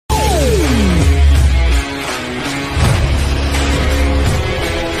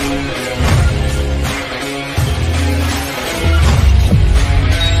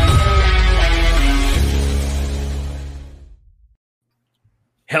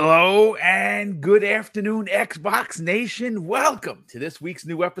Hello and good afternoon, Xbox Nation. Welcome to this week's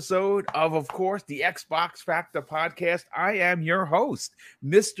new episode of course, the Xbox Factor podcast. I am your host,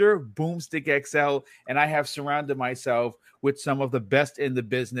 Mr. Boomstick XL, and I have surrounded myself with some of the best in the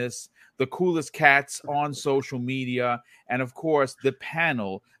business, the coolest cats on social media, and of course, the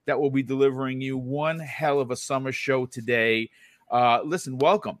panel that will be delivering you one hell of a summer show today. Listen,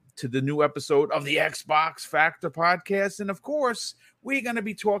 welcome to the new episode of the Xbox Factor podcast. And of course, we're going to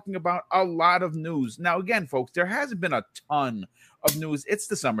be talking about a lot of news. Now, again, folks, there hasn't been a ton of news. It's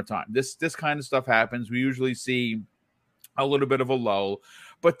the summertime. This kind of stuff happens. We usually see a little bit of a lull.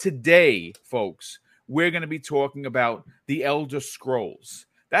 But today, folks, we're going to be talking about the Elder Scrolls.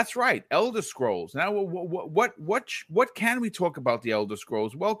 That's right, Elder Scrolls. Now, what can we talk about the Elder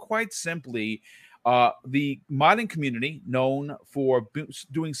Scrolls? Well, quite simply, the modding community, known for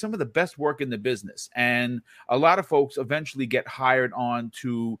doing some of the best work in the business, and a lot of folks eventually get hired on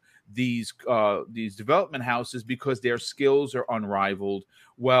to these development houses because their skills are unrivaled.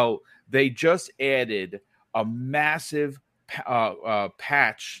 Well, they just added a massive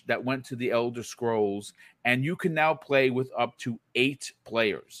patch that went to the Elder Scrolls, and you can now play with up to 8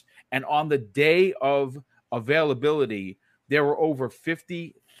 players. And on the day of availability, there were over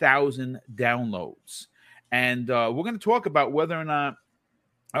 50,000 downloads. And we're going to talk about whether or not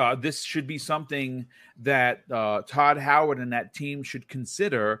this should be something that Todd Howard and that team should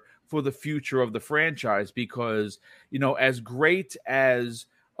consider for the future of the franchise. Because, as great as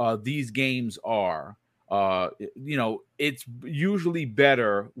these games are, it's usually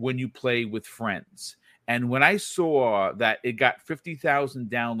better when you play with friends. And when I saw that it got 50,000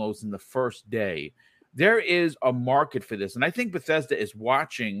 downloads in the first day, there is a market for this. And I think Bethesda is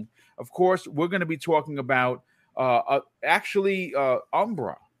watching. Of course, we're going to be talking about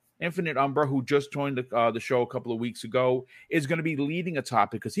Umbra. Infinite Umbra, who just joined the show a couple of weeks ago, is going to be leading a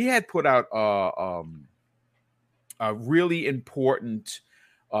topic because he had put out a really important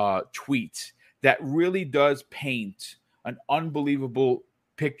tweet that really does paint an unbelievable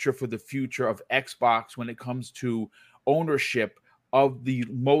picture for the future of Xbox when it comes to ownership of the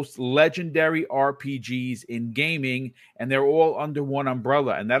most legendary RPGs in gaming, and they're all under one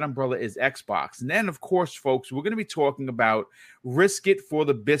umbrella, and that umbrella is Xbox. And then, of course, folks, we're going to be talking about Risk It for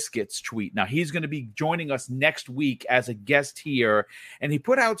the Biscuits tweet. Now, he's going to be joining us next week as a guest here, and he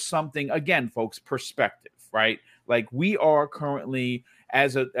put out something, again, folks, perspective, right? Like, we are currently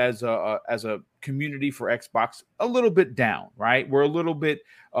as a community for Xbox a little bit down, right? We're a little bit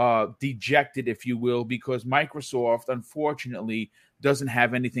dejected, if you will, because Microsoft, unfortunately, doesn't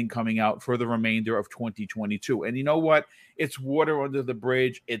have anything coming out for the remainder of 2022. And you know what? It's water under the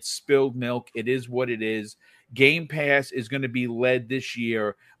bridge. It's spilled milk. It is what it is. Game Pass is going to be led this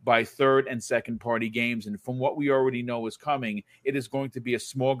year by third and second party games. And from what we already know is coming, it is going to be a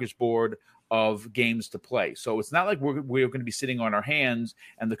smorgasbord of games to play. So it's not like we're going to be sitting on our hands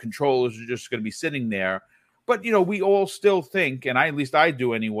and the controllers are just going to be sitting there. But, we all still think, and at least I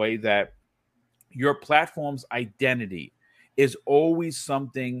do anyway, that your platform's identity is always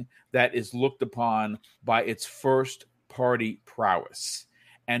something that is looked upon by its first party prowess.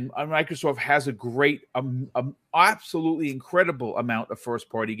 And Microsoft has a great, absolutely incredible amount of first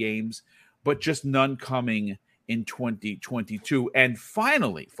party games, but just none coming in 2022. And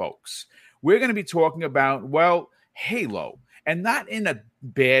finally, folks, we're going to be talking about, Halo, and not in a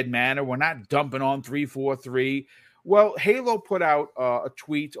bad manner. We're not dumping on 343. Well, Halo put out a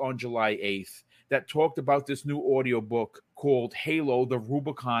tweet on July 8th that talked about this new audiobook called Halo, the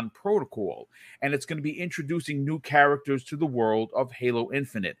Rubicon Protocol. And it's going to be introducing new characters to the world of Halo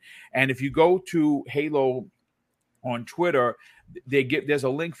Infinite. And if you go to Halo on Twitter, there's a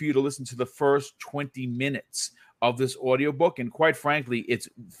link for you to listen to the first 20 minutes of this audiobook. And quite frankly, it's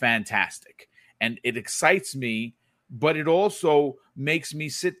fantastic. And it excites me, but it also makes me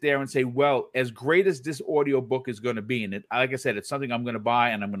sit there and say, well, as great as this audiobook is going to be, and like I said, it's something I'm going to buy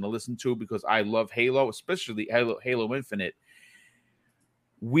and I'm going to listen to because I love Halo, especially Halo Infinite.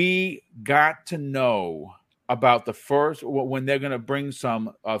 We got to know about the first, when they're going to bring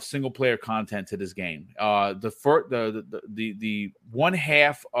some single player content to this game. The one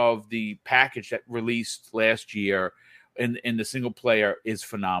half of the package that released last year in the single player is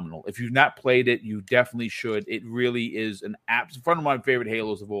phenomenal. If you've not played it, you definitely should. It really is one of my favorite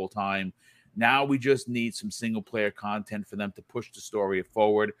Halos of all time. Now we just need some single player content for them to push the story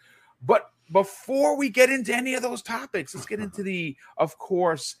forward. But before we get into any of those topics, let's get into the, of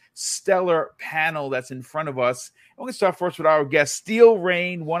course, stellar panel that's in front of us. I'm going to start first with our guest, Steel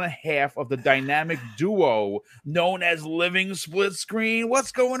Rain, one half of the dynamic duo known as Living Split Screen.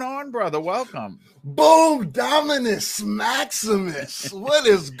 What's going on, brother? Welcome. Boom, Dominus Maximus. What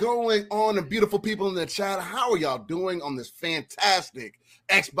is going on? And beautiful people in the chat, how are y'all doing on this fantastic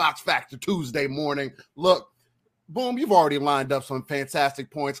Xbox Factor Tuesday morning? Look, Boom, you've already lined up some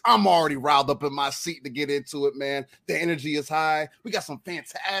fantastic points. I'm already riled up in my seat to get into it, man. The energy is high. We got some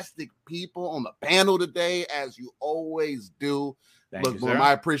fantastic people on the panel today, as you always do. Look, Boom,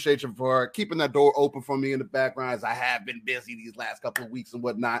 I appreciate you for keeping that door open for me in the background, as I have been busy these last couple of weeks and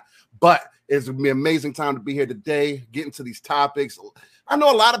whatnot. But it's going to be an amazing time to be here today, getting to these topics. I know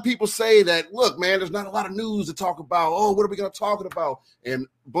a lot of people say that, look, man, there's not a lot of news to talk about. Oh, what are we going to talk about? And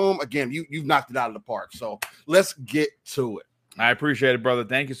Boom, again, you've knocked it out of the park. So let's get to it. I appreciate it, brother.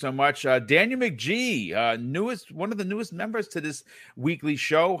 Thank you so much. Daniel McGee, one of the newest members to this weekly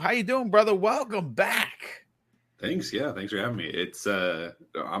show. How you doing, brother? Welcome back. Thanks. Yeah, thanks for having me. It's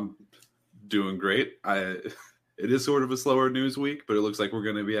I'm doing great. It is sort of a slower news week, but it looks like we're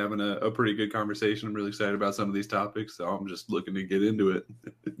going to be having a pretty good conversation. I'm really excited about some of these topics, so I'm just looking to get into it.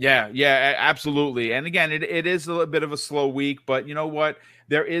 Yeah, absolutely. And again, it is a little bit of a slow week, but you know what?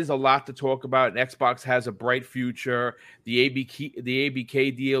 There is a lot to talk about. Xbox has a bright future. The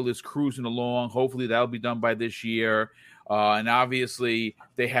ABK deal is cruising along. Hopefully that'll be done by this year. And obviously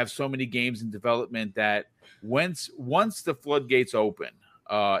they have so many games in development that once the floodgates open,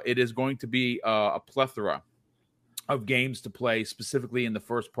 it is going to be a plethora of games to play, specifically in the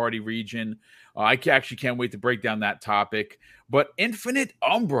first-party region. I actually can't wait to break down that topic. But Infinite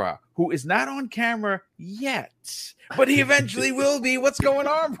Umbra, who is not on camera yet, but he eventually will be. What's going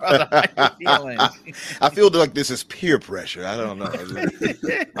on, brother? How you feeling? I feel like this is peer pressure. I don't know.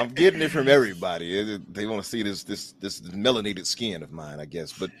 I'm getting it from everybody. They want to see this melanated skin of mine, I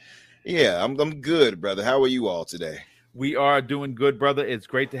guess. But yeah, I'm good, brother. How are you all today? We are doing good, brother. It's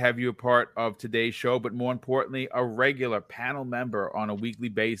great to have you a part of today's show, but more importantly, a regular panel member on a weekly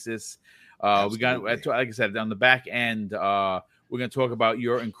basis. We got, like I said, on the back end, we're going to talk about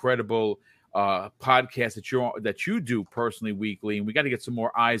your incredible podcast that you do personally weekly, and we got to get some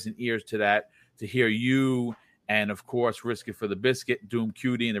more eyes and ears to that to hear you and, of course, Risk It for the Biscuit, Doom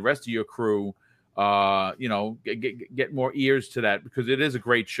Cutie, and the rest of your crew. Get more ears to that, because it is a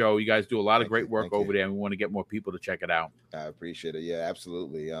great show. You guys do a lot of great work over there, and we want to get more people to check it out. I appreciate it. Yeah,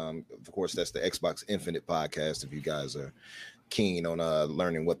 absolutely. Of course, that's the Xbox Infinite podcast, if you guys are keen on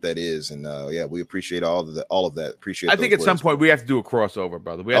learning what that is. And we appreciate all of that. Appreciate. I think at some point we have to do a crossover,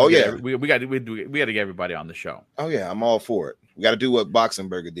 brother. We got to get everybody on the show. Oh yeah, I'm all for it. We got to do what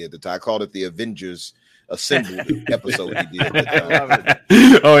Boxenberger did. I called it the Avengers Assembled episode he did.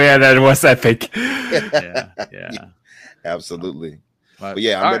 Oh yeah, that was epic. yeah, absolutely. But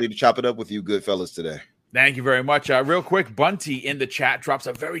yeah, I'm ready to chop it up with you good fellas today. Thank you very much. Real quick, Bunty in the chat drops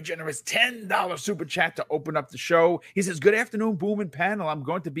a very generous $10 super chat to open up the show. He says, "Good afternoon, Boom and panel. I'm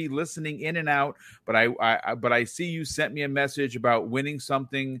going to be listening in and out, but I see you sent me a message about winning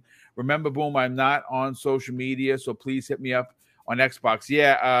something. Remember, Boom, I'm not on social media, so please hit me up on Xbox."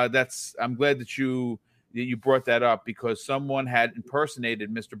 Yeah, I'm glad that you brought that up, because someone had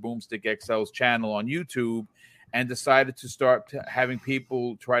impersonated Mr. Boomstick XL's channel on YouTube and decided to start having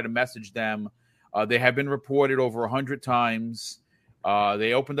people try to message them. They have been reported over 100 times.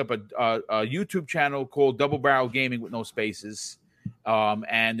 They opened up a YouTube channel called Double Barrel Gaming with no spaces,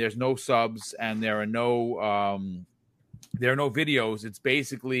 and there's no subs, and there are no videos. It's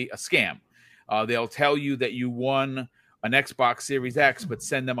basically a scam. They'll tell you that you won an Xbox Series X, but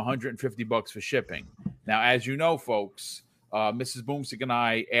send them $150 for shipping. Now, as you know, folks, Mrs. Boomstick and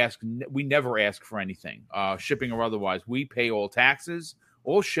I we never ask for anything, shipping or otherwise. We pay all taxes,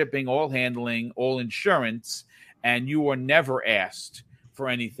 all shipping, all handling, all insurance, and you are never asked for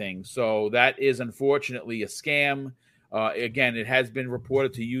anything. So that is unfortunately a scam. Again, it has been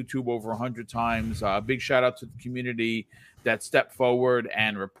reported to YouTube over 100 times. Big shout out to the community that stepped forward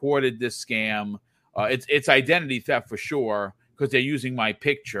and reported this scam. It's identity theft for sure, because they're using my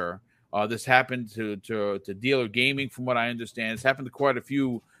picture. This happened to Dealer Gaming, from what I understand. It's happened to quite a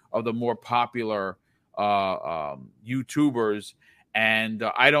few of the more popular YouTubers. And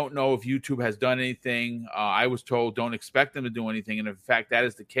I don't know if YouTube has done anything. I was told don't expect them to do anything. And in fact, that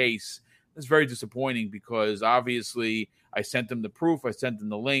is the case. It's very disappointing, because obviously I sent them the proof. I sent them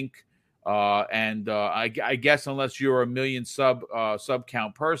the link. I guess unless you're a million sub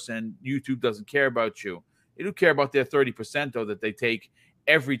count person, YouTube doesn't care about you. They do care about their 30%, though, that they take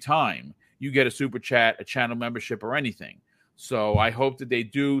every time you get a super chat, a channel membership, or anything. So I hope that they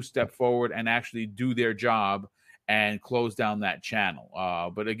do step forward and actually do their job and close down that channel.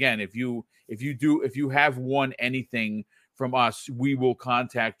 But again, if you have won anything from us, we will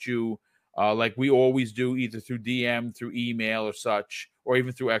contact you like we always do, either through DM, through email or such, or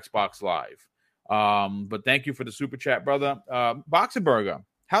even through Xbox Live. But thank you for the super chat, brother. Boxenberger,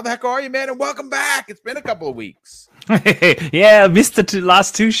 how the heck are you, man? And welcome back. It's been a couple of weeks. Yeah, I missed the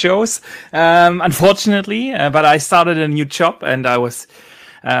last 2 shows, unfortunately. But I started a new job, and I was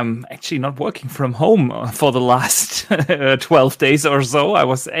actually not working from home for the last 12 days or so. I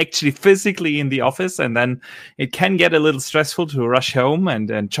was actually physically in the office, and then it can get a little stressful to rush home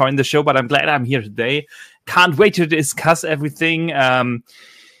and join the show. But I'm glad I'm here today. Can't wait to discuss everything.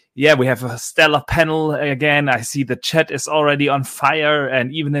 Yeah, we have a stellar panel again. I see the chat is already on fire,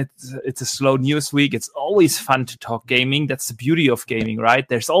 and even it's a slow news week, it's always fun to talk gaming. That's the beauty of gaming, right?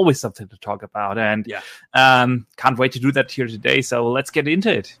 There's always something to talk about, and can't wait to do that here today. So let's get into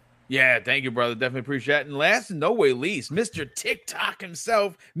it. Yeah, thank you, brother. Definitely appreciate it. And last and no way least, Mr. TikTok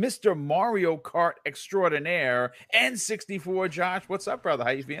himself, Mr. Mario Kart extraordinaire, N64 Josh. What's up, brother?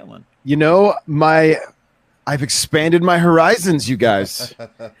 How you feeling? You know, I've expanded my horizons, you guys.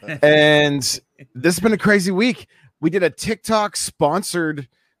 And this has been a crazy week. We did a TikTok sponsored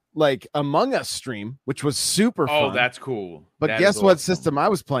like Among Us stream, which was super fun. Oh, that's cool. But that guess awesome. what system I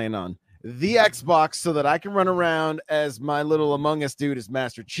was playing on? The Xbox, so that I can run around as my little Among Us dude as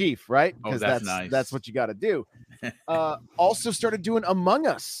Master Chief, right? Oh, that's nice. That's what you got to do. Also started doing Among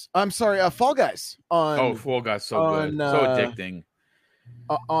Us. I'm sorry, Fall Guys on. Oh, Fall Guys, so good, so addicting.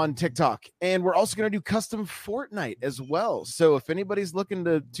 On TikTok, and we're also going to do custom Fortnite as well. So if anybody's looking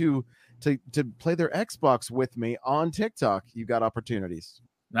to play their Xbox with me on TikTok, you got opportunities.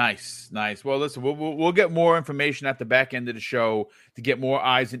 Nice. Well, listen, we'll get more information at the back end of the show to get more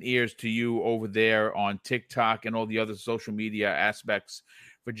eyes and ears to you over there on TikTok and all the other social media aspects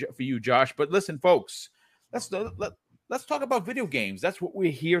for you, Josh. But listen, folks, let's talk about video games. That's what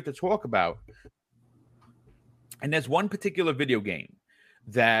we're here to talk about. And there's one particular video game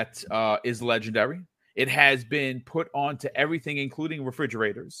that is legendary. It has been put onto everything, including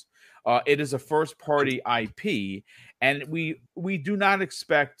refrigerators. It is a first-party IP, and we do not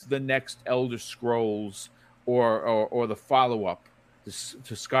expect the next Elder Scrolls or the follow-up to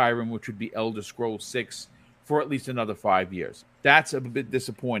Skyrim, which would be Elder Scrolls 6, for at least another 5 years. That's a bit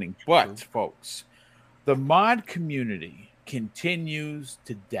disappointing. But, folks, the mod community continues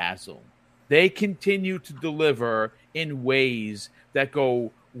to dazzle. They continue to deliver in ways that go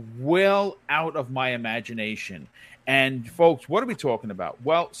well out of my imagination. And folks, what are we talking about?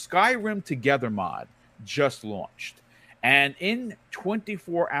 Well, Skyrim Together mod just launched. And in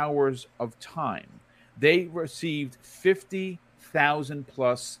 24 hours of time, they received 50,000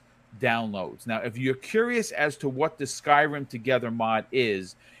 plus downloads. Now, if you're curious as to what the Skyrim Together mod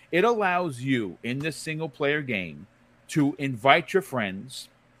is, it allows you in this single player game to invite your friends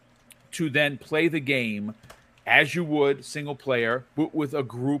to then play the game as you would single player with a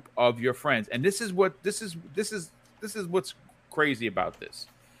group of your friends. And this is what's crazy about this.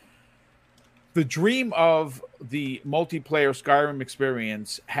 The dream of the multiplayer Skyrim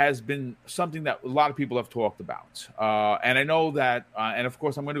experience has been something that a lot of people have talked about. And I know that, and of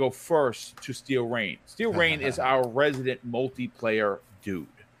course, I'm going to go first to Steel Rain. Steel Rain is our resident multiplayer dude.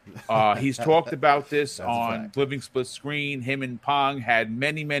 He's talked about this on Living Split Screen. Him and Pong had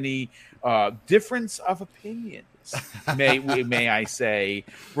many difference of opinions, may I say,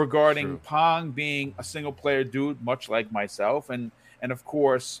 regarding Pong being a single player dude, much like myself, and of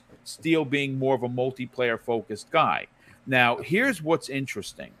course Steel being more of a multiplayer focused guy. Now, here's what's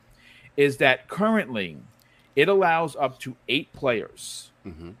interesting: is that currently it allows up to 8 players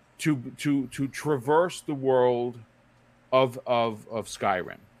to traverse the world of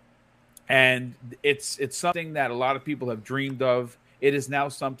Skyrim. And it's something that a lot of people have dreamed of. It is now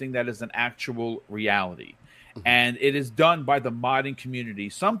something that is an actual reality. And it is done by the modding community,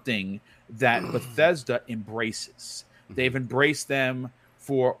 something that Bethesda embraces. They've embraced them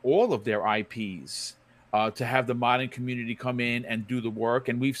for all of their IPs to have the modding community come in and do the work.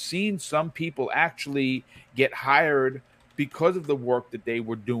 And we've seen some people actually get hired because of the work that they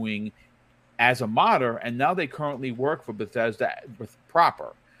were doing as a modder, and now they currently work for Bethesda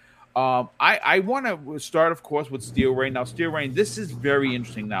proper. I want to start, of course, with Steel Rain. Now, Steel Rain, this is very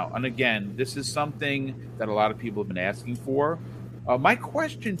interesting now. And again, this is something that a lot of people have been asking for. My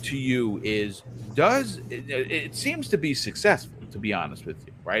question to you is, it seems to be successful, to be honest with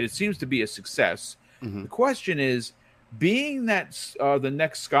you, right? It seems to be a success. The question is, being that the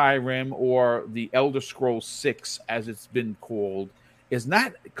next Skyrim, or the Elder Scrolls 6, as it's been called, is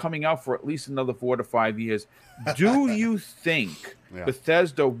not coming out for at least another 4 to 5 years. Do you think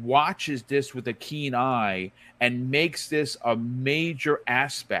Bethesda watches this with a keen eye and makes this a major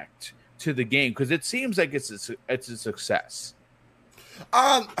aspect to the game? Because it seems like it's a success.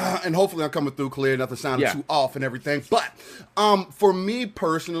 And hopefully I'm coming through clear, nothing sounding too off and everything. But for me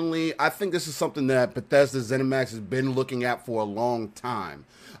personally, I think this is something that Bethesda ZeniMax has been looking at for a long time.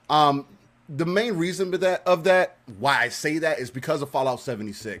 The main reason of that, why I say that, is because of Fallout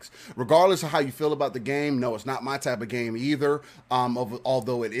 76. Regardless of how you feel about the game, no, it's not my type of game either.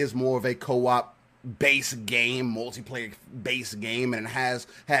 Although it is more of a co-op base game, multiplayer base game, and it has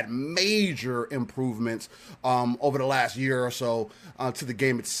had major improvements over the last year or so to the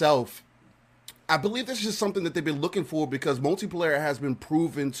game itself. I believe this is something that they've been looking for because multiplayer has been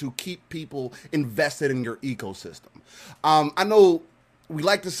proven to keep people invested in your ecosystem. I know we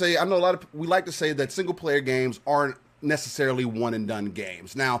like to say that single player games aren't necessarily one and done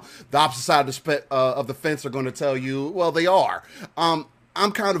games. Now, the opposite side of the fence are going to tell you, well, they are.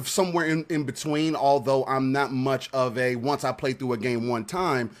 I'm kind of somewhere in between, although I'm not much of a once I play through a game one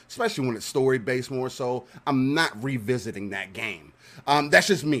time, especially when it's story based more so, I'm not revisiting that game. That's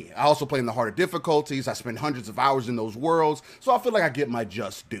just me. I also play in the harder difficulties. I spend hundreds of hours in those worlds, so I feel like I get my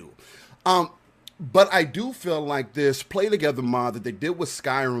just due. But I do feel like this Play Together mod that they did with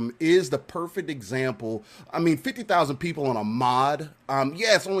Skyrim is the perfect example. I mean, 50,000 people on a mod.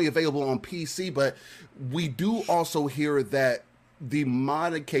 Yeah, it's only available on PC, but we do also hear that the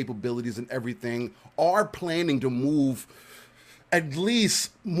modded capabilities and everything are planning to move at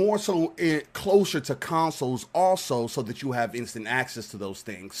least more so closer to consoles also, so that you have instant access to those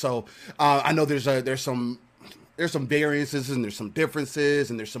things. So I know there's some variances and there's some differences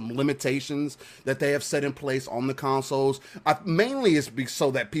and there's some limitations that they have set in place on the consoles. Mainly it's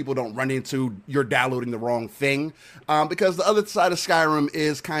so that people don't run into you're downloading the wrong thing, because the other side of Skyrim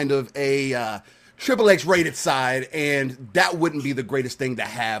is kind of a XXX rated side, and that wouldn't be the greatest thing to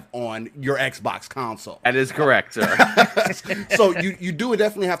have on your Xbox console. That is correct, sir. So you do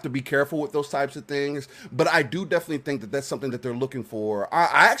definitely have to be careful with those types of things, but I do definitely think that that's something that they're looking for.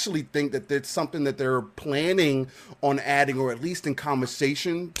 I actually think that it's something that they're planning on adding, or at least in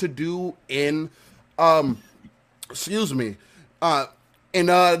conversation to do in, in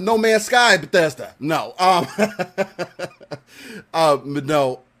No Man's Sky, Bethesda. No. But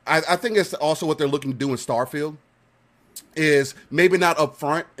no. I think it's also what they're looking to do in Starfield is maybe not up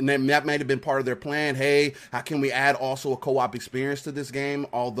front, and then that might have been part of their plan. Hey, how can we add also a co-op experience to this game?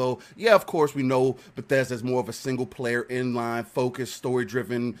 Although, yeah, of course, we know Bethesda is more of a single-player, inline, focused,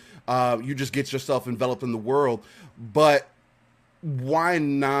 story-driven. You just get yourself enveloped in the world. But why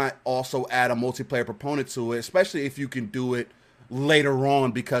not also add a multiplayer proponent to it, especially if you can do it later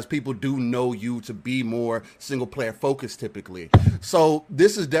on, because people do know you to be more single player focused typically. So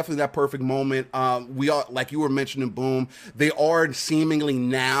this is definitely that perfect moment. We are, like you were mentioning, Boom, they are seemingly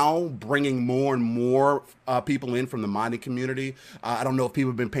now bringing more and more people in from the modding community. I don't know if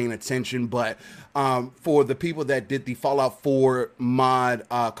people have been paying attention, but for the people that did the Fallout 4 mod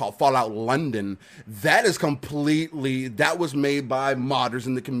called Fallout London, that was made by modders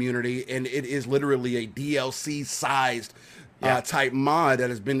in the community, and it is literally a DLC sized type mod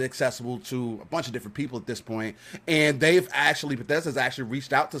that has been accessible to a bunch of different people at this point. And Bethesda's actually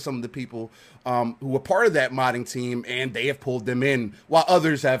reached out to some of the people who were part of that modding team, and they have pulled them in, while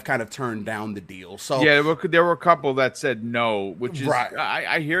others have kind of turned down the deal. So yeah, there were a couple that said no, which is right.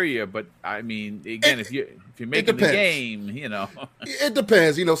 I hear you, but I mean, again, if you're making the game, it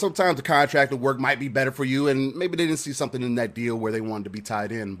depends. Sometimes the contract of work might be better for you, and maybe they didn't see something in that deal where they wanted to be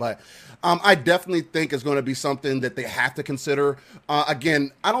tied in. But I definitely think it's going to be something that they have to consider.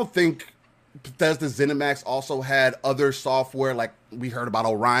 Again, I don't think Bethesda ZeniMax also had other software, like we heard about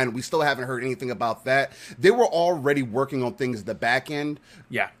Orion. We still haven't heard anything about that. They were already working on things at the back end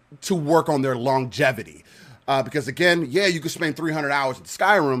to work on their longevity. Because again, you could spend 300 hours in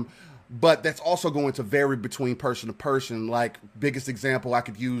Skyrim, but that's also going to vary between person to person. Like, biggest example I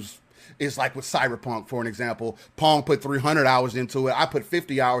could use is like with Cyberpunk, for an example. Pong put 300 hours into it. I put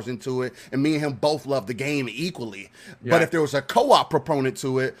 50 hours into it, and me and him both love the game equally. Yeah. But if there was a co-op proponent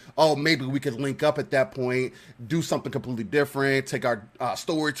to it, maybe we could link up at that point, do something completely different, take our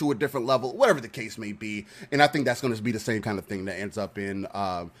story to a different level, whatever the case may be. And I think that's going to be the same kind of thing that ends up in,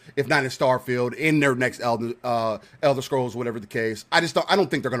 if not in Starfield, in their next Elder Scrolls, whatever the case. I don't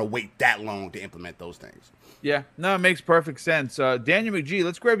think they're going to wait that long to implement those things. Yeah, no, it makes perfect sense. Daniel McGee,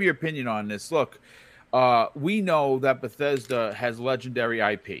 let's grab your opinion on this. Look, we know that Bethesda has legendary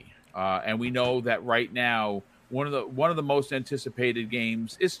IP, and we know that right now one of the most anticipated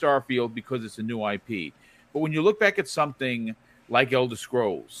games is Starfield because it's a new IP. But when you look back at something like Elder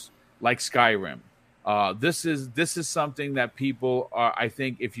Scrolls, like Skyrim. This is something that people are, I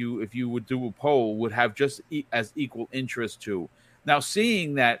think, if you would do a poll, would have just as equal interest to. Now,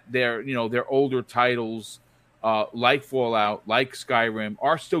 seeing that their older titles like Fallout, like Skyrim,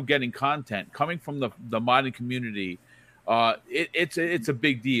 are still getting content coming from the modding community, it's a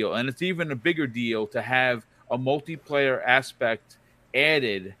big deal, and it's even a bigger deal to have a multiplayer aspect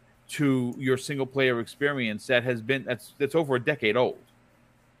added to your single player experience that's over a decade old.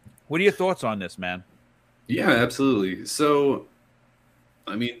 What are your thoughts on this, man? Yeah, absolutely. So,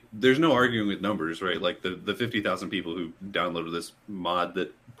 I mean, there's no arguing with numbers, right? Like the 50,000 people who downloaded this mod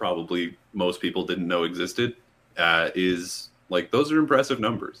that probably most people didn't know existed is like, those are impressive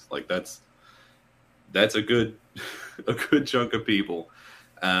numbers. Like that's a good chunk of people.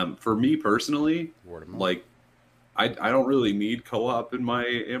 For me personally, like I don't really need co-op in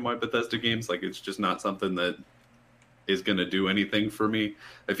my Bethesda games. Like, it's just not something that is going to do anything for me.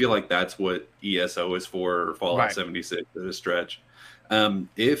 I feel like that's what ESO is for, or Fallout 76 at a stretch.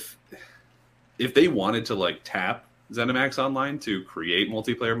 If they wanted to like tap ZeniMax Online to create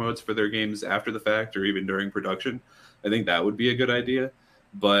multiplayer modes for their games after the fact or even during production, I think that would be a good idea.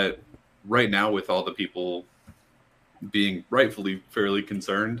 But right now, with all the people being rightfully fairly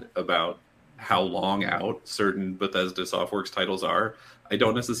concerned about how long out certain Bethesda Softworks titles are, I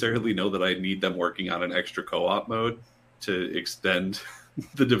don't necessarily know that I need them working on an extra co-op mode to extend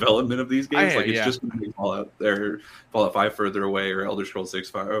the development of these games. It's just going to make Fallout 5 further away, or Elder Scrolls 6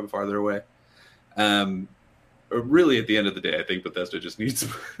 farther away. Really, at the end of the day, I think Bethesda just needs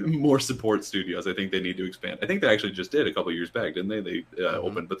more support studios. I think they need to expand. I think they actually just did a couple years back, didn't they? They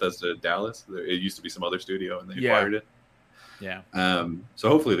opened Bethesda Dallas. It used to be some other studio, and they acquired it. Yeah. So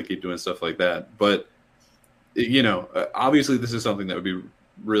hopefully they keep doing stuff like that. But, obviously this is something that would be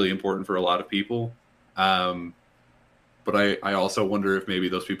really important for a lot of people. But I also wonder if maybe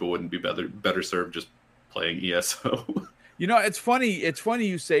those people wouldn't be better served just playing ESO. It's funny. It's funny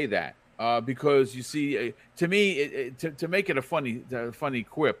you say that because you see, to me, to make it a funny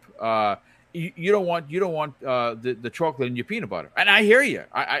quip. You don't want the chocolate in your peanut butter, and I hear you.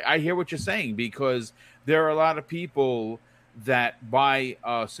 I hear what you're saying, because there are a lot of people that buy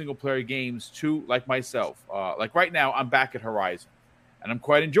single player games too, like myself. Like right now, I'm back at Horizon, and I'm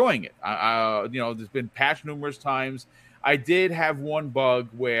quite enjoying it. There's been patched numerous times. I did have one bug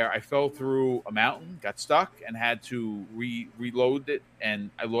where I fell through a mountain, got stuck, and had to reload it, and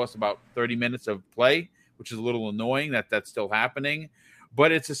I lost about 30 minutes of play, which is a little annoying that that's still happening.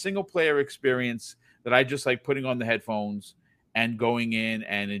 But it's a single player experience that I just like putting on the headphones and going in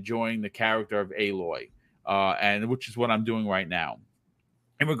and enjoying the character of Aloy, and which is what I'm doing right now.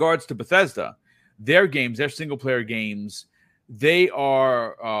 In regards to Bethesda, their single player games, they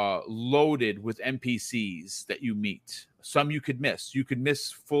are loaded with NPCs that you meet. Some you could miss. You could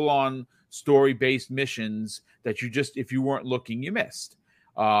miss full-on story-based missions that you just, if you weren't looking, you missed.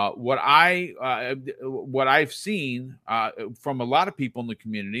 What I've seen from a lot of people in the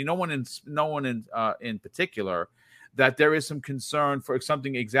community, no one in particular, that there is some concern for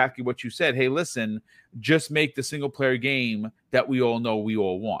something exactly what you said. Hey, listen, just make the single-player game that we all know we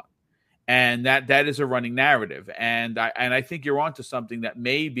all want. And that is a running narrative. And I think you're onto something, that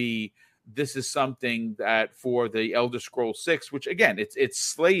maybe this is something that for the Elder Scrolls 6, which again, it's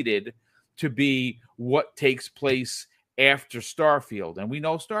slated to be what takes place after Starfield. And we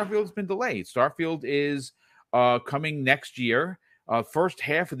know Starfield has been delayed. Starfield is coming next year, first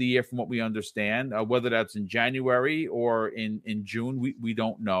half of the year from what we understand, whether that's in January or in June, we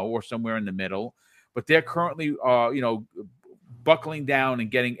don't know, or somewhere in the middle. But they're currently, buckling down and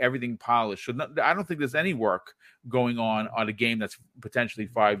getting everything polished. So I don't think there's any work going on a game that's potentially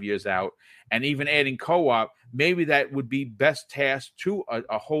 5 years out. And even adding co-op, maybe that would be best tasked to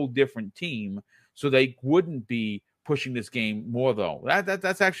a whole different team, so they wouldn't be pushing this game more, though.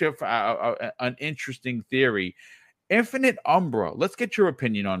 That's actually an interesting theory. Infinite Umbra, let's get your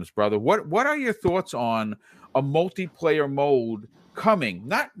opinion on this, brother. What are your thoughts on a multiplayer mode coming?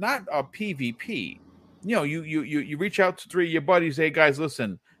 Not a PvP. You reach out to three of your buddies. Hey guys,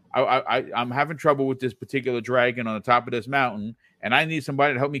 listen, I'm having trouble with this particular dragon on the top of this mountain, and I need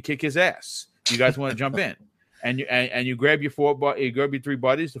somebody to help me kick his ass. You guys want to jump in? And you grab your three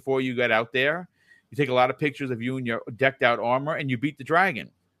buddies. The four of you get out there. You take a lot of pictures of you in your decked out armor, and you beat the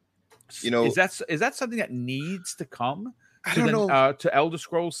dragon. Is that something that needs to come? I don't know. To Elder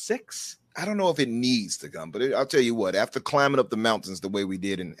Scrolls 6. I don't know if it needs to come, but I'll tell you what, after climbing up the mountains the way we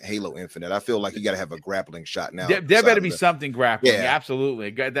did in Halo Infinite, I feel like you got to have a grappling shot now. There better be something grappling. Yeah,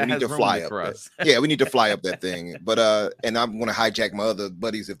 absolutely. That has room for us. Yeah, we need to fly up that thing. But and I'm going to hijack my other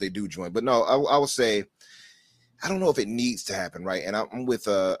buddies if they do join. But no, I will say, I don't know if it needs to happen, right? And I'm with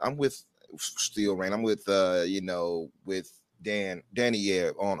Steel Rain. I'm with with Danny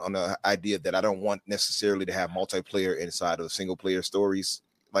on the idea that I don't want necessarily to have multiplayer inside of single player stories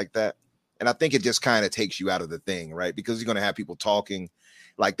like that. And I think it just kind of takes you out of the thing, right? Because you're going to have people talking.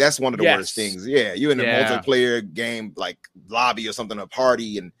 Like, that's one of the worst things. Yeah, you're in a multiplayer game, like lobby or something, a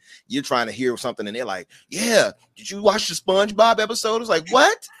party, and you're trying to hear something, and they're like, yeah, did you watch the SpongeBob episode? It's like,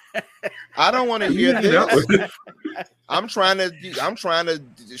 what? I don't want to hear this. I'm trying to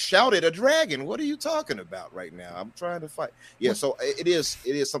shout at a dragon. What are you talking about right now? I'm trying to fight. Yeah, so it is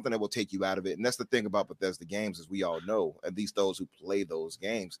something that will take you out of it. And that's the thing about Bethesda games, as we all know, at least those who play those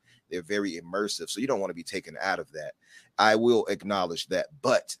games, they're very immersive. So you don't want to be taken out of that. I will acknowledge that.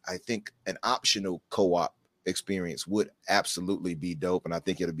 But I think an optional co-op experience would absolutely be dope. And I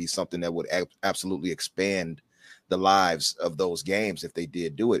think it'll be something that would absolutely expand the lives of those games if they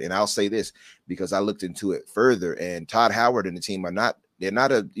did do it. And I'll say this because I looked into it further, and Todd Howard and the team they're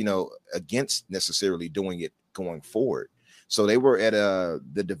not against necessarily doing it going forward. So they were at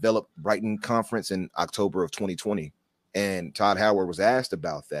the Develop Brighton conference in October of 2020, and Todd Howard was asked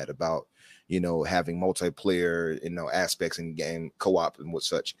about that, about having multiplayer aspects in game co-op and what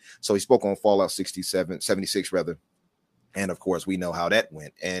such. So he spoke on Fallout 76 rather. And of course, we know how that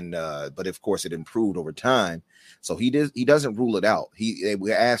went. And but of course, it improved over time. So he doesn't rule it out.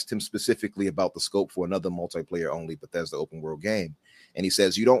 We asked him specifically about the scope for another multiplayer only Bethesda open world game, and he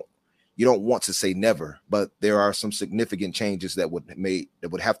says you don't want to say never, but there are some significant changes that would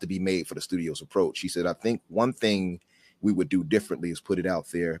have to be made for the studio's approach. He said, I think one thing we would do differently is put it out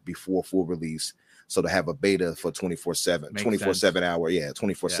there before full release. So to have a beta for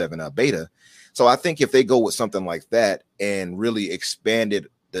 24/7 beta. So I think if they go with something like that and really expanded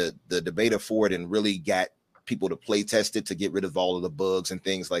the beta for it and really got people to play test it to get rid of all of the bugs and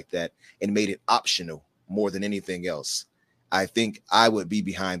things like that and made it optional more than anything else, I think I would be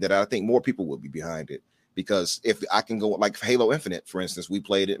behind that. I think more people would be behind it, because if I can go like Halo Infinite, for instance, we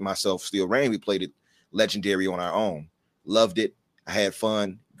played it myself, Steel Rain, we played it legendary on our own, loved it. I had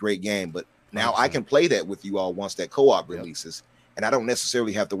fun, great game, but now I can play that with you all once that co-op releases, and I don't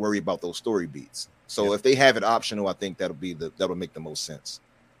necessarily have to worry about those story beats. So if they have it optional, I think that'll make the most sense.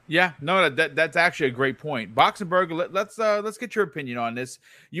 Yeah, no, that's actually a great point. Boxenberg, let's get your opinion on this.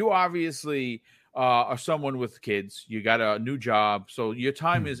 You obviously are someone with kids. You got a new job, so your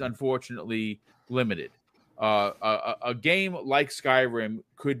time is unfortunately limited. A game like Skyrim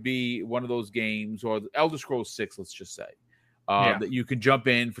could be one of those games, or Elder Scrolls 6, let's just say. That you can jump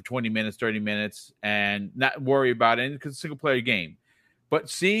in for 20 minutes, 30 minutes, and not worry about it because it's a single-player game. But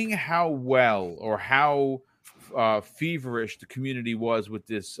seeing how well or how feverish the community was with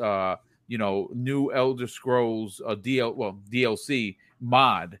this, new Elder Scrolls DLC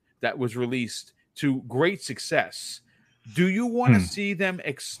mod that was released to great success, do you want to see them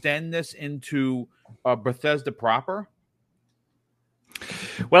extend this into Bethesda proper?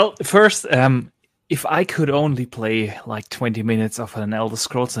 Well, first, if I could only play like 20 minutes of an Elder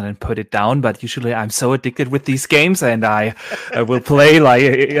Scrolls and then put it down, but usually I'm so addicted with these games, and I will play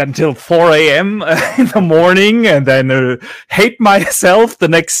like until 4 a.m. in the morning, and then hate myself the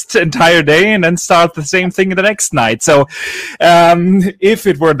next entire day, and then start the same thing the next night. So if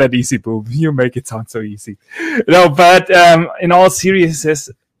it were that easy, Boom, you make it sound so easy. No, but in all seriousness,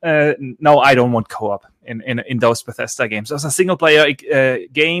 no, I don't want co-op in those Bethesda games. Those are single player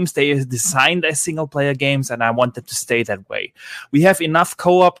games. They are designed as single player games, and I want them to stay that way. We have enough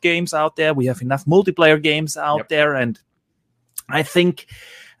co-op games out there. We have enough multiplayer games out there, and I think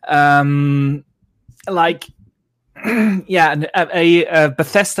a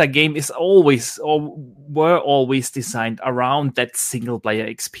Bethesda game is always were always designed around that single player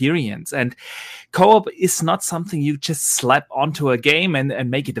experience, and co-op is not something you just slap onto a game and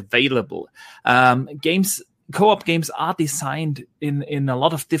make it available. Co-op games are designed in a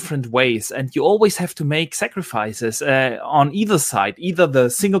lot of different ways, and you always have to make sacrifices on either side, either the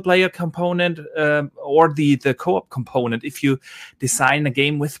single player component or the co-op component, if you design a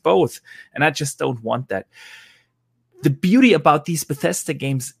game with both. And I just don't want that. The beauty about these Bethesda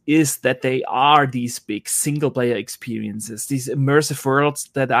games is that they are these big single-player experiences, these immersive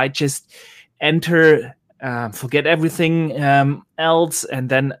worlds that I just enter, forget everything else, and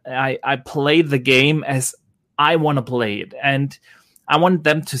then I play the game as I want to play it. And I want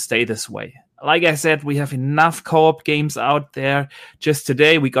them to stay this way. Like I said, we have enough co-op games out there. Just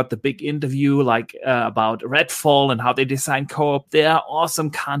today, we got the big interview about Redfall and how they design co-op. They are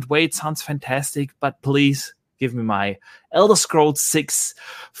awesome. Can't wait. Sounds fantastic. But please, give me my Elder Scrolls 6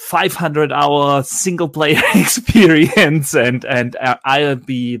 500-hour single-player experience, and I'll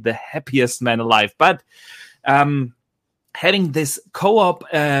be the happiest man alive. But having this co-op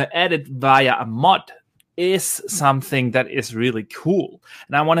added via a mod is something that is really cool.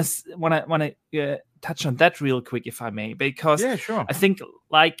 And I want to touch on that real quick, if I may, because sure. I think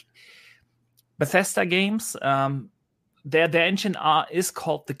like Bethesda games, their engine is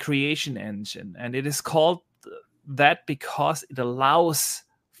called the Creation Engine, and it is called that because it allows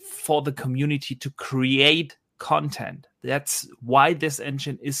for the community to create content. That's why this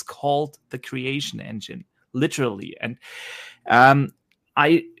engine is called the Creation Engine, literally. And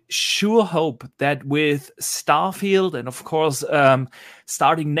I sure hope that with Starfield and of course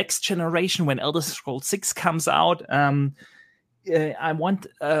starting next generation when Elder Scrolls 6 comes out, I want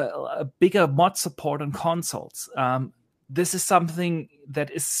a bigger mod support on consoles. This is something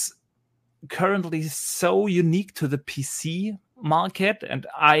that is currently so unique to the PC market, and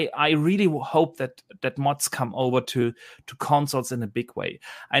I really hope that mods come over to consoles in a big way.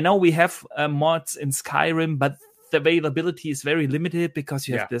 I know we have mods in Skyrim, but the availability is very limited because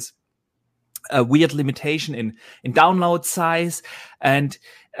you have this weird limitation in download size. And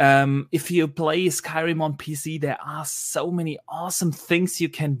if you play Skyrim on PC, there are so many awesome things you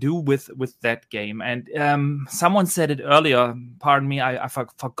can do with that game. And someone said it earlier, pardon me, I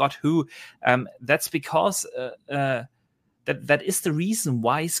forgot who. That's because that is the reason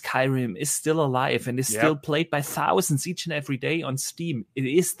why Skyrim is still alive and is still played by thousands each and every day on Steam. It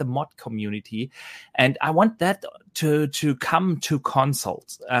is the mod community. And I want that to come to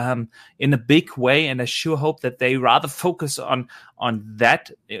consoles in a big way. And I sure hope that they rather focus on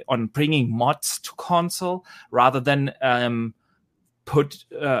that, on bringing mods to console rather than put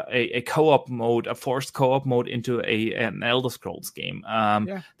a co-op mode, a forced co-op mode into an Elder Scrolls game.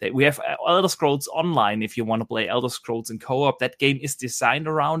 We have Elder Scrolls Online. If you want to play Elder Scrolls in co-op, that game is designed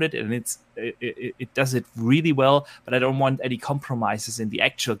around it, and it does it really well. But I don't want any compromises in the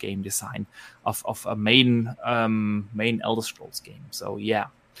actual game design of a main Elder Scrolls game. So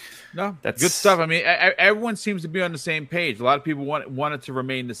no, that's good stuff. I mean, everyone seems to be on the same page. A lot of people want it to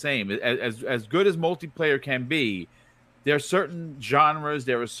remain the same. As good as multiplayer can be, there are certain genres,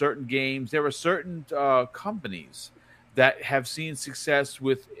 there are certain games, there are certain companies that have seen success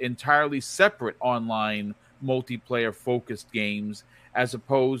with entirely separate online multiplayer-focused games, as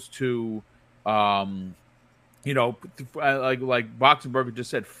opposed to, like Boxenberger just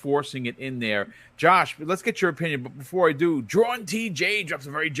said, forcing it in there. Josh, let's get your opinion. But before I do, Drawn TJ drops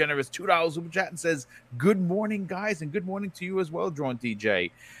a very generous $2 super chat and says, "Good morning, guys," and good morning to you as well, Drawn TJ.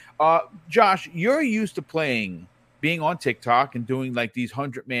 Josh, you're used to being on TikTok and doing like these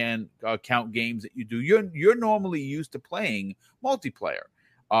 100-man count games that you do. You're normally used to playing multiplayer.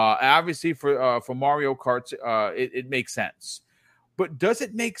 Obviously for Mario Kart, it makes sense. But does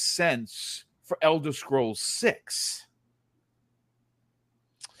it make sense for Elder Scrolls 6?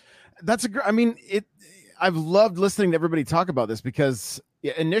 That's I've loved listening to everybody talk about this because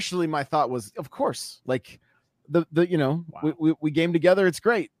initially my thought was, of course, like we game together, it's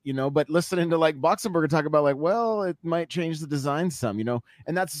great, but listening to like Boxenberger talk about like, well, it might change the design some,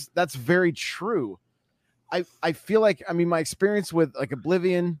 and that's very true. I feel like, my experience with like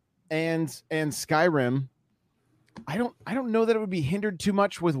Oblivion and Skyrim, I don't know that it would be hindered too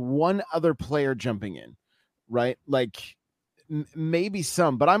much with one other player jumping in, right? Like maybe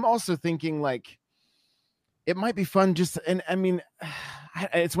some, but I'm also thinking like it might be fun just, and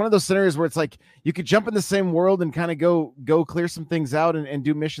it's one of those scenarios where it's like you could jump in the same world and kind of go clear some things out and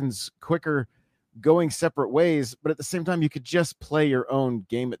do missions quicker going separate ways, but at the same time you could just play your own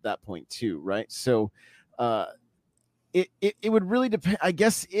game at that point too, right? So it would really depend, I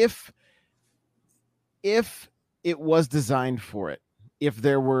guess, if it was designed for it, if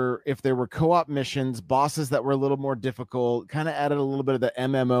there were co-op missions, bosses that were a little more difficult, kind of added a little bit of the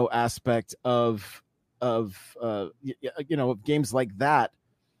MMO aspect of games like that,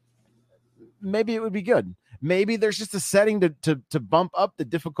 maybe it would be good. Maybe there's just a setting to bump up the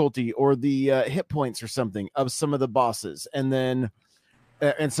difficulty or the hit points or something of some of the bosses, and then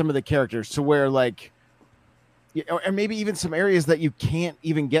and some of the characters, to where like, and maybe even some areas that you can't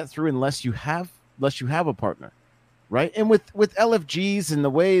even get through unless you have a partner, right? And with LFGs and the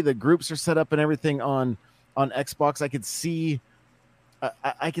way the groups are set up and everything on Xbox, I could see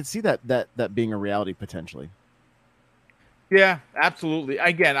that being a reality potentially. Yeah, absolutely.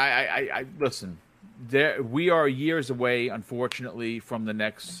 Again, I listen. We are years away, unfortunately, from the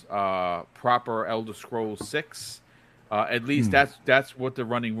next proper Elder Scrolls 6. At least that's what the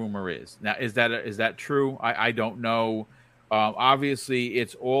running rumor is. Now, is that true? I don't know. Obviously,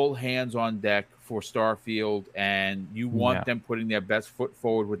 it's all hands on deck for Starfield, and you want them putting their best foot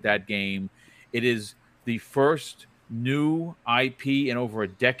forward with that game. It is the first new IP in over a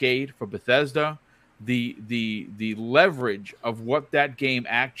decade for Bethesda. the leverage of what that game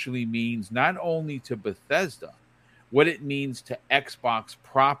actually means, not only to Bethesda, what it means to Xbox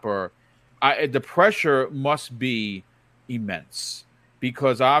proper, the pressure must be immense,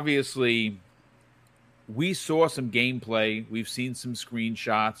 because obviously we saw some gameplay, we've seen some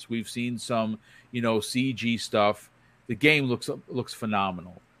screenshots, we've seen some, CG stuff. The game looks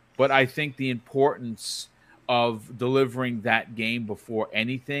phenomenal, but I think the importance of delivering that game before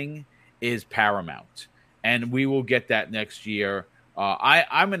anything is paramount, and we will get that next year.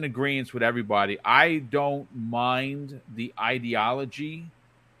 I'm in agreement with everybody. I don't mind the ideology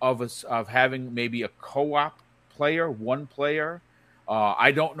of having maybe a co-op player, one player.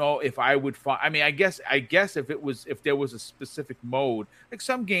 I don't know if I would find. I mean, I guess if there was a specific mode, like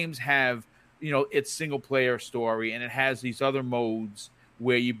some games have, it's single player story, and it has these other modes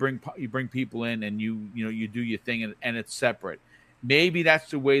where you bring people in and you do your thing, and it's separate. Maybe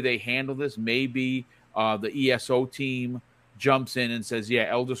that's the way they handle this. Maybe the ESO team jumps in and says, "Yeah,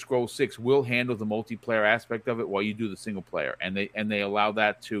 Elder Scrolls 6 will handle the multiplayer aspect of it while you do the single player," and they allow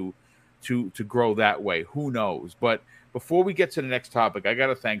that to grow that way. Who knows? But before we get to the next topic, I got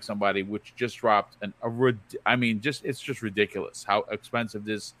to thank somebody which just dropped it's just ridiculous how expensive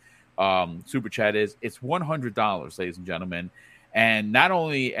this super chat is. It's $100, ladies and gentlemen. And not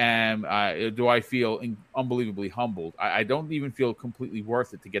only do I feel unbelievably humbled, I don't even feel completely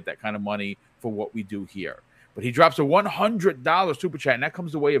worth it to get that kind of money for what we do here. But he drops a $100 super chat, and that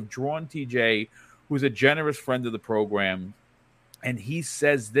comes the way of Drawn TJ, who's a generous friend of the program. And he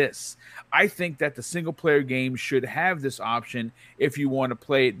says this: I think that the single-player game should have this option. If you want to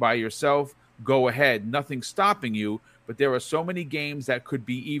play it by yourself, go ahead. Nothing's stopping you. But there are so many games that could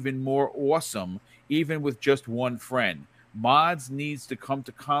be even more awesome, even with just one friend. Mods needs to come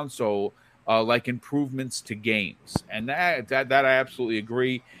to console, like improvements to games, and that I absolutely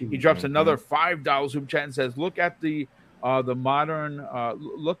agree. He drops another $5 super chat and says, "Look at the modern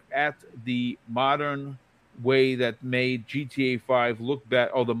way that made GTA 5 look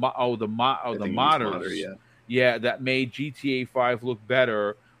better. The modders, that made GTA 5 look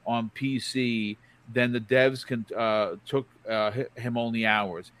better on PC than the devs took him only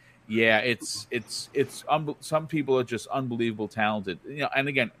hours." Yeah, it's some people are just unbelievable talented. And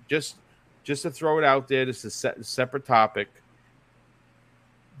again, just to throw it out there, this is a separate topic.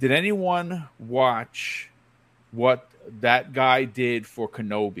 Did anyone watch what that guy did for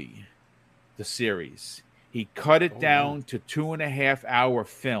Kenobi, the series? He cut it down to 2.5 hour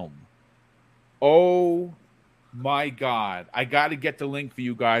film. Oh my God. I got to get the link for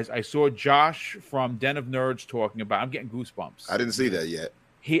you guys. I saw Josh from Den of Nerds talking about it. I'm getting goosebumps. I didn't see that yet.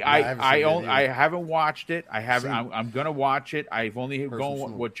 I haven't watched it. I'm gonna watch it. I've only gone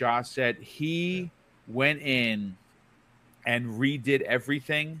with what Josh said. He went in and redid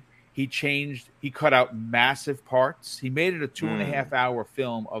everything. He cut out massive parts. He made it a 2.5 hour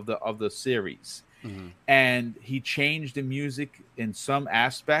film of the series. Mm-hmm. And he changed the music in some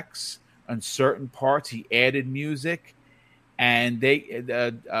aspects. On certain parts, he added music. And they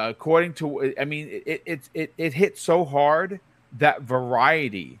according to it hit so hard that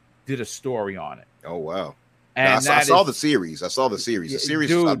Variety did a story on it. Oh wow! And I saw the series. The series,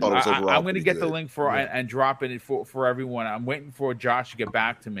 dude, I thought it was overall. I'm going to get the link for and drop it for everyone. I'm waiting for Josh to get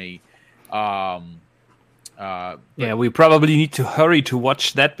back to me. We probably need to hurry to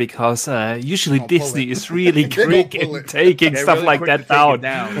watch that because usually Disney is really quick in taking stuff really like that down.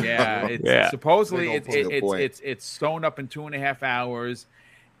 Yeah, supposedly it's sewn up in 2.5 hours,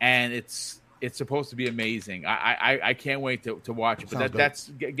 and it's supposed to be amazing. I can't wait to watch it. But that's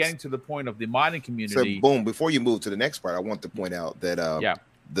getting to the point of the modding community. So, boom! Before you move to the next part, I want to point out that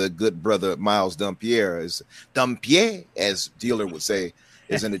the good brother Miles Dumpier, as Dealer would say,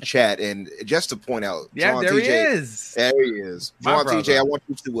 is in the chat. And just to point out, John TJ, he is. There he is. John TJ, I want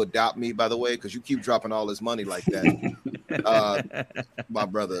you to adopt me, by the way, because you keep dropping all this money like that. My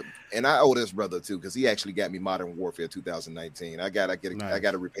brother, and I owe this brother too, because he actually got me Modern Warfare 2019. I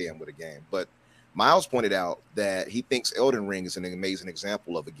gotta repay him with a game. But Miles pointed out that he thinks Elden Ring is an amazing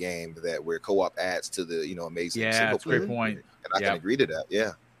example of a game where co-op adds to the amazing. Yeah, that's a great point. And I can agree to that.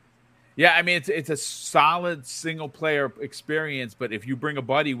 Yeah. Yeah, I mean it's a solid single player experience, but if you bring a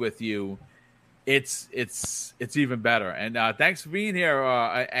buddy with you, it's even better. And thanks for being here.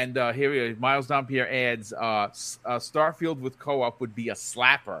 And here we go. Miles Dompier adds, Starfield with co-op would be a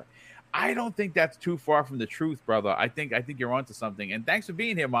slapper. I don't think that's too far from the truth, brother. I think you're onto something. And thanks for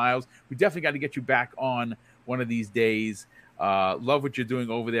being here, Miles. We definitely got to get you back on one of these days. Love what you're doing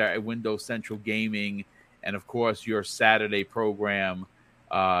over there at Windows Central Gaming, and of course your Saturday program.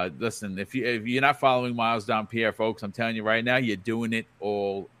 Listen, if you're not following Miles Dompier, folks, I'm telling you right now, you're doing it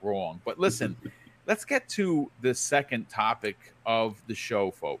all wrong. But listen, let's get to the second topic of the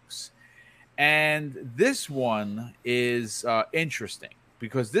show, folks. And this one is interesting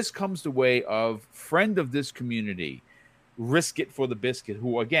because this comes the way of friend of this community, Risk It for the Biscuit,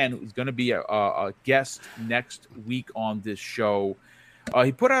 who, again, is going to be a guest next week on this show.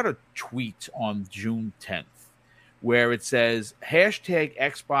 He put out a tweet on June 10th where it says, hashtag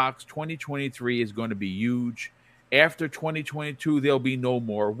Xbox 2023 is going to be huge. After 2022, there'll be no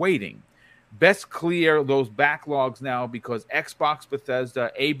more waiting. Best clear those backlogs now because Xbox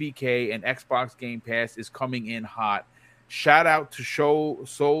Bethesda, ABK, and Xbox Game Pass is coming in hot. Shout out to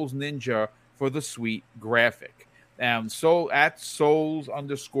Souls Ninja for the sweet graphic. So at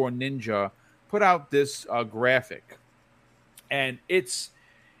Souls_Ninja put out this graphic, and it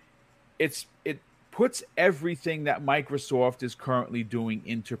puts everything that Microsoft is currently doing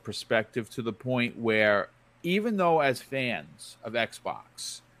into perspective to the point where even though as fans of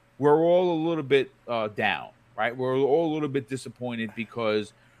Xbox, we're all a little bit down, right? We're all a little bit disappointed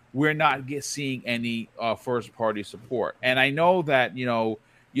because we're not seeing any first-party support. And I know that, you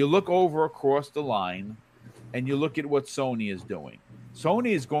look over across the line and you look at what Sony is doing.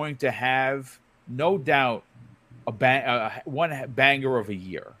 Sony is going to have, no doubt, one banger of a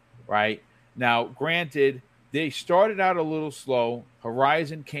year, right? Now, granted, they started out a little slow.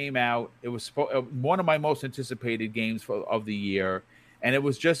 Horizon came out. It was one of my most anticipated games of the year. And it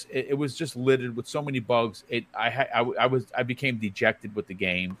was just littered with so many bugs. I became dejected with the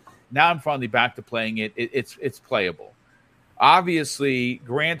game. Now I'm finally back to playing it. It's playable. Obviously,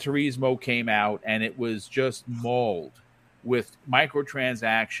 Gran Turismo came out and it was just mauled with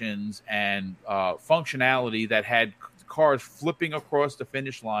microtransactions and functionality that had cars flipping across the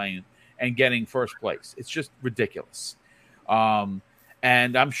finish line and getting first place. It's just ridiculous.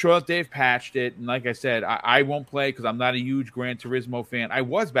 And I'm sure that they've patched it. And like I said, I won't play because I'm not a huge Gran Turismo fan. I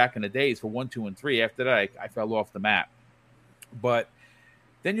was back in the days for 1, 2, and 3. After that, I fell off the map. But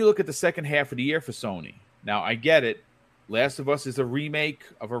then you look at the second half of the year for Sony. Now, I get it. Last of Us is a remake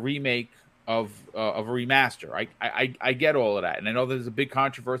of a remaster. I get all of that. And I know there's a big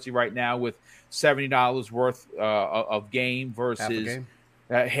controversy right now with $70 worth of game versus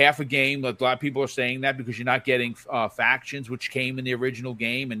half a game. A lot of people are saying that because you're not getting factions, which came in the original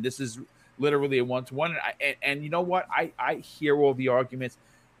game, and this is literally a one-to-one. And you know what? I hear all the arguments.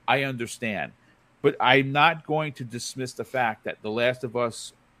 I understand. But I'm not going to dismiss the fact that The Last of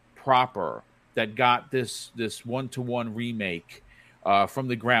Us proper, that got this one-to-one remake from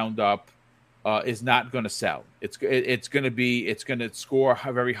the ground up, is not going to sell. It's going to score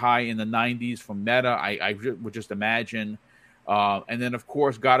very high in the 90s from Meta. I would just imagine. And then, of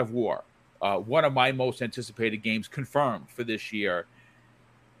course, God of War, one of my most anticipated games, confirmed for this year.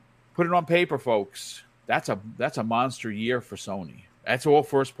 Put it on paper, folks. That's a monster year for Sony. That's all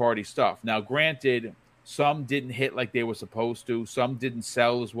first-party stuff. Now, granted, some didn't hit like they were supposed to. Some didn't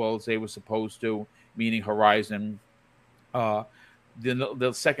sell as well as they were supposed to, meaning Horizon. The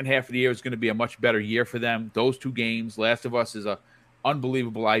second half of the year is going to be a much better year for them. Those two games, Last of Us is a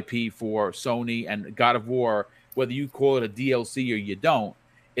unbelievable IP for Sony, and God of War, whether you call it a DLC or you don't,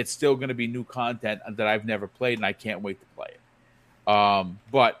 it's still going to be new content that I've never played, and I can't wait to play it.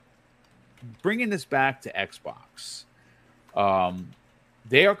 But bringing this back to Xbox,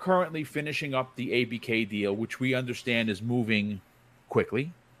 they are currently finishing up the ABK deal, which we understand is moving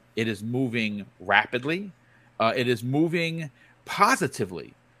quickly. It is moving rapidly. It is moving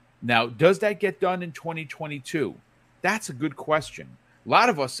positively. Now, does that get done in 2022? That's a good question. A lot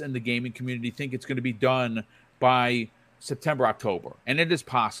of us in the gaming community think it's going to be done by September, October, and it is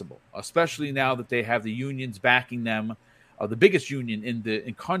possible, especially now that they have the unions backing them, the biggest union in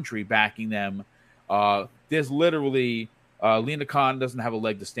the country backing them. There's literally Lena Khan doesn't have a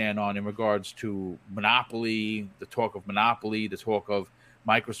leg to stand on in regards to monopoly, the talk of monopoly, the talk of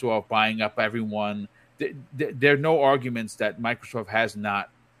Microsoft buying up everyone. There are no arguments that Microsoft has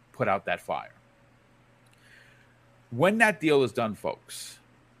not put out that fire. When that deal is done, folks,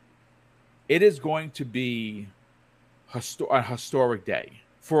 it is going to be a historic day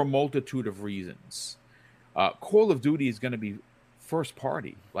for a multitude of reasons. Call of Duty is going to be first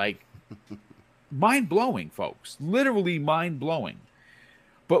party, like mind-blowing, folks, literally mind-blowing.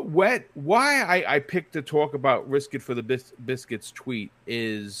 But why I picked to talk about Risk It for the Biscuits tweet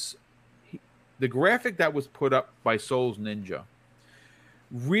is the graphic that was put up by Souls Ninja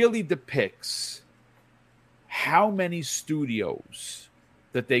really depicts how many studios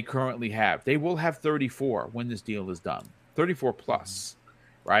that they currently have. They will have 34 when this deal is done, 34 plus,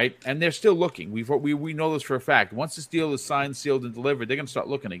 right? And they're still looking. We know this for a fact. Once this deal is signed, sealed, and delivered, they're going to start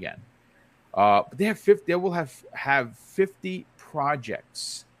looking again. But they will have 50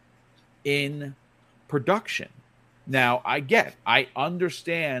 projects in production. Now, I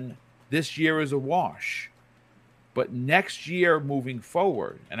understand this year is a wash, but next year moving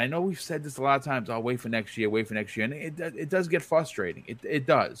forward, and I know we've said this a lot of times, I'll wait for next year, and it does get frustrating. It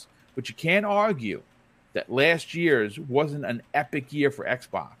does. But you can't argue that last year's wasn't an epic year for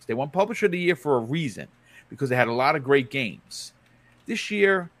Xbox. They won Publisher of the Year for a reason, because they had a lot of great games. This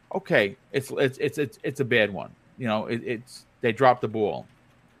year, okay, it's a bad one. You know, they dropped the ball.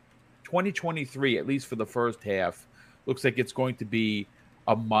 2023, at least for the first half, looks like it's going to be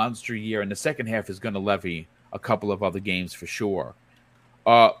a monster year, and the second half is going to levy a couple of other games for sure.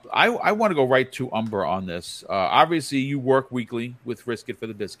 I want to go right to Umber on this. Obviously, you work weekly with Risk It for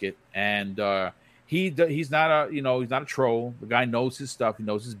the Biscuit, and he's not a troll. The guy knows his stuff. He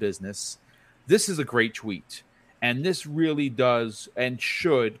knows his business. This is a great tweet, and this really does and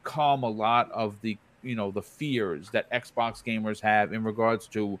should calm a lot of the fears that Xbox gamers have in regards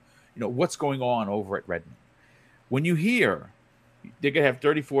to what's going on over at Redmond. When you hear they're going to have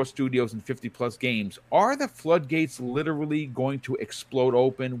 34 studios and 50 plus games, are the floodgates literally going to explode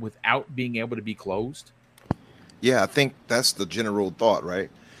open without being able to be closed? Yeah, I think that's the general thought,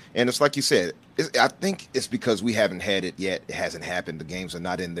 right? And it's like you said, I think it's because we haven't had it yet. It hasn't happened. The games are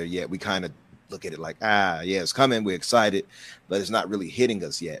not in there yet. We kind of look at it like, yeah, it's coming. We're excited, but it's not really hitting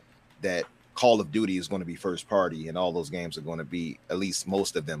us yet that Call of Duty is going to be first party, and all those games are going to be, at least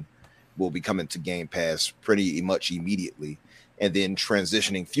most of them, will be coming to Game Pass pretty much immediately, and then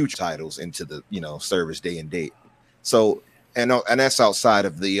transitioning future titles into the service day and date. So, and that's outside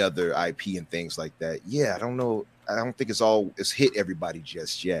of the other IP and things like that. Yeah, I don't know. I don't think it's hit everybody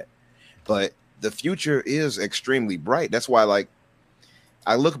just yet, but the future is extremely bright. That's why, like,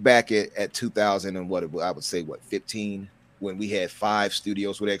 I look back at 2000 and what I would say, 15, when we had 5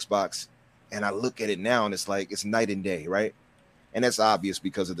 studios with Xbox, and I look at it now and it's like it's night and day, right? And that's obvious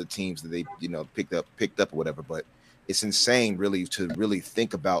because of the teams that they picked up or whatever. But it's insane, really, to really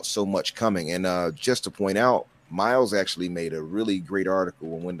think about so much coming. And just to point out, Miles actually made a really great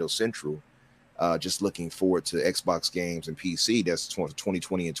article on Windows Central, just looking forward to Xbox games and PC. That's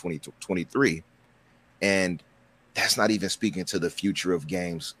 2020 and 2023, and that's not even speaking to the future of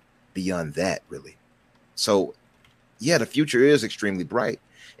games beyond that, really. So, yeah, the future is extremely bright.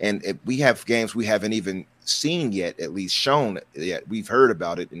 And we have games we haven't even seen yet, at least shown yet. We've heard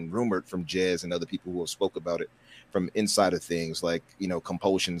about it and rumored from Jez and other people who have spoke about it from inside of things, like,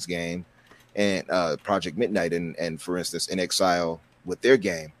 Compulsion's game and Project Midnight and for instance, In Exile with their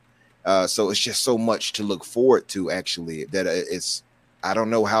game. So it's just so much to look forward to, actually, that I don't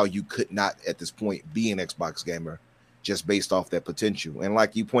know how you could not at this point be an Xbox gamer just based off that potential. And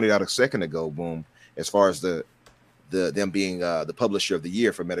like you pointed out a second ago, Boom, as far as them being the publisher of the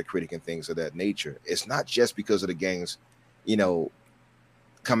year for Metacritic and things of that nature, it's not just because of the games,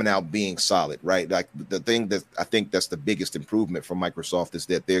 coming out being solid, right? Like, the thing that I think that's the biggest improvement from Microsoft is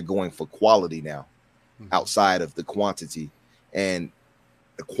that they're going for quality now, outside of the quantity, and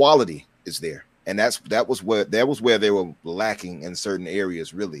the quality is there. And that was where they were lacking in certain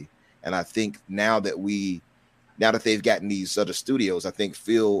areas, really. And I think now that they've gotten these other studios, I think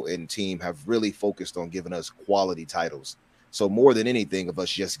Phil and team have really focused on giving us quality titles. So more than anything of us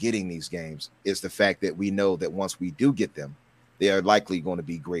just getting these games is the fact that we know that once we do get them, they are likely going to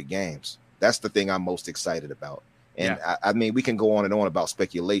be great games. That's the thing I'm most excited about. And yeah. I mean, we can go on and on about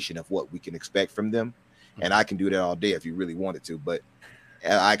speculation of what we can expect from them. And I can do that all day if you really wanted to, but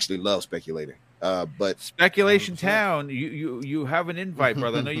I actually love speculating. But Speculation Town, you have an invite,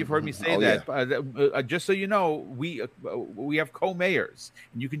 brother. I know you've heard me say that. Yeah. Just so you know, we have co-mayors,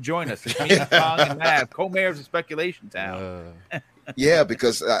 and you can join us. It's me, Kong, and Matt, co-mayors of Speculation Town. Yeah,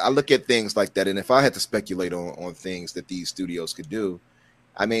 because I look at things like that, and if I had to speculate on things that these studios could do,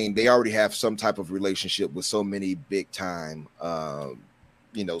 I mean, they already have some type of relationship with so many big time, not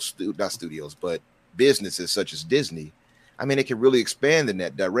studios, but businesses such as Disney. I mean, it can really expand in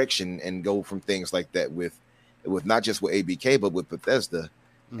that direction and go from things like that with not just with ABK, but with Bethesda.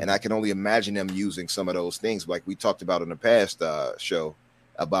 Mm-hmm. And I can only imagine them using some of those things, like we talked about in the past show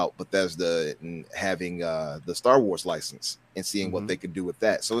about Bethesda and having the Star Wars license and seeing what they can do with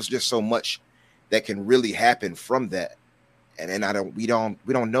that. So it's just so much that can really happen from that. And we don't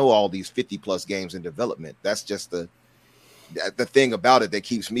know all these 50 plus games in development. That's just the thing about it that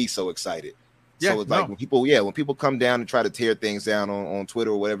keeps me so excited. Yeah, so it's like when people come down and try to tear things down on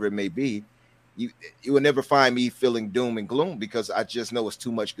Twitter or whatever it may be, you will never find me feeling doom and gloom, because I just know it's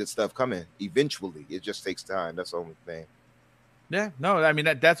too much good stuff coming. Eventually, it just takes time. That's the only thing. Yeah, no, I mean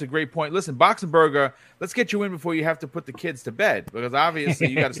that's a great point. Listen, Boxenberger, let's get you in before you have to put the kids to bed, because obviously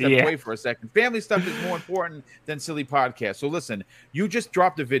you got to step away for a second. Family stuff is more important than silly podcasts. So listen, you just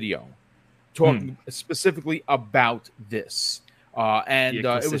dropped a video talking specifically about this. And it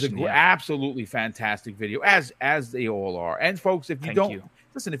was absolutely fantastic video, as they all are. And folks, if you don't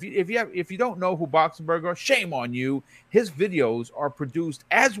listen, if you don't know who Boxenberger, shame on you. His videos are produced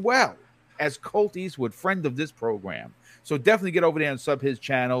as well as Colt Eastwood, friend of this program. So definitely get over there and sub his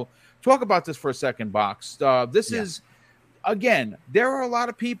channel. Talk about this for a second, Box. This is, again, there are a lot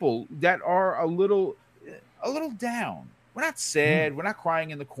of people that are a little down. We're not sad. We're not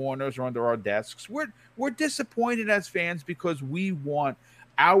crying in the corners or under our desks. We're disappointed as fans because we want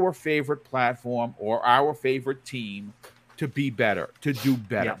our favorite platform or our favorite team to be better, to do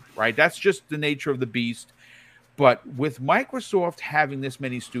better, right? That's just the nature of the beast. But with Microsoft having this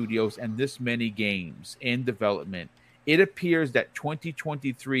many studios and this many games in development, it appears that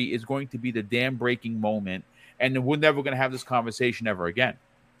 2023 is going to be the dam-breaking moment, and we're never going to have this conversation ever again.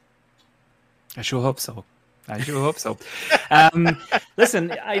 I sure hope so.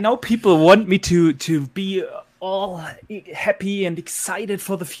 Listen, I know people want me to be all happy and excited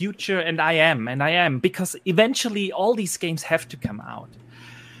for the future, and I am, because eventually all these games have to come out.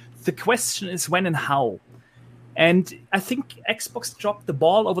 The question is when and how. And I think Xbox dropped the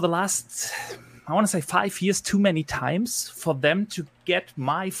ball over the last, I want to say 5 years, too many times for them to get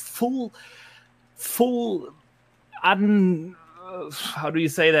my full how do you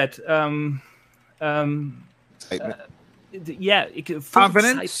say that?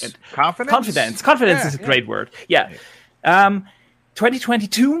 Confidence is a great word.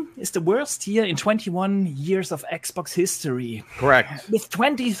 2022 is the worst year in 21 years of Xbox history. Correct. With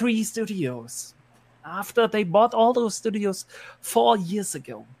 23 studios. After they bought all those studios 4 years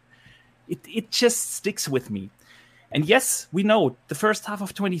ago. It just sticks with me. And yes, we know the first half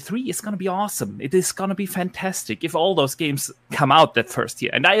of 23 is going to be awesome. It is going to be fantastic if all those games come out that first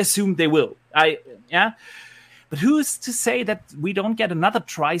year. And I assume they will. But who's to say that we don't get another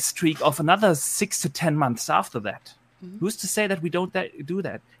try streak of another 6 to 10 months after that? Mm-hmm. Who's to say that we don't do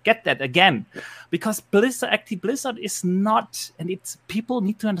that? Get that again. Because Active Blizzard is not, and people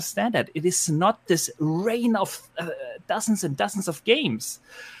need to understand that, it is not this reign of dozens and dozens of games.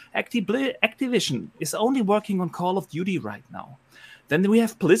 Activision is only working on Call of Duty right now. Then we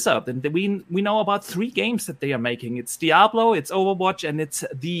have Blizzard, and we know about 3 games that they are making. It's Diablo, it's Overwatch, and it's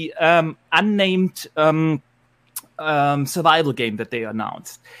the unnamed survival game that they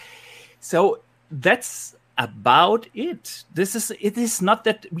announced. So that's about it. It is not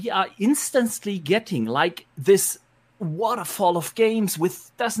that we are instantly getting like this waterfall of games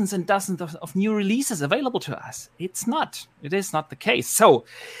with dozens and dozens of new releases available to us. It is not the case. So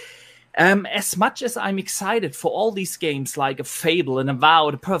as much as I'm excited for all these games like a Fable and a WoW,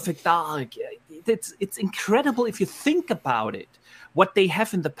 a Perfect Dark, it's incredible if you think about it. What they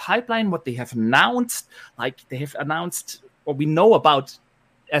have in the pipeline, what they have announced, or we know about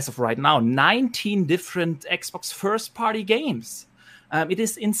as of right now, 19 different Xbox first-party games. It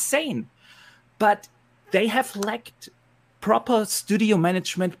is insane. But they have lacked proper studio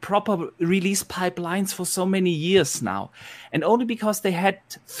management, proper release pipelines for so many years now. And only because they had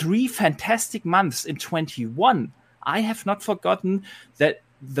 3 fantastic months in 21, I have not forgotten that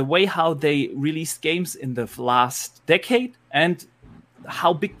the way how they released games in the last decade and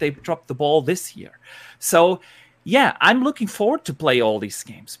how big they dropped the ball this year. So, yeah, I'm looking forward to play all these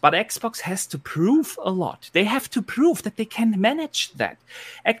games, but Xbox has to prove a lot. They have to prove that they can manage that.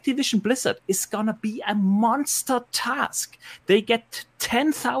 Activision Blizzard is going to be a monster task. They get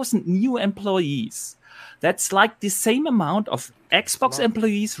 10,000 new employees. That's like the same amount of Xbox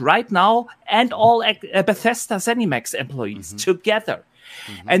employees right now and all Bethesda ZeniMax employees together.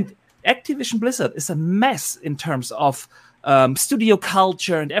 Mm-hmm. And Activision Blizzard is a mess in terms of studio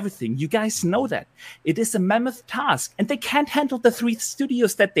culture and everything. You guys know that. It is a mammoth task, and they can't handle the 3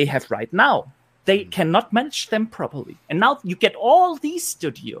 studios that they have right now. They cannot manage them properly. And now you get all these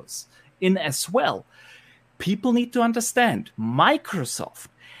studios in as well. People need to understand Microsoft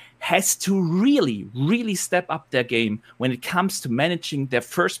has to really, really step up their game when it comes to managing their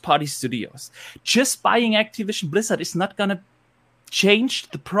first-party studios. Just buying Activision Blizzard is not going to change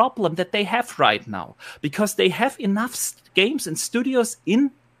the problem that they have right now, because they have enough games and studios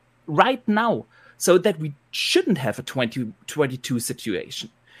in right now so that we shouldn't have a 2022 situation.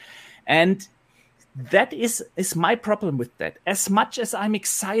 And that is my problem with that. As much as I'm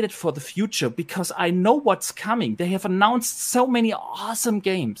excited for the future because I know what's coming, they have announced so many awesome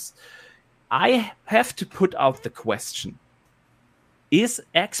games. I have to put out the question, is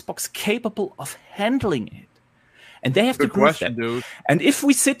Xbox capable of handling it? And they have to prove that. Dude. And if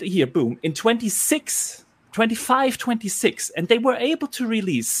we sit here, boom, in 26, 25, 26, and they were able to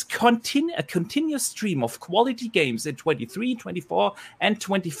release a continuous stream of quality games in 23, 24, and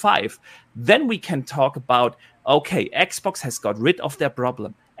 25, then we can talk about, okay, Xbox has got rid of their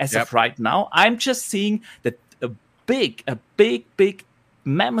problem. As of right now, I'm just seeing that a big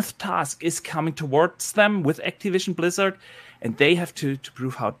mammoth task is coming towards them with Activision Blizzard, and they have to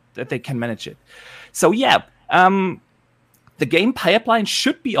prove that they can manage it. So yeah, the game pipeline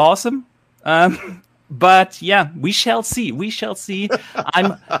should be awesome. But yeah, we shall see.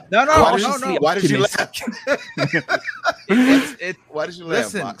 I'm no. Why did you laugh? Why did you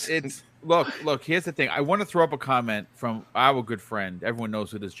laugh? Listen, look. Here's the thing. I want to throw up a comment from our good friend. Everyone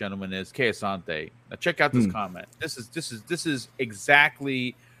knows who this gentleman is, Kei Asante. Now check out this comment. This is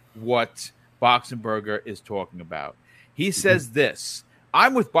exactly what Boxenberger is talking about. He says this.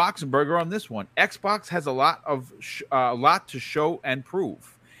 I'm with Boxenberger on this one. Xbox has a lot to show and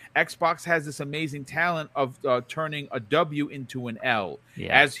prove. Xbox has this amazing talent of turning a W into an L.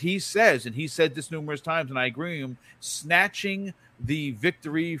 Yeah. As he says, and he said this numerous times, and I agree with him, snatching the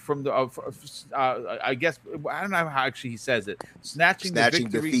victory from the, I guess, I don't know how actually he says it. Snatching the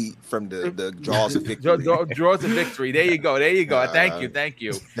victory defeat from the jaws of victory. Jaws of victory. There you go. Thank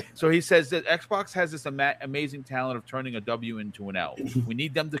you. So he says that Xbox has this amazing talent of turning a W into an L. We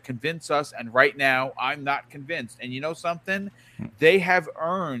need them to convince us, and right now, I'm not convinced. And you know something? They have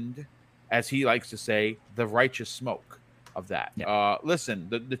earned, as he likes to say, the righteous smoke of that. Yeah. Listen,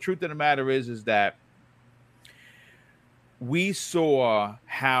 the truth of the matter is that we saw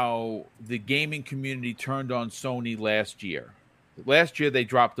how the gaming community turned on Sony last year. Last year, they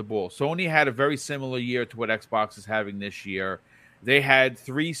dropped the ball. Sony had a very similar year to what Xbox is having this year. They had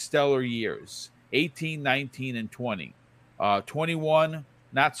 3 stellar years, 18, 19, and 20. 21,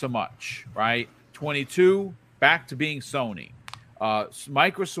 not so much, right? 22, back to being Sony.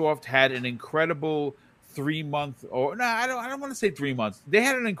 Microsoft had an incredible 3-month, I don't want to say 3 months. They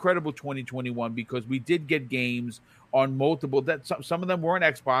had an incredible 2021 because we did get games on multiple. That some of them weren't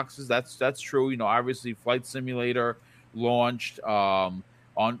Xboxes. That's true. You know, obviously, Flight Simulator launched on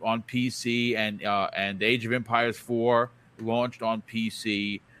PC, and Age of Empires 4 launched on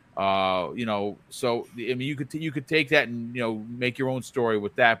PC. You know, so I mean, you could take that and make your own story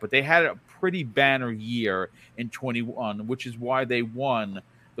with that. But they had a pretty banner year in 21, which is why they won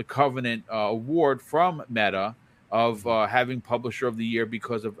the Covenant award from Meta of having Publisher of the Year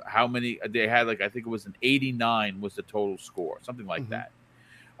because of how many they had. Like I think it was an 89 was the total score, something like that.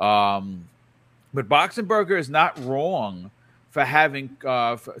 But Boxenberger is not wrong for having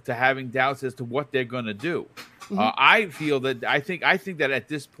doubts as to what they're going to do. I think that at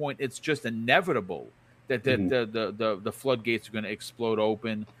this point it's just inevitable that the floodgates are going to explode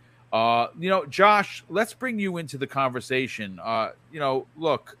open. Josh, let's bring you into the conversation.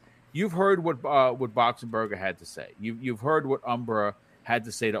 Look, you've heard what Boxenberger had to say. You've heard what Umbra had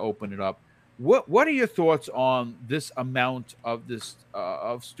to say to open it up. What are your thoughts on this amount of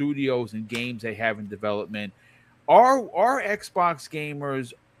of studios and games they have in development? Are Xbox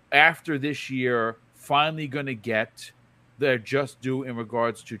gamers after this year finally going to get their just due in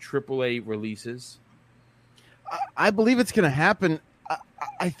regards to AAA releases? I believe it's going to happen.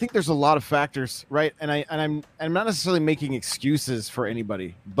 I think there's a lot of factors, right? And I'm not necessarily making excuses for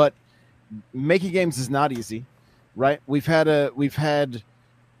anybody, but making games is not easy, right?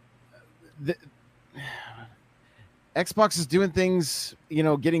 Xbox is doing things,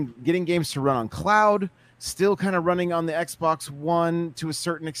 getting games to run on cloud, still kind of running on the Xbox One to a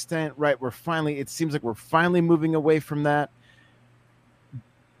certain extent, right? It seems like we're finally moving away from that.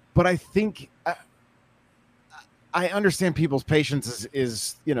 But I think I understand people's patience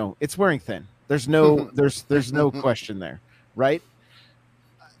is it's wearing thin. There's no there's no question there, right?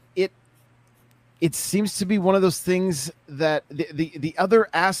 It seems to be one of those things that the other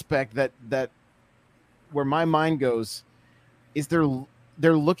aspect that where my mind goes is they're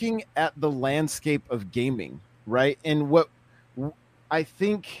looking at the landscape of gaming, right? And what I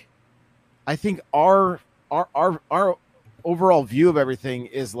think our overall view of everything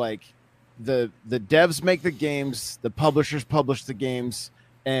is like the devs make the games, the publishers publish the games,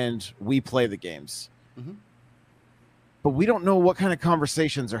 and we play the games. Mm-hmm. But we don't know what kind of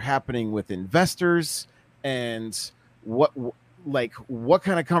conversations are happening with investors and what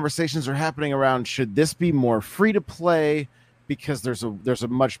kind of conversations are happening around should this be more free to play because there's a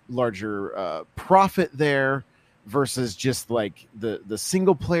much larger profit there versus just like the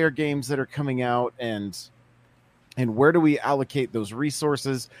single player games that are coming out and where do we allocate those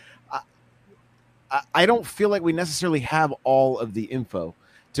resources? I don't feel like we necessarily have all of the info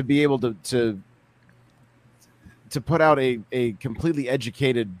to be able to put out a completely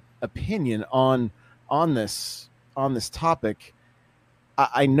educated opinion on on this topic,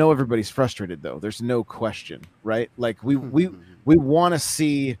 I know everybody's frustrated though. There's no question, right? Like we want to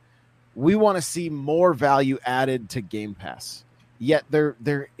see more value added to Game Pass. Yet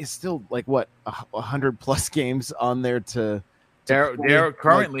there is still like what 100+ games on there to There are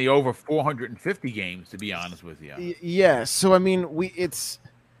currently over 450 games, to be honest with you. Yeah, so I mean,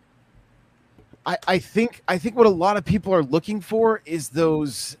 I think what a lot of people are looking for is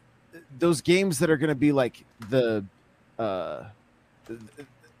those games that are going to be like they're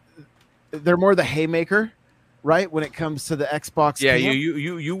more the haymaker, right? When it comes to the Xbox. Yeah,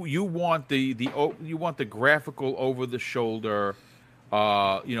 you want the graphical over the shoulder,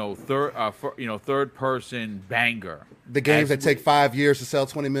 third person banger. The games that take 5 years to sell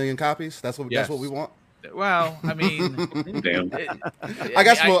 20 million copies. That's what we want. Well, I mean, Damn. I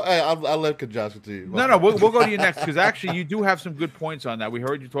guess I'll let Josh continue. No, we'll go to you next because actually you do have some good points on that. We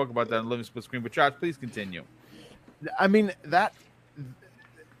heard you talk about that on Living Split Screen, but Josh, please continue. I mean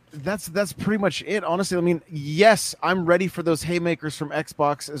that's pretty much it. Honestly, I mean, yes, I'm ready for those haymakers from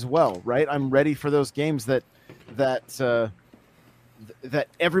Xbox as well, right? I'm ready for those games that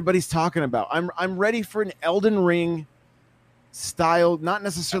everybody's talking about. I'm ready for an Elden Ring style, not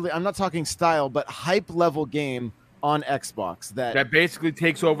necessarily, I'm not talking style, but hype level game on Xbox that basically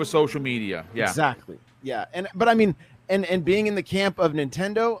takes over social media. Yeah, exactly. Yeah, but I mean, and being in the camp of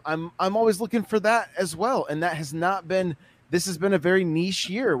Nintendo, I'm always looking for that as well, and that has not been. This has been a very niche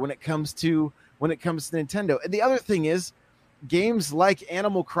year when it comes to Nintendo. And the other thing is, games like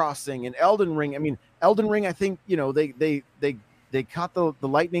Animal Crossing and Elden Ring. I mean, Elden Ring, I think they caught the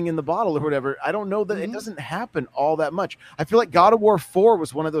lightning in the bottle or whatever. I don't know that it doesn't happen all that much. I feel like God of War 4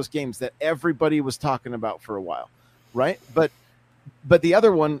 was one of those games that everybody was talking about for a while, right? But the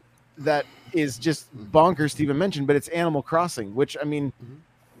other one that is just bonkers to even mention, but it's Animal Crossing, which I mean,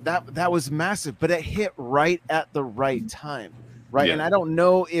 that was massive, but it hit right at the right time, right? Yeah. And I don't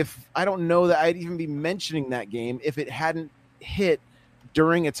know that I'd even be mentioning that game if it hadn't hit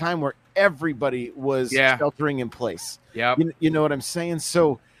during a time where everybody was sheltering in place. Yeah, you know what I'm saying.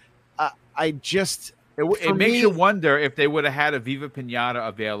 So I just it makes you wonder if they would have had a Viva Pinata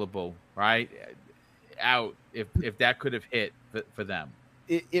available right out if that could have hit for them.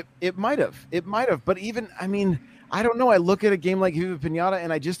 It might have, but even I mean. I don't know. I look at a game like Viva Pinata,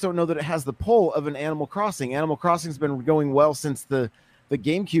 and I just don't know that it has the pull of an Animal Crossing. Animal Crossing's been going well since the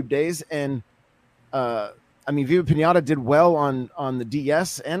GameCube days, and I mean, Viva Pinata did well on the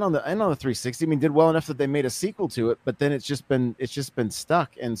DS and on the 360. I mean, did well enough that they made a sequel to it, but then it's just been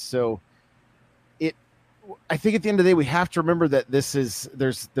stuck. And so, I think at the end of the day, we have to remember that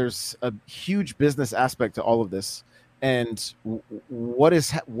there's a huge business aspect to all of this, and what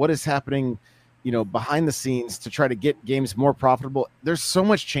is happening. Behind the scenes to try to get games more profitable. There's so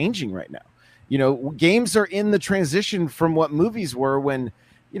much changing right now. Games are in the transition from what movies were when,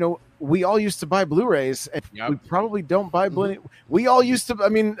 we all used to buy Blu-rays and we probably don't buy We all used to, I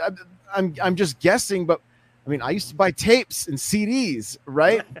mean, I'm just guessing, but I mean, I used to buy tapes and CDs,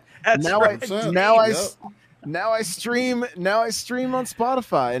 right? Now I stream on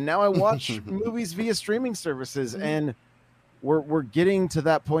Spotify, and now I watch movies via streaming services, and we're getting to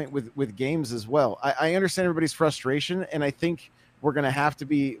that point with games as well. I understand everybody's frustration, and I think we're gonna have to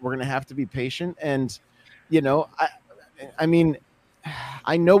be patient. And I mean,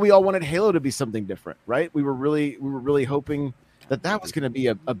 I know we all wanted Halo to be something different, right? We were really hoping that was going to be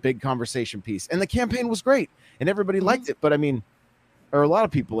a big conversation piece, and the campaign was great, and everybody liked it. But I mean, or a lot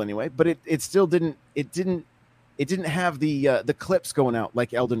of people anyway. But it still didn't have the clips going out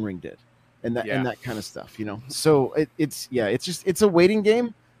like Elden Ring did. And that kind of stuff, So it's a waiting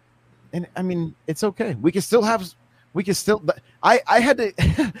game, and I mean it's okay. We can still. I had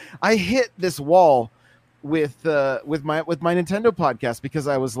to. I hit this wall with my Nintendo podcast because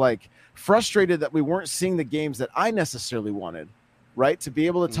I was like frustrated that we weren't seeing the games that I necessarily wanted, right? To be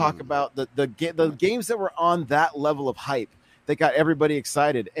able to talk about the games that were on that level of hype that got everybody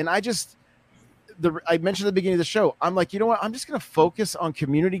excited, and I mentioned at the beginning of the show, I'm like, you know what? I'm just going to focus on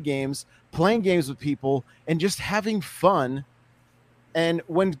community games, playing games with people, and just having fun. And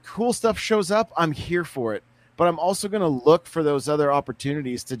when cool stuff shows up, I'm here for it. But I'm also going to look for those other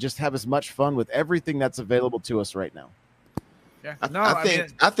opportunities to just have as much fun with everything that's available to us right now. Yeah,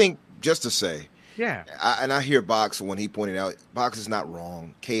 I think just to say, yeah. I hear Box when he pointed out, Box is not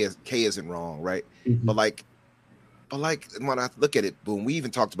wrong. K isn't wrong, right? Mm-hmm. But when I look at it, boom, we even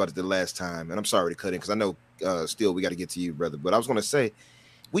talked about it the last time, and I'm sorry to cut in because I know still we got to get to you, brother. But I was going to say,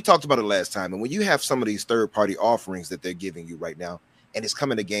 we talked about it last time, and when you have some of these third-party offerings that they're giving you right now, and it's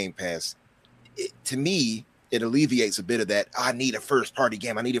coming to Game Pass, to me, it alleviates a bit of that I need a first party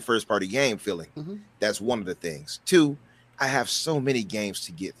game feeling. Mhm. That's one of the things. Two, I have so many games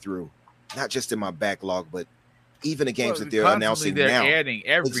to get through, not just in my backlog, but even the games that they're announcing they're now. adding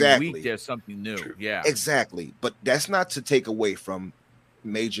every Exactly. week. There's something new. Yeah, Exactly. But that's not to take away from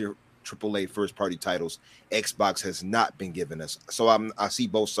major AAA first party titles Xbox has not been giving us. So I see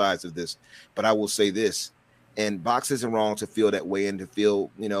both sides of this, but I will say this, and Box isn't wrong to feel that way and to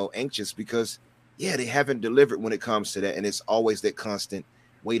feel, anxious because they haven't delivered when it comes to that. And it's always that constant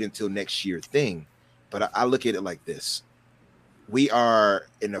wait until next year thing. But I look at it like this. We are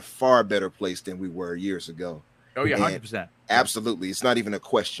in a far better place than we were years ago. Oh yeah, And 100%. Absolutely. It's not even a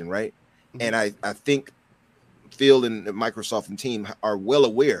question, right? Mhm. And I think Phil and Microsoft and team are well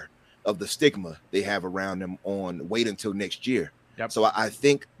aware of the stigma they have around them on wait until next year. Yep. So I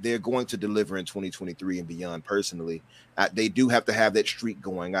think they're going to deliver in 2023 and beyond. Personally, they do have to have that streak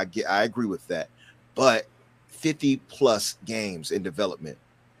going. I agree with that, but 50 plus games in development,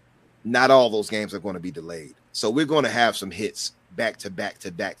 not all those games are going to be delayed. So we're going to have some hits back to back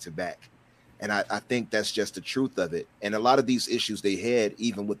to back to back. And I think that's just the truth of it. And a lot of these issues they had,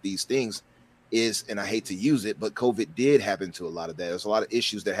 even with these things, is, and I hate to use it, but COVID did happen to a lot of that. There's a lot of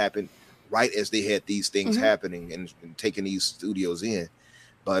issues that happened right as they had these things happening and taking these studios in.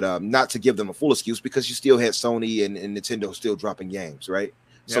 But not to give them a full excuse, because you still had Sony and Nintendo still dropping games, right?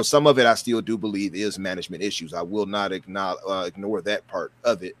 Yep. So some of it I still do believe is management issues. I will not ignore that part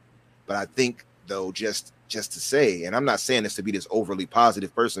of it. But I think, though, just to say, and I'm not saying this to be this overly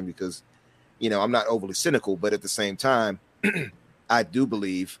positive person because, I'm not overly cynical, but at the same time, I do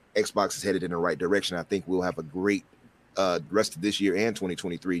believe Xbox is headed in the right direction. I think we'll have a great rest of this year and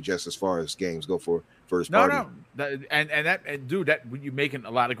 2023, just as far as games go for first party. Dude, that you're making a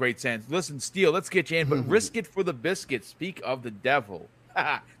lot of great sense. Listen, Steele, let's get you in, but risk it for the biscuit. Speak of the devil.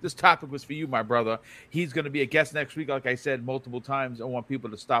 This topic was for you, my brother. He's going to be a guest next week. Like I said multiple times, I want people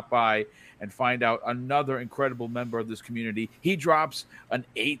to stop by and find out another incredible member of this community. He drops an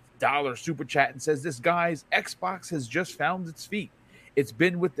 $8 super chat and says, guys, Xbox has just found its feet. It's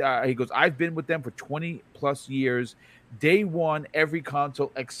been with, he goes, I've been with them for 20 plus years. Day one, every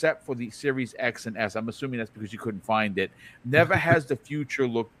console except for the Series X and S. I'm assuming that's because you couldn't find it. Never has the future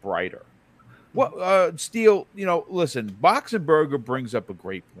looked brighter. Well, Steele, listen, Boxenberger brings up a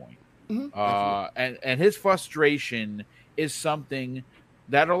great point. And his frustration is something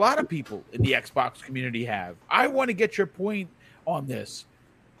that a lot of people in the Xbox community have. I want to get your point on this.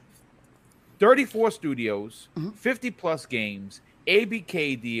 34 studios, 50 plus games,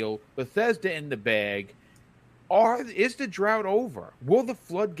 ABK deal, Bethesda in the bag. Is the drought over? Will the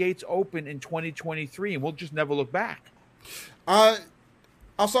floodgates open in 2023 and we'll just never look back?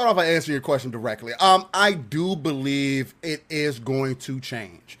 I'll start off by answering your question directly. I do believe it is going to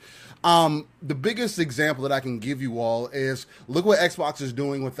change. The biggest example that I can give you all is look what Xbox is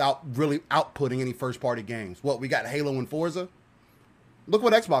doing without really outputting any first-party games. We got Halo and Forza? Look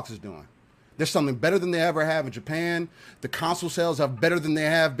what Xbox is doing. There's something better than they ever have in Japan. The console sales are better than they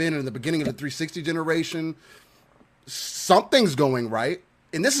have been in the beginning of the 360 generation. Something's going right.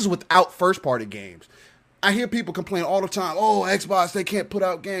 And this is without first-party games. I hear people complain all the time, Xbox, they can't put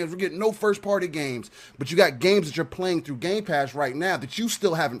out games. We're getting no first-party games. But you got games that you're playing through Game Pass right now that you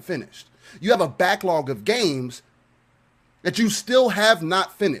still haven't finished. You have a backlog of games that you still have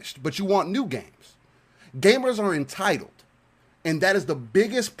not finished, but you want new games. Gamers are entitled. And that is the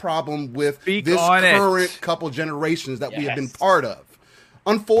biggest problem with this current couple generations that we have been part of.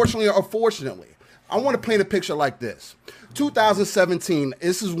 Unfortunately or fortunately, I want to paint a picture like this. 2017,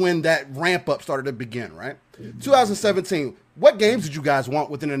 this is when that ramp up started to begin, right? 2017, what games did you guys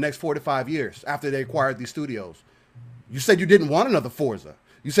want within the next 4 to 5 years after they acquired these studios? You said you didn't want another Forza.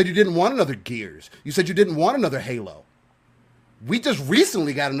 You said you didn't want another Gears. You said you didn't want another Halo. We just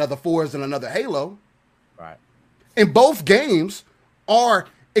recently got another Forza and another Halo. Right. And both games are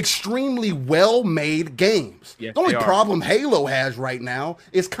extremely well-made games. Yes, the only problem Halo has right now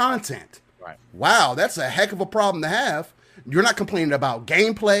is content. Right. Wow, that's a heck of a problem to have. You're not complaining about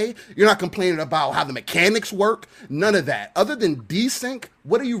gameplay. You're not complaining about how the mechanics work. None of that. Other than desync,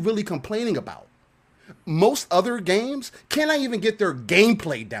 what are you really complaining about? Most other games cannot even get their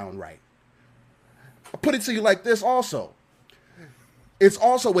gameplay down right. I'll put it to you like this also. It's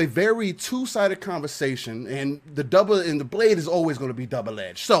also a very two-sided conversation, and the blade is always going to be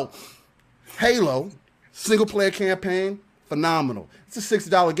double-edged. So, Halo, single-player campaign, phenomenal. It's a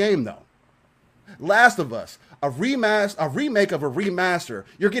 $60 game, though. Last of Us, a remake of a remaster.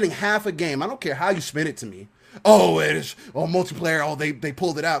 You're getting half a game. I don't care how you spin it to me. Multiplayer. They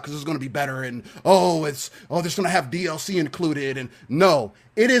pulled it out because it's going to be better, and there's going to have DLC included. And no,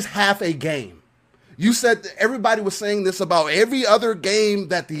 it is half a game. You said that everybody was saying this about every other game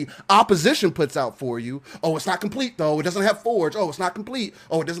that the opposition puts out for you. Oh, it's not complete, though. It doesn't have Forge. Oh, it's not complete.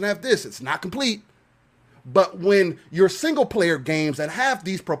 Oh, it doesn't have this. It's not complete. But when your single-player games that have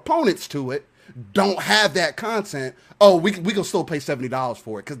these proponents to it don't have that content, oh, we can still pay $70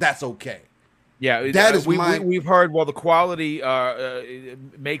 for it because that's okay. Yeah, that is we've heard. Well, the quality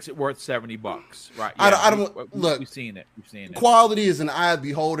makes it worth $70, right? Yeah, I don't look. We've seen it. Quality is an eye of the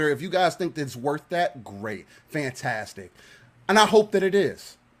beholder. If you guys think that it's worth that, great, fantastic, and I hope that it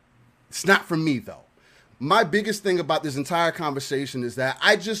is. It's not for me though. My biggest thing about this entire conversation is that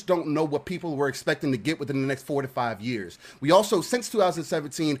I just don't know what people were expecting to get within the next 4 to 5 years. We also, since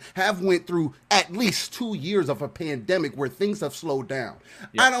 2017, have went through at least 2 years of a pandemic where things have slowed down.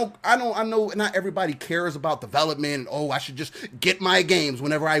 Yep. I know not everybody cares about development. Oh, I should just get my games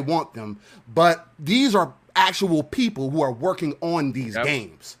whenever I want them. But these are actual people who are working on these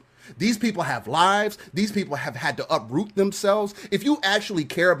games. These people have lives. These people have had to uproot themselves. If you actually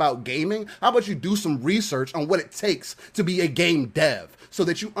care about gaming, how about you do some research on what it takes to be a game dev so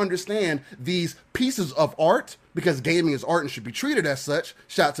that you understand these pieces of art, because gaming is art and should be treated as such.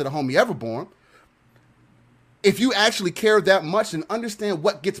 Shout out to the homie Everborn. If you actually care that much, and understand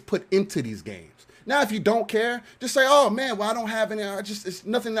what gets put into these games. Now, if you don't care, just say, oh man, well, I don't have any, it's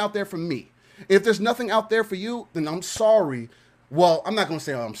nothing out there for me. If there's nothing out there for you, then I'm sorry. Well, I'm not going to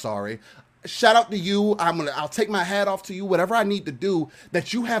say, oh, I'm sorry. Shout out to you. I'll take my hat off to you, whatever I need to do,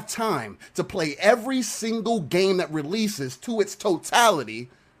 that you have time to play every single game that releases to its totality,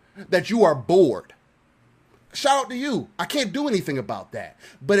 that you are bored. Shout out to you. I can't do anything about that.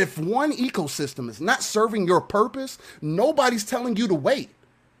 But if one ecosystem is not serving your purpose, nobody's telling you to wait.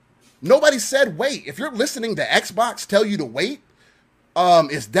 Nobody said wait. If you're listening to Xbox tell you to wait,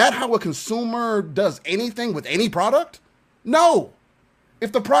 is that how a consumer does anything with any product? No.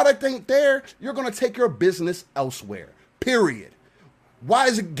 If the product ain't there, you're going to take your business elsewhere. Period. Why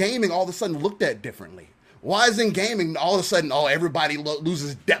is gaming all of a sudden looked at differently? Why is in gaming all of a sudden, everybody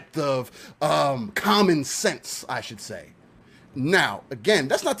loses depth of common sense, I should say. Now, again,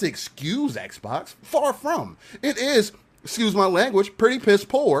 that's not to excuse Xbox. Far from. It is, excuse my language, pretty piss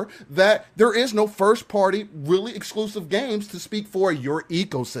poor that there is no first-party, really exclusive games to speak for your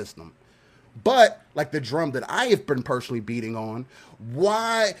ecosystem. But, like the drum that I have been personally beating on,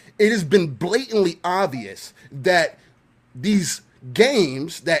 why it has been blatantly obvious that these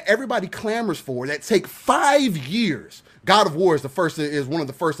games that everybody clamors for, that take 5 years, God of War is one of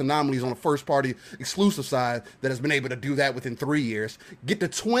the first anomalies on the first-party exclusive side that has been able to do that within 3 years, get to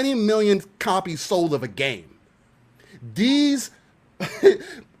 20 million copies sold of a game. These...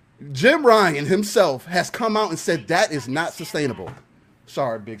 Jim Ryan himself has come out and said that is not sustainable.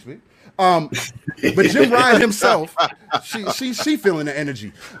 Sorry, Bixby. But Jim Ryan himself, she feeling the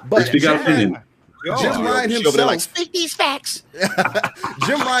energy. But Jim Ryan himself, like, speak these facts.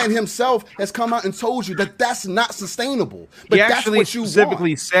 Jim Ryan himself has come out and told you that that's not sustainable. But he that's what you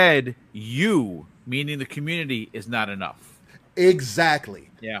specifically want. Said you, meaning the community, is not enough. Exactly.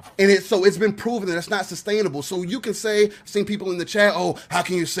 Yeah. And it's been proven that it's not sustainable. So you can say, I've seen people in the chat, oh, how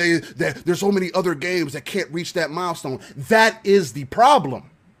can you say that there's so many other games that can't reach that milestone? That is the problem.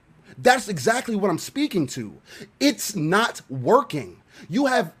 That's exactly what I'm speaking to. It's not working. You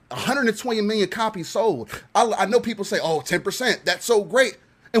have 120 million copies sold. I know people say, oh, 10%, that's so great.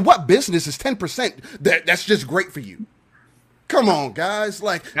 And what business is 10% that's just great for you? Come on, guys.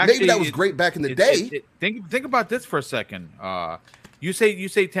 Like, actually, maybe that was great back in the day. Think about this for a second. You say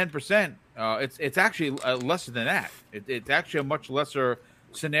 10%. It's actually lesser than that. It's actually a much lesser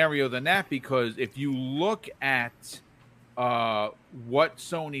scenario than that, because if you look at what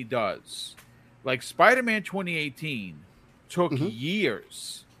Sony does, like Spider-Man 2018 took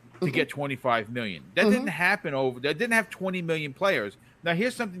years to get 25 million. That didn't happen that didn't have 20 million players. Now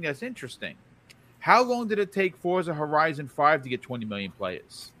here's something that's interesting. How long did it take Forza Horizon 5 to get 20 million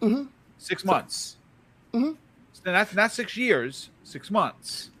players? 6 months. So that's not 6 years, 6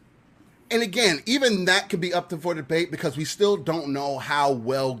 months. And again, even that could be up for debate, because we still don't know how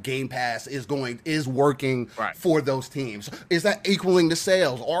well Game Pass is working for those teams. Is that equaling the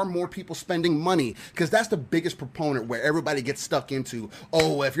sales? Are more people spending money? Because that's the biggest proponent where everybody gets stuck into,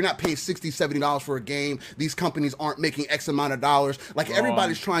 oh, if you're not paying $60, $70 for a game, these companies aren't making X amount of dollars. Like,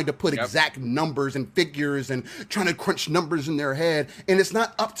 everybody's trying to put exact numbers and figures and trying to crunch numbers in their head. And it's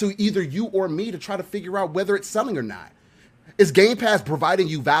not up to either you or me to try to figure out whether it's selling or not. Is Game Pass providing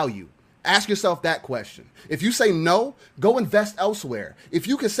you value? Ask yourself that question. If you say no, go invest elsewhere. If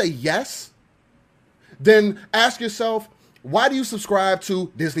you can say yes, then ask yourself, Why do you subscribe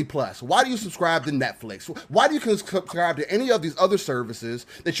to Disney Plus? Why do you subscribe to Netflix? Why do you subscribe to any of these other services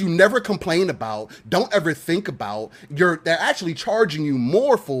that you never complain about, don't ever think about? They're actually charging you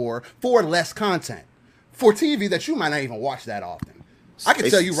more for less content, for TV that you might not even watch that often. I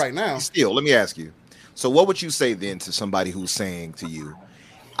can tell you right now. Still, let me ask you. So what would you say then to somebody who's saying to you,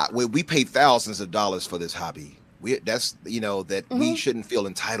 we pay thousands of dollars for this hobby. We shouldn't feel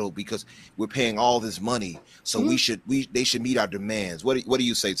entitled because we're paying all this money. So they should meet our demands. What do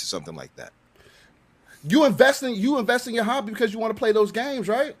you say to something like that? You invest in your hobby because you want to play those games,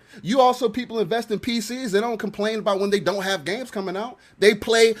 right? You also, people invest in PCs. They don't complain about when they don't have games coming out. They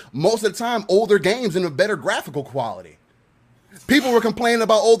play most of the time older games in a better graphical quality. People were complaining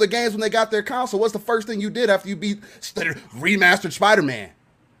about older games when they got their console. What's the first thing you did after you beat remastered Spider-Man?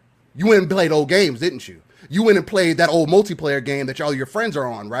 You went and played old games, didn't you? You went and played that old multiplayer game that all your friends are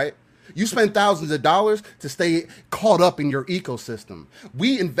on, right? You spend thousands of dollars to stay caught up in your ecosystem.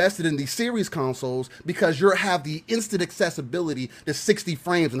 We invested in these series consoles because you have the instant accessibility to 60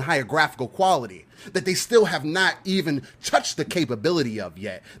 frames and higher graphical quality that they still have not even touched the capability of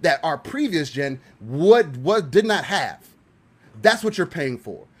yet, that our previous gen did not have. That's what you're paying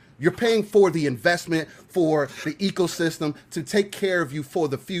for. You're paying for the investment, for the ecosystem to take care of you for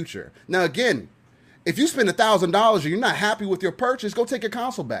the future. Now, again, if you spend $1,000 and you're not happy with your purchase, go take your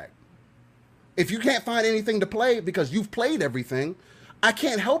console back. If you can't find anything to play because you've played everything, I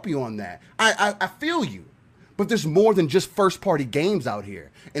can't help you on that. I feel you. But there's more than just first-party games out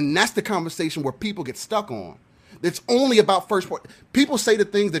here. And that's the conversation where people get stuck on. It's only about first-party. People say the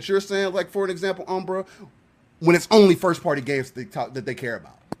things that you're saying, like, for an example, Umbra, when it's only first-party games that they care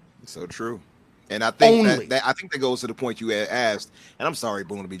about. So true. And I think that goes to the point you had asked. And I'm sorry,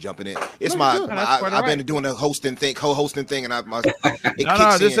 Boone, to be jumping in. It's I've been doing the co-hosting thing, and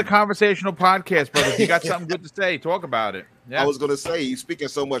this is a conversational podcast, brother. If you got something good to say, talk about it. Yeah. I was going to say, you speaking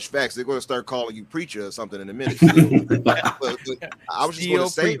so much facts, they're going to start calling you preacher or something in a minute. but I was just going to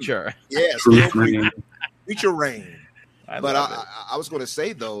say, preacher. Yeah, preacher rain. But I was going to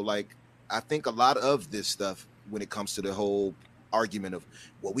say though, like, I think a lot of this stuff when it comes to the whole argument of,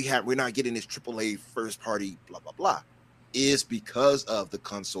 well, we're not getting this AAA first party blah blah blah, is because of the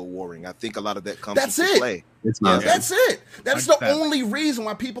console warring. I think a lot of that comes into play. It's not. That's it. That's the only reason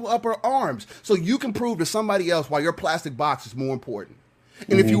why people up our arms. So you can prove to somebody else why your plastic box is more important.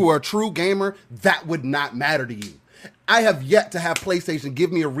 And if you were a true gamer, that would not matter to you. I have yet to have PlayStation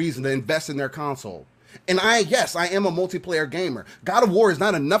give me a reason to invest in their console. And I am a multiplayer gamer. God of War is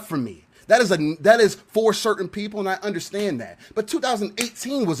not enough for me. That is for certain people, and I understand that. But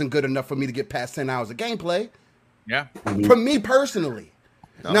 2018 wasn't good enough for me to get past 10 hours of gameplay. Yeah. For me personally.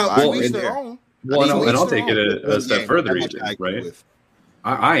 Now, to each their own. Well, and I'll take it a step further, right?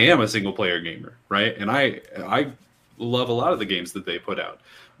 I am a single player gamer, right? And I love a lot of the games that they put out.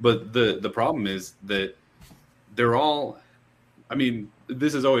 But the problem is that they're all, I mean,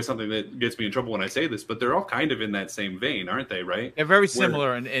 this is always something that gets me in trouble when I say this, but they're all kind of in that same vein, aren't they? Right? They're very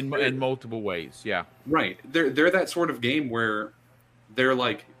similar in multiple ways. Yeah. Right. They're that sort of game where they're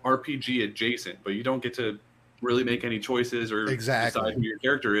like RPG adjacent, but you don't get to really make any choices or decide who your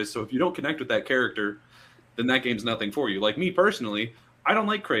character is. So if you don't connect with that character, then that game's nothing for you. Like me personally, I don't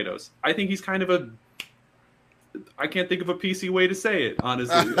like Kratos. I think he's kind of I can't think of a PC way to say it,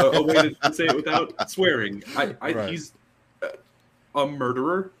 honestly. a way to say it without swearing. He's a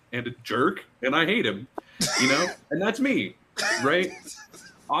murderer and a jerk, and I hate him, and that's me, right?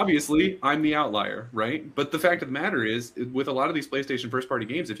 Obviously, I'm the outlier, right? But the fact of the matter is, with a lot of these PlayStation first-party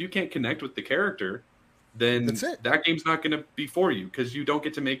games, if you can't connect with the character, then that game's not going to be for you because you don't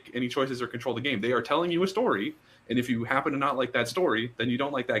get to make any choices or control the game. They are telling you a story, and if you happen to not like that story, then you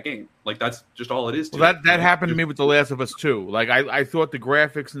don't like that game. Like, that's just all it is. That happened to me with The Last of Us 2. Like, I thought the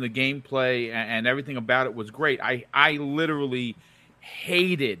graphics and the gameplay and everything about it was great. I literally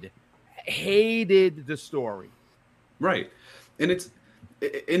hated the story. Right. And it's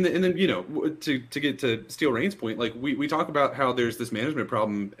and then to get to Steel Rain's point, like we talk about how there's this management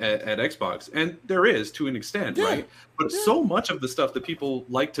problem at Xbox, and there is to an extent, right? But so much of the stuff that people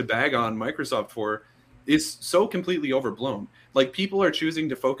like to bag on Microsoft for is so completely overblown. Like, people are choosing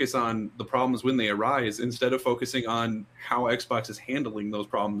to focus on the problems when they arise instead of focusing on how Xbox is handling those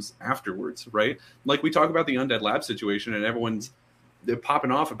problems afterwards, right? Like, we talk about the Undead Labs situation, and everyone's popping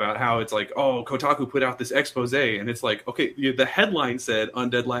off about how it's like, oh, Kotaku put out this expose, and it's like, okay, the headline said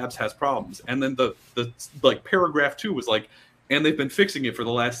Undead Labs has problems, and then the like paragraph 2 was like, and they've been fixing it for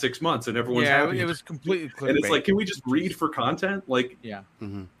the last 6 months, and everyone's happy. It was completely clickbait. And it's like, can we just read for content? Like, yeah.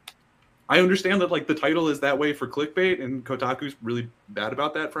 Mm-hmm. I understand that, like, the title is that way for clickbait, and Kotaku's really bad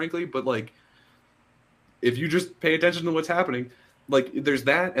about that, frankly. But, like, if you just pay attention to what's happening, like there's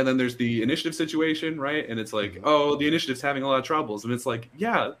that, and then there's the initiative situation, right? And it's like, oh, the initiative's having a lot of troubles, and it's like,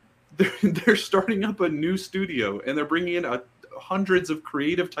 yeah, they're starting up a new studio, and they're bringing in hundreds of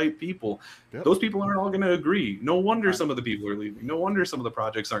creative type people. Yep. Those people aren't all going to agree. No wonder some of the people are leaving. No wonder some of the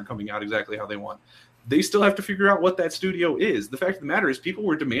projects aren't coming out exactly how they want. They still have to figure out what that studio is. The fact of the matter is people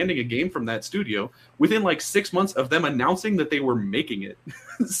were demanding a game from that studio within like 6 months of them announcing that they were making it.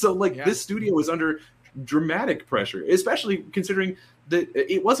 So like this studio is under dramatic pressure, especially considering that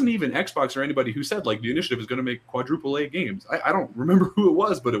it wasn't even Xbox or anybody who said like the initiative is going to make quadruple A games. I don't remember who it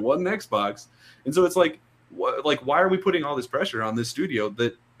was, but it wasn't Xbox. And so it's like why are we putting all this pressure on this studio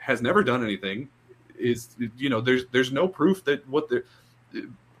that has never done anything? Is, you know, there's no proof that what the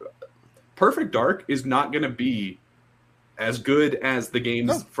Perfect Dark is not going to be as good as the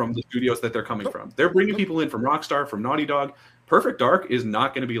games from the studios that they're coming from. They're bringing people in from Rockstar, from Naughty Dog. Perfect Dark is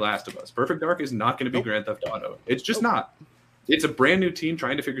not going to be Last of Us. Perfect Dark is not going to be Grand Theft Auto. It's just not. It's a brand new team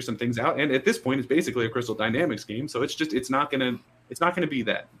trying to figure some things out, and at this point, it's basically a Crystal Dynamics game. So it's not going to be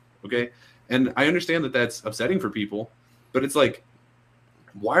that. Okay, and I understand that that's upsetting for people, but it's like,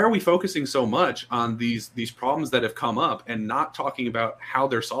 why are we focusing so much on these problems that have come up and not talking about how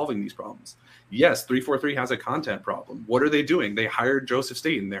they're solving these problems? Yes, 343 has a content problem. What are they doing? They hired Joseph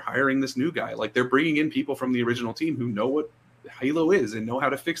Staten. They're hiring this new guy. Like, they're bringing in people from the original team who know what Halo is and know how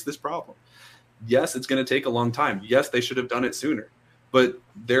to fix this problem. Yes, it's going to take a long time. Yes, they should have done it sooner. But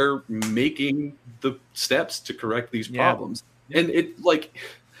they're making the steps to correct these problems. And it, like,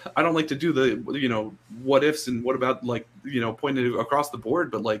 I don't like to do the, you know, what ifs and what about, like, you know, pointed across the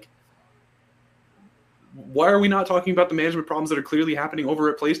board, but like, why are we not talking about the management problems that are clearly happening over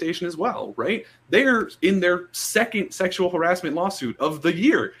at PlayStation as well, right? They're in their second sexual harassment lawsuit of the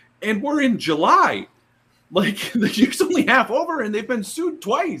year, and we're in July. Like, the year's only half over, and they've been sued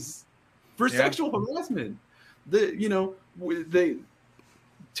twice for sexual harassment. The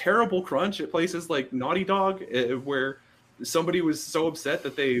terrible crunch at places like Naughty Dog, where somebody was so upset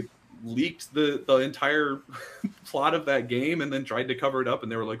that they leaked the entire plot of that game and then tried to cover it up,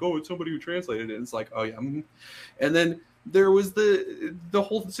 and they were like, oh, it's somebody who translated it. And it's like, oh yeah. And then there was the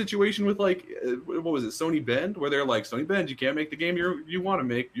whole situation with, like, what was it, Sony Bend, where they're like, Sony Bend, you can't make the game you want to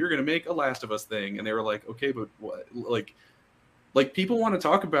make. You're going to make a Last of Us thing. And they were like, okay, but what? Like people want to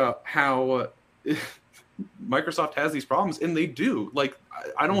talk about how Microsoft has these problems, and they do. Like,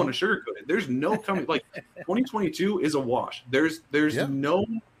 I don't want to sugarcoat it. There's no coming. Like, 2022 is a wash. There's no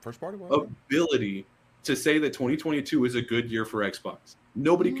first party ability to say that 2022 is a good year for Xbox.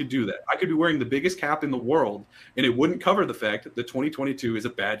 Nobody could do that. I could be wearing the biggest cap in the world, and it wouldn't cover the fact that 2022 is a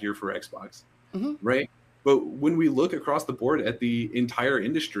bad year for Xbox, right? But when we look across the board at the entire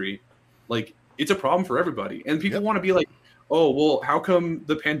industry, like, it's a problem for everybody. And people want to be like, oh, well, how come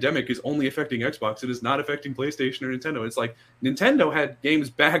the pandemic is only affecting Xbox? It is not affecting PlayStation or Nintendo. It's like, Nintendo had games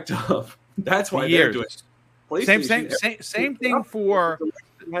backed up. That's why they're doing it. Same thing for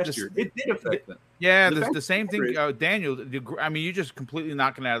last year. It did affect them. Yeah, the same thing, Daniel. I mean, you just completely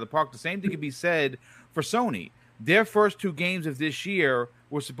knocking it out of the park. The same thing could be said for Sony. Their first two games of this year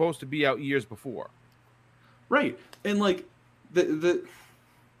were supposed to be out years before. Right. And like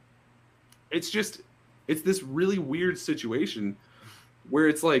it's this really weird situation where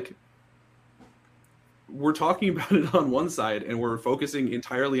it's like we're talking about it on one side and we're focusing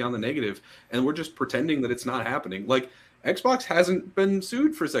entirely on the negative, and we're just pretending that it's not happening. Like, Xbox hasn't been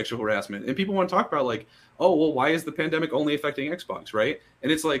sued for sexual harassment, and people want to talk about, like, oh, well, why is the pandemic only affecting Xbox, right?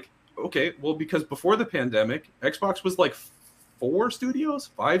 And it's like, okay, well, because before the pandemic, Xbox was like 5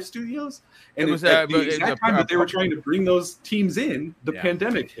 studios, and it was at the exact time that they were trying to bring those teams in, the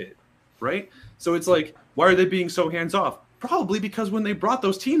pandemic hit, right? So it's like, why are they being so hands off? Probably because when they brought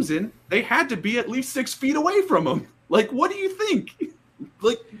those teams in, they had to be at least 6 feet away from them. Like, what do you think?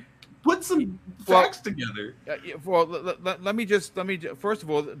 Like, put some facts together. Well, let me first of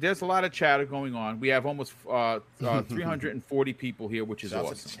all, there's a lot of chatter going on. We have almost 340 people here, which is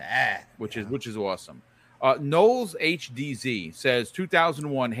awesome. Which is awesome. Knowles HDZ says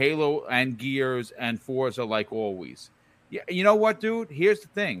 2001 Halo and Gears and Forza like always. Yeah, you know what, dude? Here's the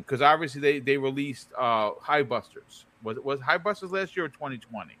thing, because obviously they released Highbusters. Was Highbusters last year or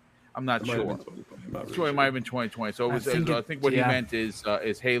 2020? I'm not sure. It might have been 2020. So I think what he meant is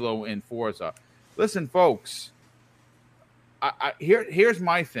Halo and Forza. Listen, folks. Here's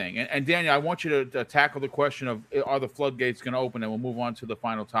my thing, and Daniel, I want you to tackle the question of, are the floodgates going to open, and we'll move on to the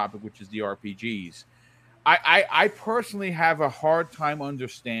final topic, which is the RPGs. I personally have a hard time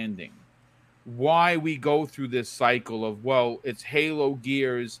understanding why we go through this cycle of, well, it's Halo,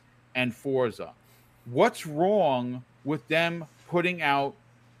 Gears, and Forza. What's wrong with them putting out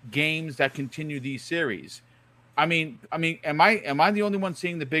games that continue these series. I mean, am I the only one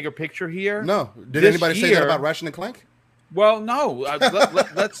seeing the bigger picture here? No. Did This anybody say that year- about Ratchet and Clank? Well, no.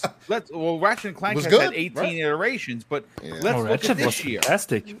 Let's. Well, Ratchet and Clank Was has good, had 18 right? iterations, but Yeah. let's look Ratchet at was this year.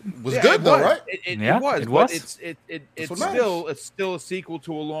 fantastic. Was Yeah, good it though, was. right? Yeah, It was. it But was. it's So nice. still a sequel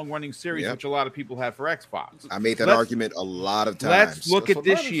to a long-running series, Yep. which a lot of people have for Xbox. I made that Let's- argument a lot of times. Let's look That's at what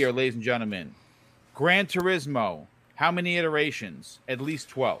this matters. year, ladies and gentlemen. Gran Turismo. How many iterations? At least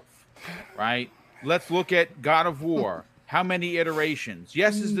 12. Right? Let's look at God of War. How many iterations?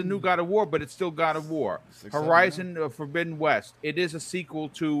 Yes, it's the new God of War, but it's still God of War. 6, 7, Horizon Forbidden West. It is a sequel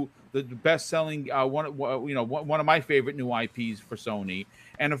to the best-selling one of my favorite new IPs for Sony,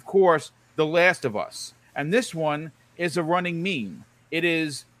 and of course, The Last of Us. And this one is a running meme. It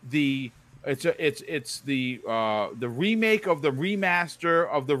is the remake of the remaster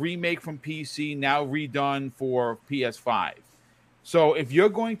of the remake from PC, now redone for PS5. So if you're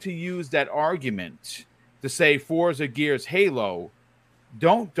going to use that argument to say Forza, Gears, Halo,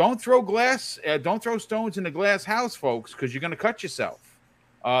 don't throw stones in the glass house, folks, because you're going to cut yourself.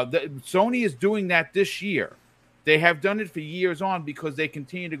 Sony is doing that this year. They have done it for years on because they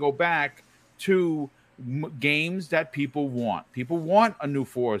continue to go back to games that people want. People want a new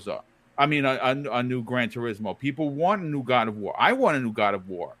Forza. I mean, a new Gran Turismo. People want a new God of War. I want a new God of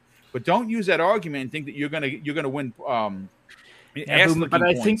War. But don't use that argument and think that you're gonna win. But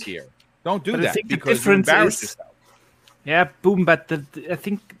I think here. Don't do but I that think the because you difference embarrass is- yourself. Yeah, boom. But I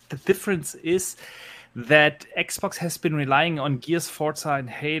think the difference is that Xbox has been relying on Gears, Forza, and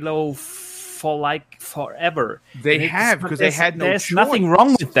Halo for like forever. They And it's- have, but because they had no There's choice. nothing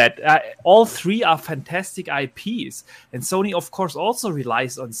wrong with that. All three are fantastic IPs, and Sony, of course, also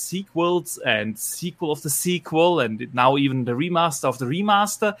relies on sequels and sequel of the sequel, and now even the remaster of the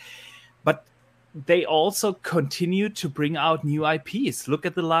remaster. But they also continue to bring out new IPs. Look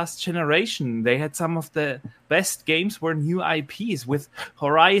at the last generation. They had some of the best games were new IPs. With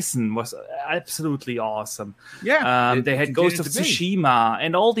Horizon was absolutely awesome. Yeah, They had Ghost of Tsushima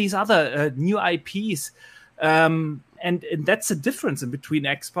and all these other new IPs. And that's the difference in between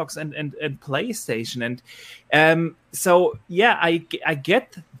Xbox and PlayStation. And so, yeah, I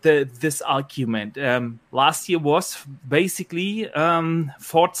get this argument. Last year was basically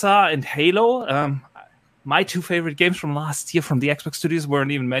Forza and Halo. My two favorite games from last year from the Xbox studios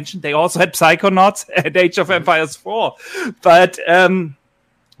weren't even mentioned. They also had Psychonauts and Age of Empires 4. But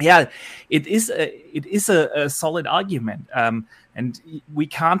yeah, it is a solid argument. And we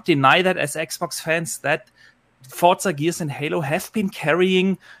can't deny that as Xbox fans that Forza, Gears, and Halo have been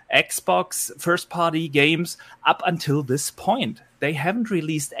carrying Xbox first-party games up until this point. They haven't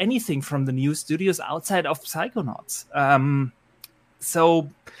released anything from the new studios outside of Psychonauts. So,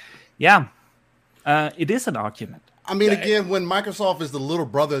 yeah, it is an argument. I mean, again, when Microsoft is the little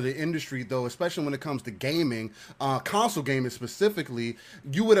brother of the industry, though, especially when it comes to gaming, console gaming specifically,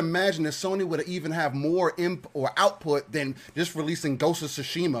 you would imagine that Sony would even have more or output than just releasing Ghost of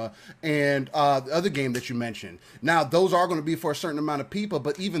Tsushima and the other game that you mentioned. Now, those are going to be for a certain amount of people,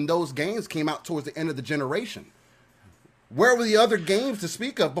 but even those games came out towards the end of the generation. Where were the other games to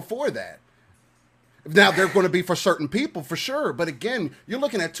speak of before that? Now, they're going to be for certain people, for sure. But again, you're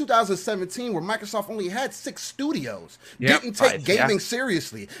looking at 2017 where Microsoft only had 6 studios. Yep, Didn't take 5, gaming yeah.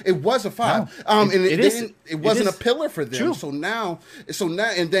 seriously. It was a 5. No, And it is. it wasn't It is. a pillar for them. True. So now,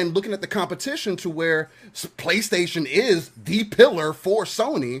 and then looking at the competition to where PlayStation is the pillar for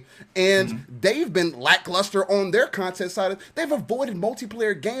Sony, and they've been lackluster on their content side. They've avoided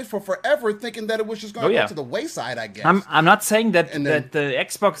multiplayer games for forever, thinking that it was just going to yeah. go to the wayside, I guess. I'm not saying that And then- that the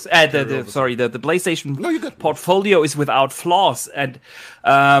Xbox, the PlayStation No, you're good. portfolio is without flaws, and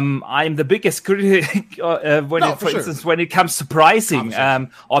I'm the biggest critic No, for for sure. instance, when it comes to pricing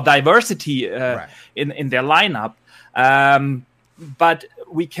or diversity Right. in their lineup. But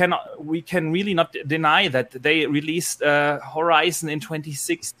we can really not deny that they released Horizon in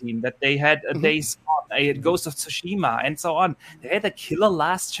 2016, that they had a Days Gone, they had Ghost of Tsushima, and so on. They had a killer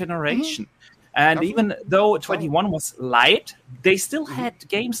last generation. And even though 21 was light, they still had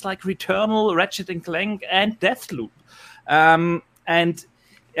games like Returnal, Ratchet and Clank, and Deathloop.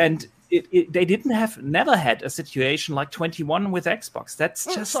 And they never had a situation like 21 with Xbox. That's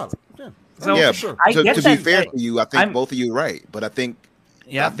Oh, just solid. Yeah. so. Yeah, for sure. I to get be that. fair to you, I think I'm- both of you are right. But I think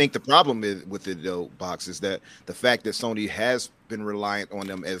Yeah. I think the problem is with it though, Box, is that the fact that Sony has been reliant on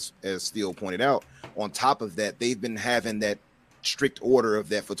them, as Steele pointed out. On top of that, they've been having that strict order of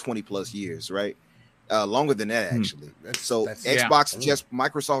that for 20 plus years, right? longer than that actually. So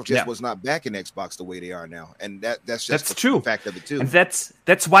Microsoft was not backing Xbox the way they are now, and that's just true. Fact of it too. And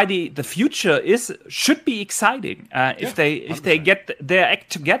that's why the future should be exciting if they get their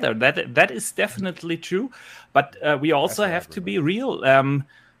act together. That is definitely true, but we also have to be real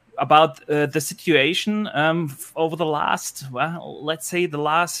about the situation over the last, let's say the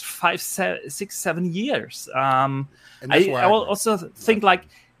last 5, 6, 7 years. I will also think like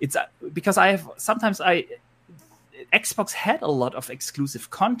it's because Xbox had a lot of exclusive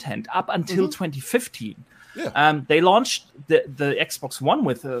content up until 2015. Yeah. They launched the Xbox One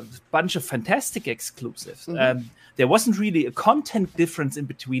with a bunch of fantastic exclusives. There wasn't really a content difference in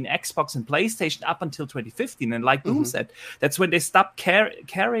between Xbox and PlayStation up until 2015. And like Boom said, that's when they stopped care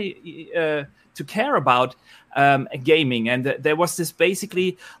about gaming. And there was this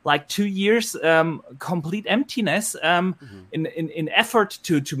basically like 2 years complete emptiness in effort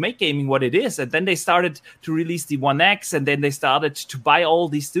to make gaming what it is. And then they started to release the One X, and then they started to buy all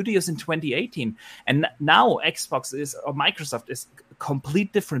these studios in 2018. And now Microsoft is a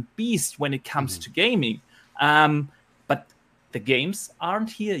complete different beast when it comes to gaming. But the games aren't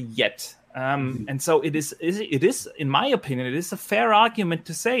here yet. And so it is, in my opinion, it is a fair argument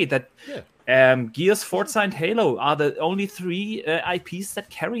to say that Gears, Forza, and Halo are the only 3 IPs that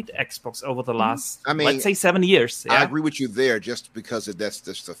carried Xbox over the last, let's say, 7 years. Yeah? I agree with you there, just because that's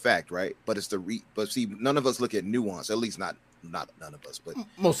just a fact, right? But it's but see, none of us look at nuance. At least not none of us, but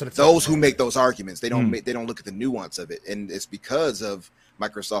most of the time, those who make those arguments, they don't look at the nuance of it, and it's because of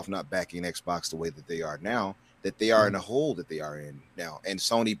Microsoft not backing Xbox the way that they are now, that they are in a hole that they are in now, and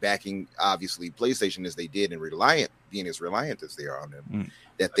Sony backing obviously PlayStation as they did and being as reliant as they are on them,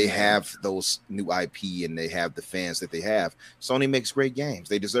 that they have those new IP and they have the fans that they have. Sony makes great games.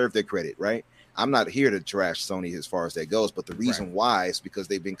 They deserve their credit, right? I'm not here to trash Sony as far as that goes, but the reason why is because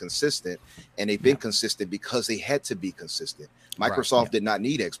they've been consistent, and they've been consistent because they had to be consistent. Microsoft did not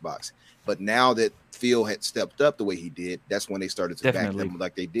need Xbox, but now that Phil had stepped up the way he did, that's when they started to back them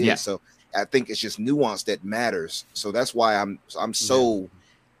like they did. So I think it's just nuance that matters. So that's why I'm so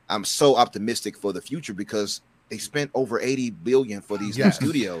optimistic for the future, because they spent over $80 billion for these new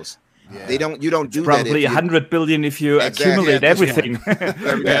studios. Yeah. You don't do probably that. $100 billion if you accumulate everything. So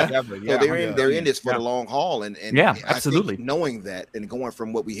they're in this for the long haul, and absolutely. I think knowing that and going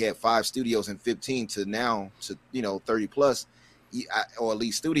from what we had 5 studios and 15 to now to 30 plus, or at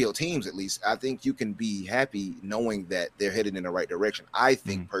least studio teams, at least I think you can be happy knowing that they're headed in the right direction. I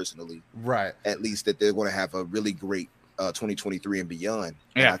think personally, at least that they're going to have a really great 2023 and beyond.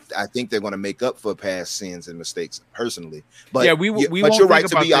 Yeah, and I think they're going to make up for past sins and mistakes personally. But we but won't you're right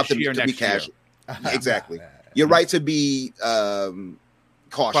think to be about optimistic, to be casual. Exactly. You're Yeah. right to be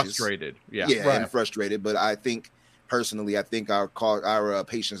cautious, frustrated. And frustrated. But I think personally, our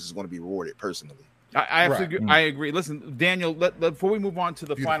patience is going to be rewarded personally. I agree. Listen, Daniel, before we move on to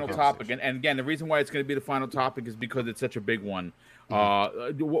the final topic, and again, the reason why it's going to be the final topic is because it's such a big one.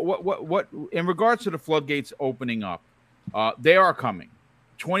 What in regards to the floodgates opening up, they are coming.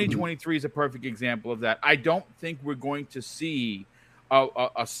 2023 is a perfect example of that. I don't think we're going to see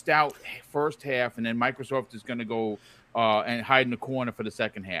a stout first half, and then Microsoft is going to go and hide in the corner for the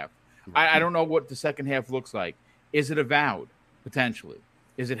second half. I don't know what the second half looks like. Is it Avowed? Potentially.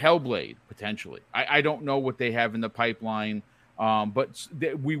 Is it Hellblade? Potentially. I don't know what they have in the pipeline, but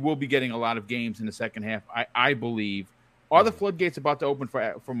we will be getting a lot of games in the second half, I believe. Are the floodgates about to open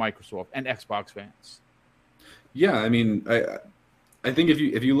for Microsoft and Xbox fans? Yeah, I mean, I think if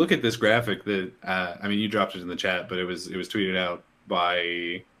you look at this graphic that you dropped it in the chat, but it was tweeted out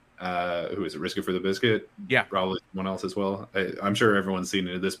by who is it? Risk It for the Biscuit? Yeah, probably someone else as well. I'm sure everyone's seen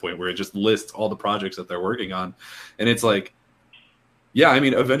it at this point, where it just lists all the projects that they're working on, and it's like, yeah, I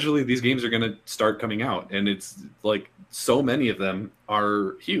mean, eventually these games are going to start coming out, and it's like so many of them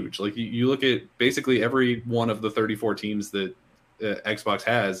are huge. Like you look at basically every one of the 34 teams that Xbox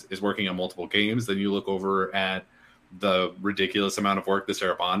has is working on multiple games. Then you look over at the ridiculous amount of work that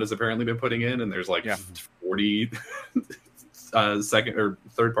Sarah Bond has apparently been putting in, and there's like 40 second or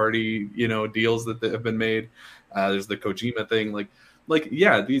third party deals that have been made. There's the Kojima thing,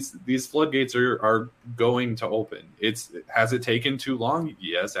 these floodgates are going to open. Has it taken too long?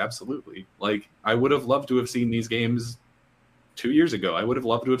 Yes, absolutely. Like, I would have loved to have seen these games 2 years ago. I would have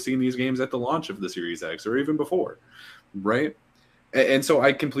loved to have seen these games at the launch of the Series X or even before, right? And so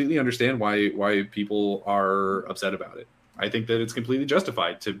I completely understand why people are upset about it. I think that it's completely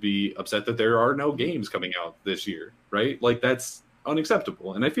justified to be upset that there are no games coming out this year, right? Like, that's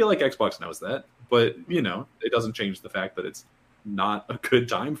unacceptable. And I feel like Xbox knows that, but it doesn't change the fact that it's not a good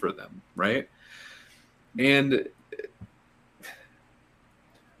time for them, right? And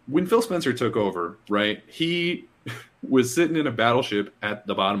when Phil Spencer took over, right, he was sitting in a battleship at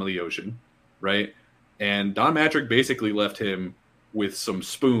the bottom of the ocean, right? And Don Matrick basically left him with some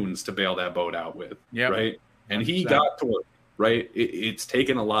spoons to bail that boat out with, right? And 100%. He got to work, right? It's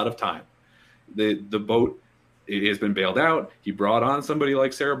taken a lot of time. The boat, it has been bailed out. He brought on somebody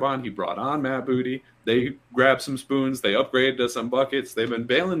like Sarabon. He brought on Matt Booty. They grabbed some spoons. They upgraded to some buckets. They've been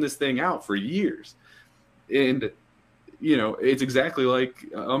bailing this thing out for years. And, you know, it's exactly like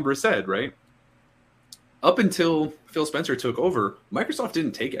Umbra said, right? Up until Phil Spencer took over, Microsoft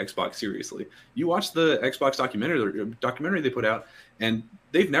didn't take Xbox seriously. You watch the Xbox documentary they put out, and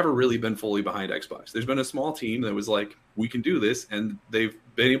they've never really been fully behind Xbox. There's been a small team that was like, we can do this, and they've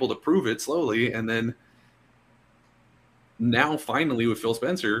been able to prove it slowly. And then now, finally, with Phil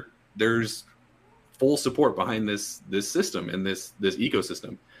Spencer, there's full support behind this system and this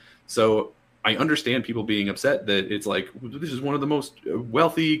ecosystem. So I understand people being upset that it's like, this is one of the most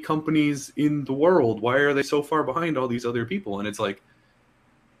wealthy companies in the world. Why are they so far behind all these other people? And it's like,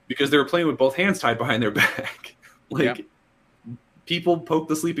 because they were playing with both hands tied behind their back. People poke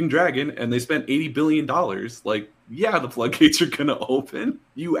the sleeping dragon and they spent $80 billion. Like, yeah, the floodgates are going to open.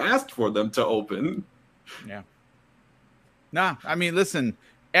 You asked for them to open. Yeah. Nah, I mean, listen,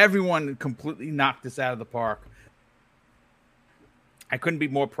 everyone completely knocked this out of the park. I couldn't be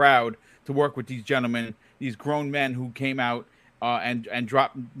more proud to work with these gentlemen, these grown men who came out and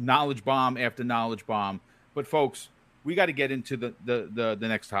dropped knowledge bomb after knowledge bomb. But folks, we got to get into the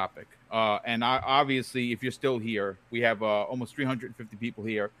next topic. And obviously, if you're still here, we have almost 350 people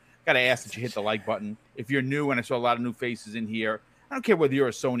here. Got to ask that you hit the like button. If you're new, and I saw a lot of new faces in here, I don't care whether you're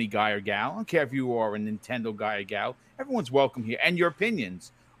a Sony guy or gal. I don't care if you are a Nintendo guy or gal. Everyone's welcome here, and your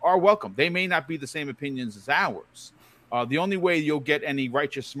opinions are welcome. They may not be the same opinions as ours. The only way you'll get any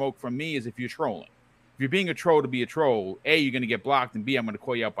righteous smoke from me is if you're trolling. If you're being a troll to be a troll, A, you're going to get blocked, and B, I'm going to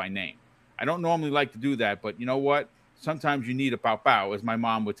call you out by name. I don't normally like to do that, but you know what? Sometimes you need a pow-pow, as my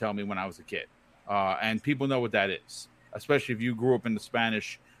mom would tell me when I was a kid. And people know what that is, especially if you grew up in the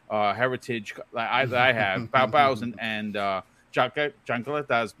Spanish heritage that I have. Pow-pows and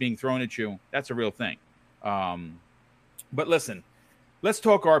chancletas being thrown at you, that's a real thing. But listen, let's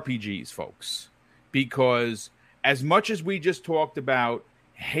talk RPGs, folks, because as much as we just talked about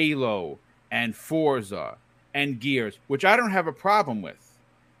Halo and Forza and Gears, which I don't have a problem with,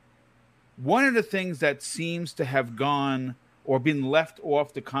 one of the things that seems to have gone or been left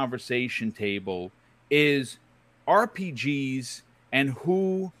off the conversation table is RPGs and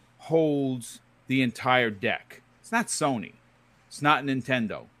who holds the entire deck. It's not Sony. It's not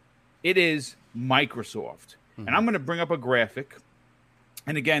Nintendo. It is Microsoft. Mm-hmm. And I'm going to bring up a graphic.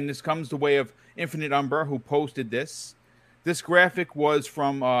 And again, this comes the way of Infinite Umber, who posted this. This graphic was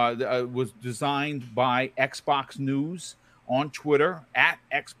was designed by Xbox News on Twitter at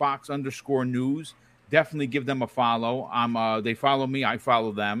Xbox_news. Definitely give them a follow. They follow me. I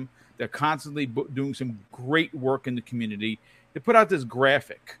follow them. They're constantly doing some great work in the community. They put out this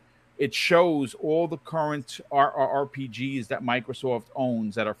graphic. It shows all the current RPGs that Microsoft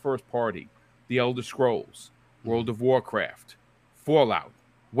owns that are first party. The Elder Scrolls, World of Warcraft, Fallout,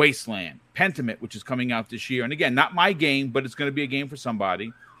 Wasteland, Pentiment, which is coming out this year. And again, not my game, but it's going to be a game for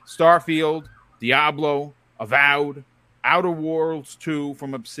somebody. Starfield, Diablo, Avowed, Outer Worlds 2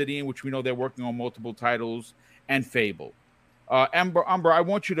 from Obsidian, which we know they're working on multiple titles, and Fable. Umber, I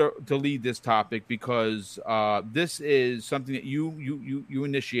want you to lead this topic because this is something that you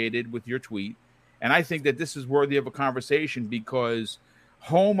initiated with your tweet. And I think that this is worthy of a conversation because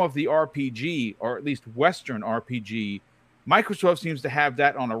home of the RPG, or at least Western RPG, Microsoft seems to have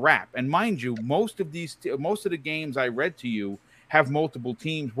that on a wrap. And mind you, most of the games I read to you have multiple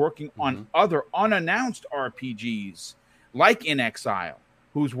teams working on other unannounced RPGs, like In Exile,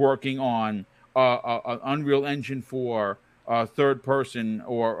 who's working on an Unreal Engine 4 third person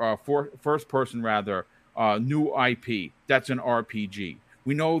or first person rather, new IP. That's an RPG.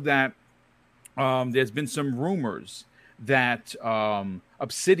 We know that there's been some rumors that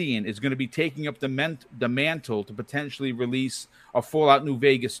Obsidian is going to be taking up the mantle to potentially release a Fallout New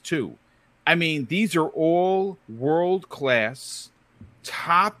Vegas 2. I mean, these are all world-class,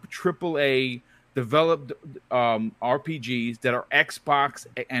 top AAA developed RPGs that are Xbox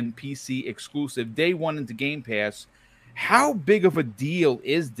and PC exclusive. Day one into Game Pass. How big of a deal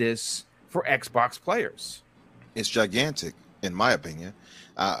is this for Xbox players? It's gigantic, in my opinion.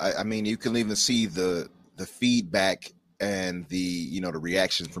 I mean, you can even see the feedback and the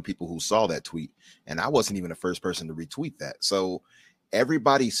reactions from people who saw that tweet. And I wasn't even the first person to retweet that. So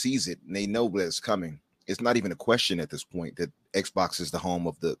everybody sees it and they know that it's coming. It's not even a question at this point that Xbox is the home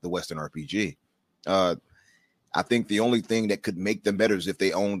of the Western RPG. I think the only thing that could make them better is if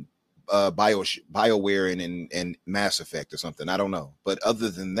they own BioWare and Mass Effect or something. I don't know. But other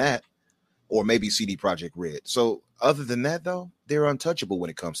than that, or maybe CD Projekt Red. So other than that, though, they're untouchable when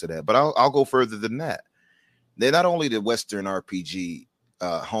it comes to that. But I'll go further than that. They're not only the Western RPG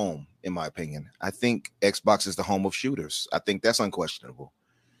home, in my opinion. I think Xbox is the home of shooters. I think that's unquestionable.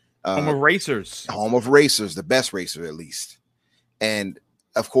 Home of racers. Home of racers, the best racer at least. And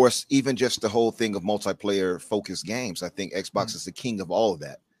of course, even just the whole thing of multiplayer focused games, I think Xbox is the king of all of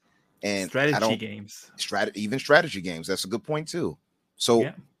that. And strategy games. Even strategy games. That's a good point too. So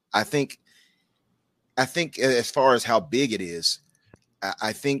yeah. I think as far as how big it is,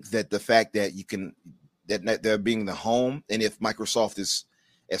 I think that the fact that you can that they're being the home, and if Microsoft is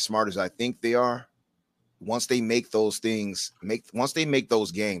as smart as I think they are, once they make those games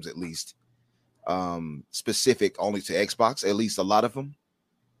at least specific only to Xbox, at least a lot of them.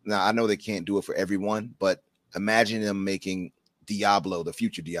 Now I know they can't do it for everyone, but imagine them making Diablo, the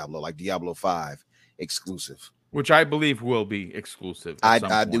future Diablo, like Diablo 5, exclusive. Which I believe will be exclusive. I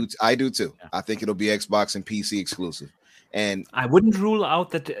do too. Yeah. I think it'll be Xbox and PC exclusive. And I wouldn't rule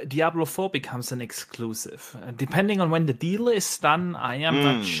out that Diablo 4 becomes an exclusive. Depending on when the deal is done, I am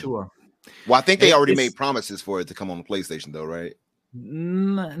not sure. Well, I think they already made promises for it to come on the PlayStation, though, right?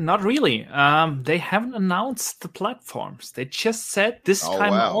 Not really. They haven't announced the platforms. They just said this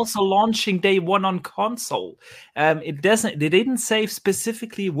time also launching day one on console. They didn't say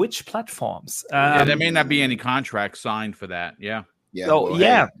specifically which platforms. There may not be any contract signed for that. Yeah. Yeah. So,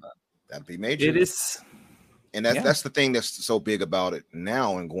 that'd be major. It is. And that's the thing that's so big about it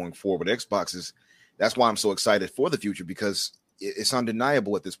now and going forward with Xbox is that's why I'm so excited for the future, because it's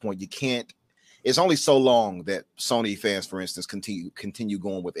undeniable at this point. It's only so long that Sony fans, for instance, continue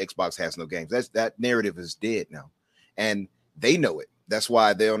going with Xbox has no games. That narrative is dead now, and they know it. That's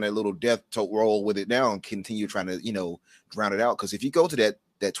why they're on that little death roll with it now and continue trying to drown it out. Because if you go to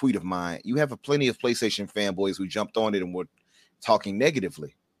that tweet of mine, you have plenty of PlayStation fanboys who jumped on it and were talking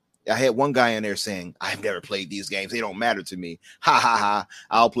negatively. I had one guy in there saying, "I've never played these games. They don't matter to me. Ha ha ha!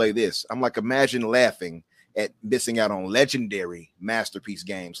 I'll play this." I'm like, imagine laughing at missing out on legendary masterpiece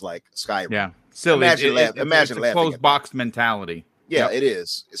games like Skyrim. Yeah, silly. Imagine laughing. It's a closed box mentality. Yeah, It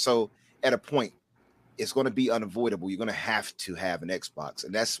is. So at a point, it's going to be unavoidable. You're going to have an Xbox,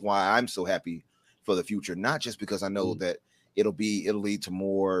 and that's why I'm so happy for the future. Not just because I know that it'll lead to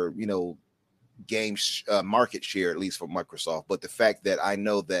more, games market share, at least for Microsoft, but the fact that I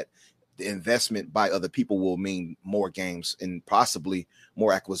know that the investment by other people will mean more games and possibly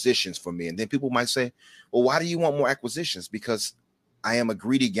more acquisitions for me. And then people might say, well, why do you want more acquisitions? Because I am a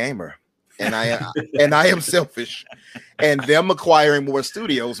greedy gamer and I am selfish, and them acquiring more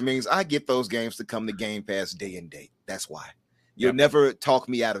studios means I get those games to come to Game Pass day and date. That's why. You'll never talk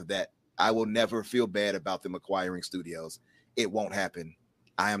me out of that. I will never feel bad about them acquiring studios. It won't happen.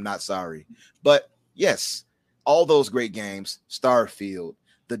 I am not sorry. But yes, all those great games, Starfield,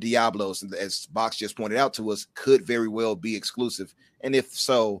 the Diablos, as Box just pointed out to us, could very well be exclusive. And if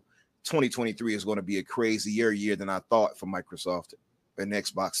so, 2023 is going to be a crazier year than I thought for Microsoft and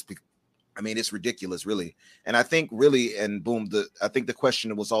Xbox. I mean, it's ridiculous, really. And I think I think the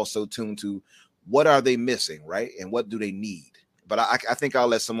question was also tuned to what are they missing, right? And what do they need? But I think I'll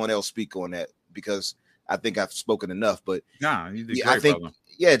let someone else speak on that, because I think I've spoken enough. But you did great, brother.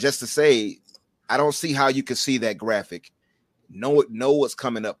 Just to say, I don't see how you can see that graphic, know what's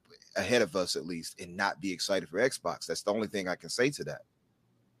coming up ahead of us at least, and not be excited for Xbox. That's the only thing I can say to that.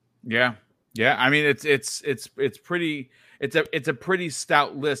 Yeah. I mean, it's a pretty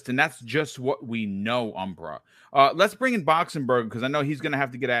stout list, and that's just what we know, Umbra. Let's bring in Boxenberg, because I know he's going to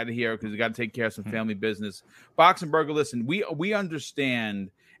have to get out of here because we got to take care of some family business. Boxenberg, listen, we understand,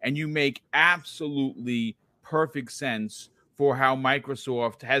 and you make absolutely perfect sense for how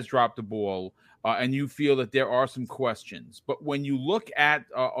Microsoft has dropped the ball, and you feel that there are some questions. But when you look at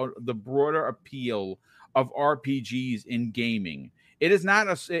the broader appeal of RPGs in gaming, it is not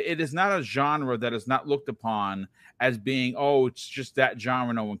a genre that is not looked upon as being, it's just that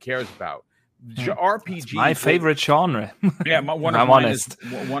genre no one cares about. RPGs, my favorite genre. One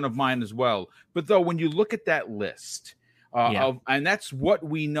of mine as well. But though, when you look at that list, and that's what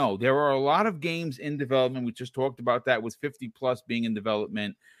we know, there are a lot of games in development. We just talked about that, with 50 plus being in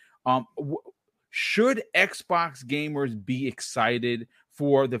development. Should Xbox gamers be excited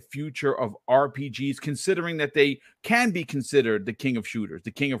for the future of RPGs, considering that they can be considered the king of shooters,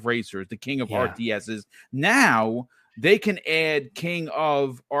 the king of racers, the king of RTSs? Now they can add king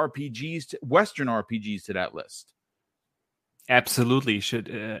of RPGs, Western RPGs, to that list. Absolutely, should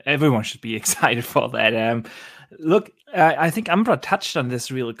everyone should be excited for that. Look, I think Umbra touched on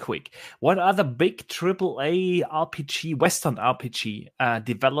this real quick. What other big AAA RPG, Western RPG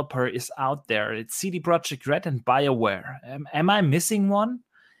developer is out there? It's CD Projekt Red and BioWare. Am I missing one?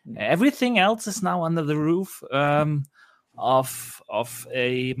 Everything else is now under the roof of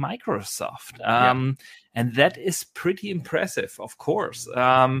a Microsoft, and that is pretty impressive, of course.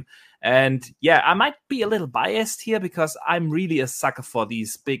 And yeah, I might be a little biased here because I'm really a sucker for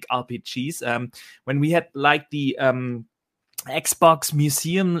these big RPGs. When we had like the Xbox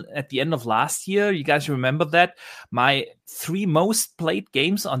Museum at the end of last year, you guys remember that? My 3 most played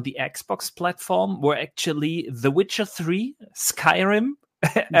games on the Xbox platform were actually The Witcher 3, Skyrim,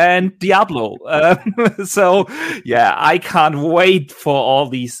 and Diablo. So yeah, I can't wait for all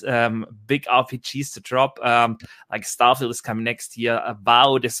these big RPGs to drop. Like Starfield is coming next year.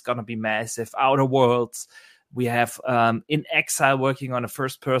 Avowed is gonna be massive. Outer Worlds. We have In Exile working on a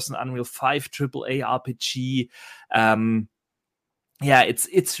first-person Unreal 5 AAA RPG. Yeah,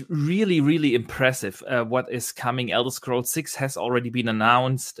 it's really, really impressive what is coming. Elder Scrolls 6 has already been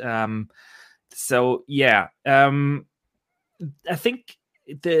announced. So yeah, I think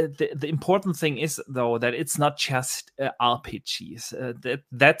the important thing is though that it's not just RPGs.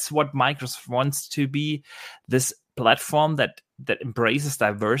 That's what Microsoft wants to be, this platform that embraces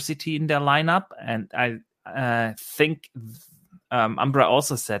diversity in their lineup. And I think Umbra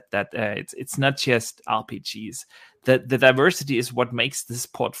also said that it's not just RPGs. The diversity is what makes this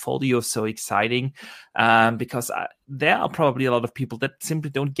portfolio so exciting, because there are probably a lot of people that simply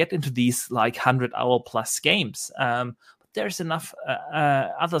don't get into these like 100-hour plus games. There's enough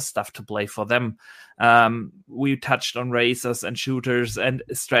other stuff to play for them. We touched on racers and shooters and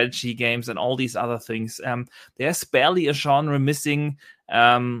strategy games and all these other things. There's barely a genre missing.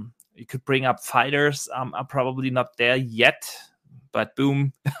 You could bring up fighters. Are probably not there yet, but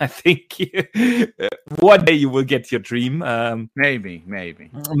boom, I think one day you will get your dream. Maybe.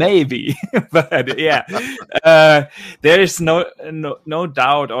 But yeah, there is no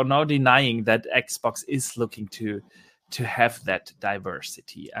doubt or no denying that Xbox is looking to have that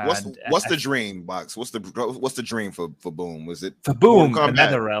diversity. What's the dream, Box? What's the dream for Boom? Was it for Boom,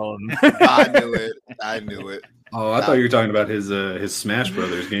 Another Realm? I knew it. Oh, I thought you were talking about his Smash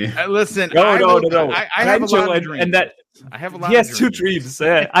Brothers game. Listen, no. I have a lot of dreams. And that I have a lot. He has 2 dreams.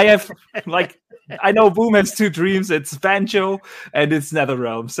 I have I know Boom has 2 dreams. It's Banjo and it's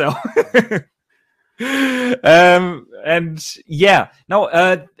NetherRealm. So. And yeah, no,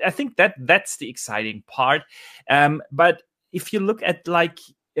 I think that's the exciting part. But if you look at like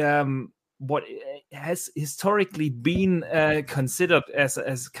what has historically been considered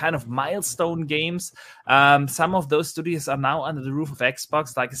as kind of milestone games, some of those studios are now under the roof of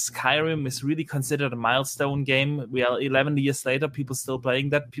Xbox. Like Skyrim is really considered a milestone game. We are 11 years later, people still playing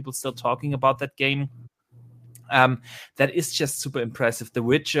that, people still talking about that game. That is just super impressive. The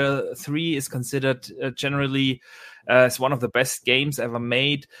Witcher 3 is considered generally as one of the best games ever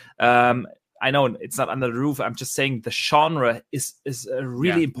made. I know it's not under the roof. I'm just saying the genre is a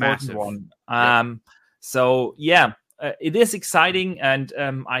really important one. So yeah, it is exciting, and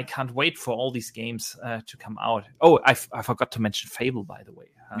I can't wait for all these games to come out. Oh, I forgot to mention Fable, by the way.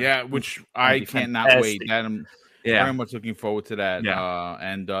 Which I cannot wait. I'm very much looking forward to that.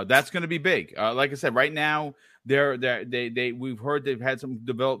 And that's going to be big. Like I said, right now, we've heard they've had some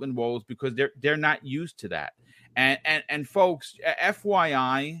development woes because they're not used to that. And folks,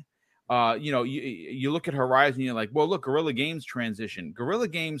 FYI, you look at Horizon, you're like, well, look, Guerrilla Games transition. Guerrilla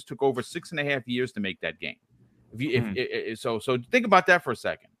Games took over 6.5 years to make that game. So think about that for a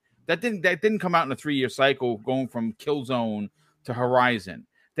second. That didn't come out in a 3-year cycle, going from Killzone to Horizon.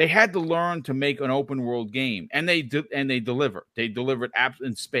 They had to learn to make an open world game, and they delivered. They delivered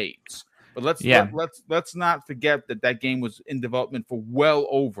in spades. But let's not forget that game was in development for well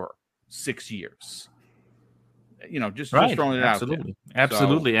over 6 years. Just throwing it out there.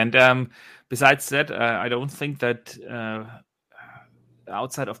 Absolutely. And besides that, I don't think that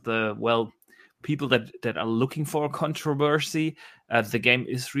outside of the people that are looking for controversy, the game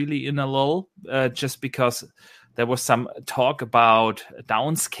is really in a lull, just because there was some talk about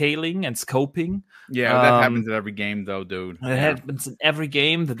downscaling and scoping. Yeah, that happens in every game, though, dude. It happens in every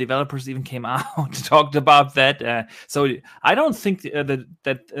game. The developers even came out and talked about that. So I don't think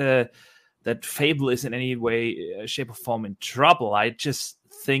that Fable is in any way, shape, or form in trouble. I just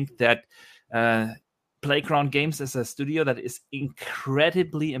think that Playground Games is a studio that is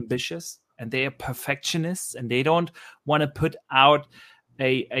incredibly ambitious, and they are perfectionists, and they don't want to put out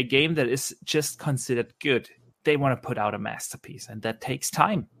a game that is just considered good. They want to put out a masterpiece, and that takes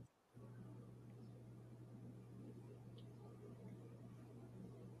time.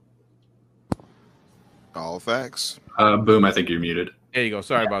 All facts. Boom, I think you're muted. There you go.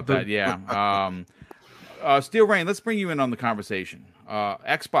 Sorry about that. Yeah. Steel Rain, let's bring you in on the conversation.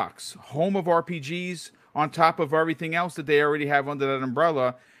 Xbox, home of RPGs, on top of everything else that they already have under that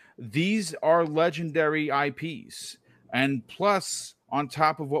umbrella. These are legendary IPs. And plus, on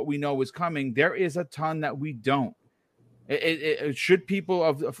top of what we know is coming, there is a ton that we don't. Should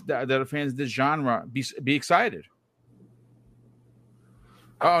people that are fans of this genre be excited?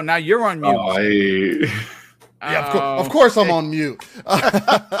 Oh, now you're on mute. Yeah, of course I'm on mute.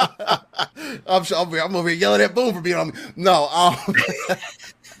 I'm over here yelling at Boom for being on mute. No,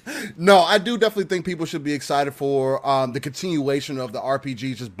 no, I do definitely think people should be excited for the continuation of the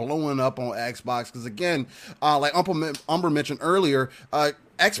RPGs just blowing up on Xbox. Because again, like Umber mentioned earlier,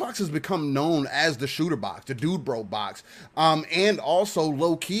 Xbox has become known as the shooter box, the dude bro box, and also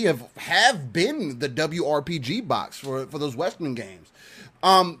low key have been the WRPG box for those Western games.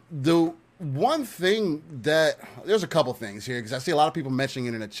 The one thing that there's a couple things here because I see a lot of people mentioning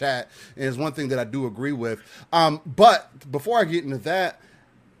it in the chat, and it's one thing that I do agree with. But before I get into that,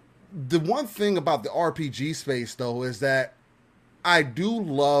 the one thing about the RPG space though is that I do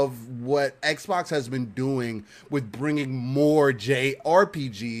love what Xbox has been doing with bringing more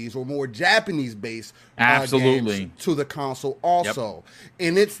JRPGs or more Japanese-based games to the console also. Yep.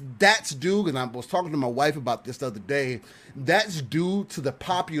 And that's due, and I was talking to my wife about this the other day, that's due to the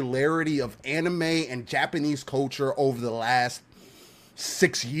popularity of anime and Japanese culture over the last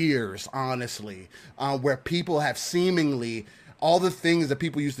 6 years, honestly, where people have seemingly... all the things that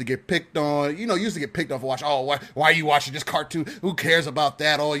people used to get picked on, used to get picked on for watching. Oh, why are you watching this cartoon? Who cares about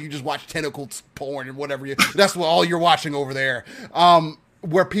that? Oh, you just watch tentacle porn and whatever. That's what all you're watching over there.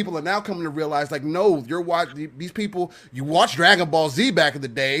 Where people are now coming to realize, like, no, you're watching these people. You watch Dragon Ball Z back in the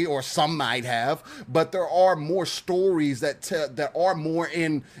day, or some might have, but there are more stories that are more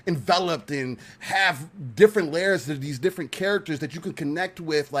enveloped and have different layers to these different characters that you can connect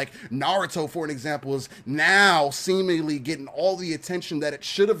with. Like Naruto, for an example, is now seemingly getting all the attention that it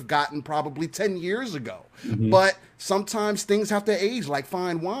should have gotten probably 10 years ago. Mm-hmm. But sometimes things have to age like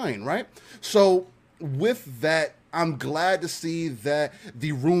fine wine, right? So with that, I'm glad to see that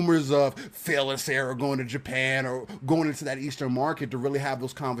the rumors of Phil and Sarah going to Japan or going into that Eastern market to really have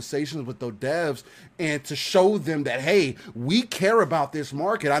those conversations with those devs and to show them that, hey, we care about this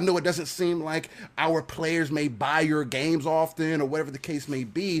market. I know it doesn't seem like our players may buy your games often or whatever the case may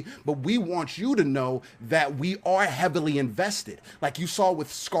be, but we want you to know that we are heavily invested. Like you saw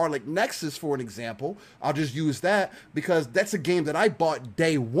with Scarlet Nexus, for an example. I'll just use that because that's a game that I bought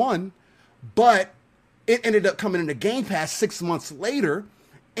day one, but it ended up coming into Game Pass 6 months later,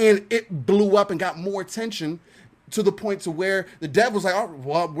 and it blew up and got more attention to the point to where the dev was like, "Oh,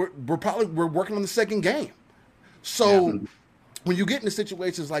 well, we're working on the second game." So when you get into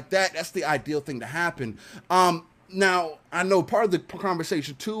situations like that, that's the ideal thing to happen. Now, I know part of the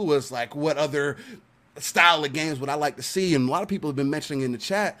conversation too was like, what other style of games would I like to see? And a lot of people have been mentioning in the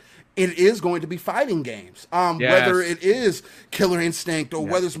chat, it is going to be fighting games. Whether it is Killer Instinct or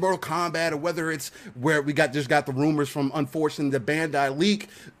whether it's Mortal Kombat or whether it's where we just got the rumors from, unfortunately, the Bandai leak.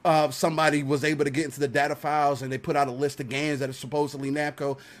 Somebody was able to get into the data files and they put out a list of games that is supposedly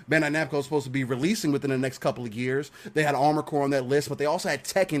Bandai Namco is supposed to be releasing within the next couple of years. They had Armored Core on that list, but they also had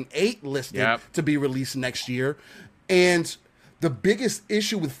Tekken 8 listed to be released next year. And the biggest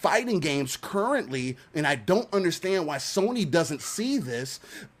issue with fighting games currently, and I don't understand why Sony doesn't see this,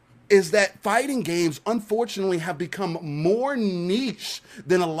 is that fighting games, unfortunately, have become more niche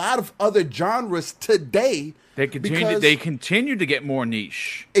than a lot of other genres today. They continue to get more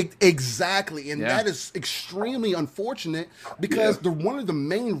niche. Exactly. And that is extremely unfortunate because one of the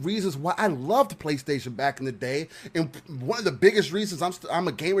main reasons why I loved PlayStation back in the day, and one of the biggest reasons I'm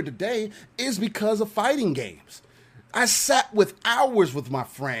a gamer today, is because of fighting games. I sat with hours with my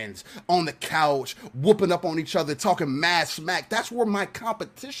friends on the couch, whooping up on each other, talking mad smack. That's where my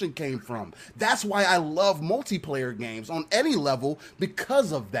competition came from. That's why I love multiplayer games on any level,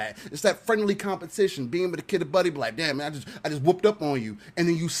 because of that. It's that friendly competition, being with a kid, a buddy, be like, damn, man, I just whooped up on you. And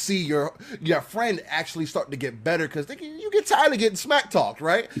then you see your friend actually start to get better because you get tired of getting smack talked,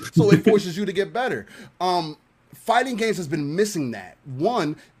 right? So it forces you to get better. Fighting games has been missing that.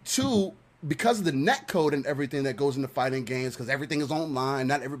 1, 2, because of the net code and everything that goes into fighting games, because everything is online,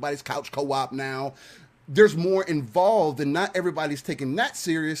 not everybody's couch co-op now, there's more involved and not everybody's taking that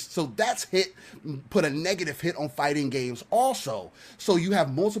serious. So that's put a negative hit on fighting games also. So you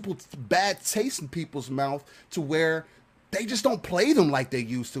have multiple bad tastes in people's mouth to where they just don't play them like they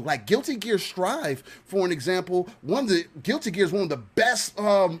used to. Like Guilty Gear Strive, for an example, Guilty Gear is one of the best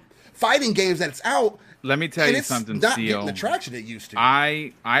fighting games that's out, Let me tell And you it's something, not CO. getting the traction it used to.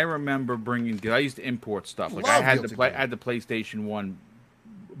 I remember bringing, because I used to import stuff. Like I Love had Guilty I Gear. had the PlayStation 1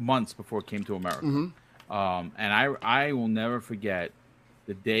 months before it came to America. Mm-hmm. And I will never forget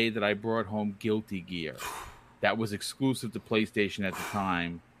the day that I brought home Guilty Gear. That was exclusive to PlayStation at the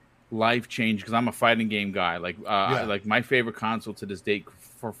time. Life changed because I'm a fighting game guy. Like like my favorite console to this date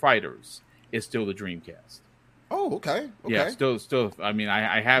for fighters is still the Dreamcast. Oh, okay. Yeah, still. I mean,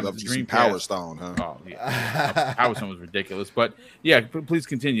 I have Love the you some Dreamcast. Power Stone, huh? Oh yeah, Power Stone was ridiculous. But yeah, please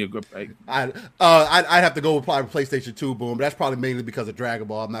continue. I'd have to go with probably PlayStation 2, Boom. But that's probably mainly because of Dragon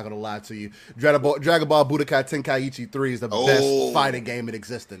Ball. I'm not gonna lie to you. Dragon Ball Budokai Tenkaichi 3 is the best fighting game in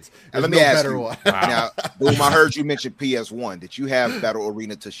existence. Now, There's let me no ask better you. one. Now, Boom, I heard you mention PS1. Did you have Battle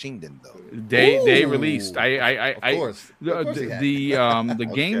Arena Toshinden though? They Ooh. released. Of course. Of course he had.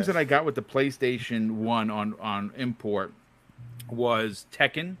 The games Okay. that I got with the PlayStation 1 on import was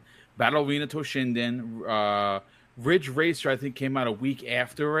Tekken, Battle Arena Toshinden, Ridge Racer. I think came out a week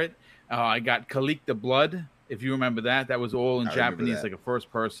after it. I got Kalik the Blood. If you remember that was all in I remember Japanese, that. like a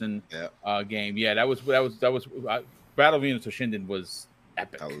first-person Yeah. game. Yeah, that was Battle Arena Toshinden was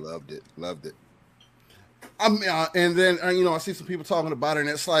epic. I loved it. Loved it. And then I see some people talking about it, and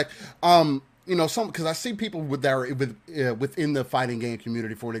it's like, because I see people within the fighting game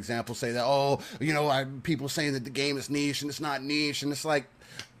community, for an example, say that people saying that the game is niche and it's not niche, and it's like,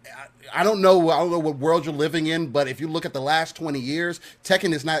 I don't know what world you're living in, but if you look at the last 20 years,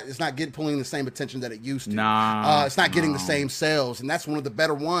 Tekken is not pulling the same attention that it used to. It's not getting the same sales, and that's one of the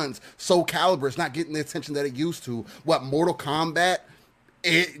better ones. Soul Calibur is not getting the attention that it used to. Mortal Kombat.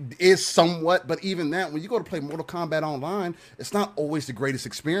 It is somewhat, but even that, when you go to play Mortal Kombat online, it's not always the greatest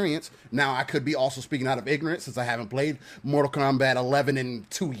experience. Now, I could be also speaking out of ignorance since I haven't played Mortal Kombat 11 in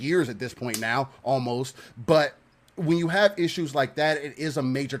 2 years at this point now, almost. But when you have issues like that, it is a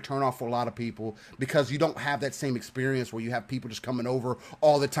major turnoff for a lot of people because you don't have that same experience where you have people just coming over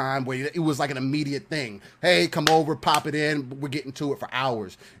all the time, where it was like an immediate thing. Hey, come over, pop it in, we're getting to it for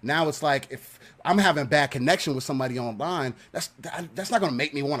hours. Now it's like, if I'm having a bad connection with somebody online, that's not going to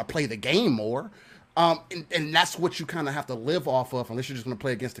make me want to play the game more. And that's what you kind of have to live off of, unless you're just going to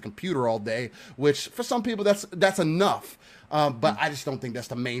play against the computer all day, which for some people that's enough. But I just don't think that's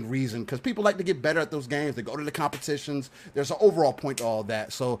the main reason, because people like to get better at those games. They go to the competitions. There's an overall point to all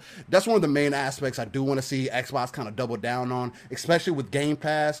that. So that's one of the main aspects I do want to see Xbox kind of double down on, especially with Game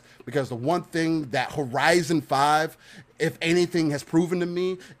Pass, because the one thing that Horizon 5, if anything, has proven to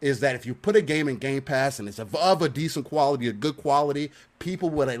me is that if you put a game in Game Pass and it's of a decent quality, a good quality, people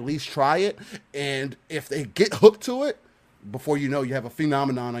would at least try it. And if they get hooked to it, before you know, you have a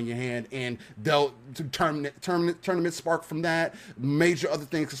phenomenon on your hand, and they'll tournament spark from that, major other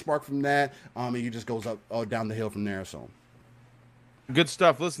things to spark from that, and it just goes up down the hill from there. So good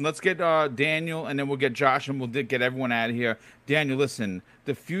stuff. Listen, let's get Daniel, and then we'll get Josh, and we'll get everyone out of here. Daniel, listen,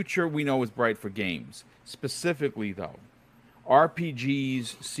 the future we know is bright for games. Specifically, though,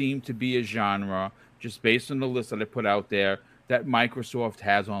 RPGs seem to be a genre, just based on the list that I put out there, that Microsoft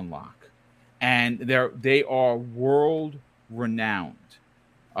has on lock, and they are world renowned.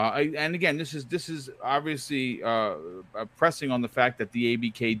 And again, this is obviously pressing on the fact that the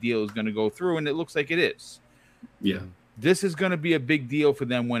ABK deal is going to go through, and it looks like it is. Yeah. This is going to be a big deal for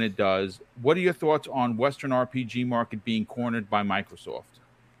them when it does. What are your thoughts on Western RPG market being cornered by Microsoft?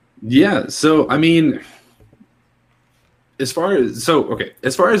 Yeah, so I mean, as far as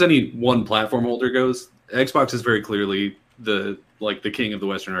any one platform holder goes, Xbox is very clearly the king of the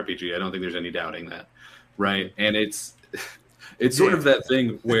Western RPG. I don't think there's any doubting that, right? And it's sort of that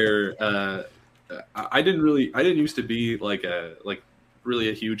thing where I didn't used to be really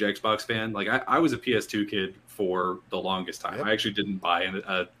a huge Xbox fan. Like I was a PS2 kid for the longest time. Yep. I actually didn't buy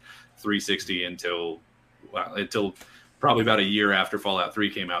a 360 until probably about a year after Fallout 3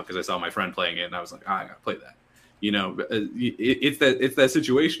 came out, because I saw my friend playing it and I was like, I gotta play that. You know, it's that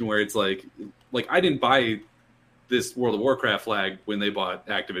situation where it's like I didn't buy this World of Warcraft flag when they bought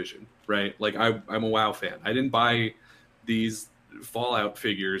Activision, right? Like I'm a WoW fan. I didn't buy these Fallout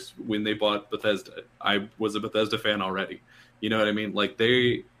figures when they bought Bethesda. I was a Bethesda fan already. You know what I mean? Like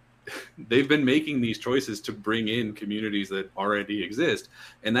they've been making these choices to bring in communities that already exist,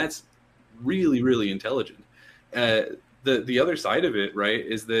 and that's really, really intelligent. The other side of it, right,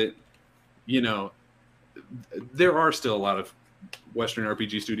 is that, you know, there are still a lot of Western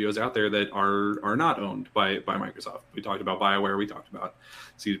RPG studios out there that are not owned by Microsoft. We talked about BioWare, we talked about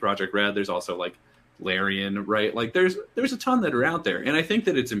CD Projekt Red. There's also like Larian, right? Like there's a ton that are out there, and I think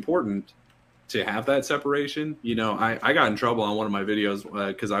that it's important to have that separation. You know, I got in trouble on one of my videos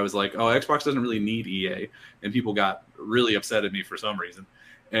because I was like, oh, Xbox doesn't really need EA, and people got really upset at me for some reason.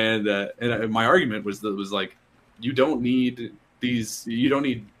 And my argument was like, you don't need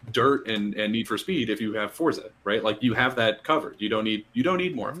dirt and Need for Speed if you have Forza, right? Like, you have that covered. You don't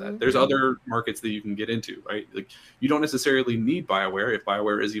need more of that. There's other markets that you can get into, right? Like, you don't necessarily need BioWare, if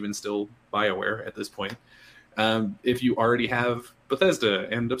BioWare is even still BioWare at this point. If you already have Bethesda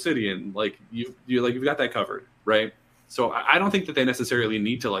and Obsidian, like you've got that covered, right? So I don't think that they necessarily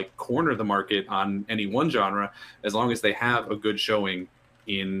need to like corner the market on any one genre, as long as they have a good showing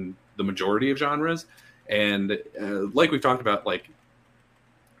in the majority of genres. And like we've talked about, like,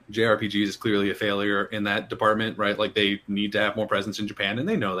 JRPGs is clearly a failure in that department, right? Like, they need to have more presence in Japan, and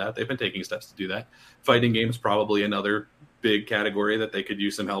they know that. They've been taking steps to do that. Fighting games, probably another big category that they could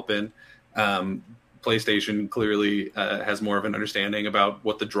use some help in. PlayStation clearly has more of an understanding about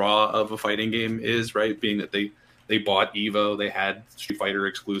what the draw of a fighting game is, right? Being that they bought Evo, they had Street Fighter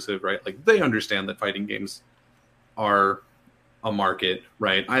exclusive, right? Like, they understand that fighting games are a market,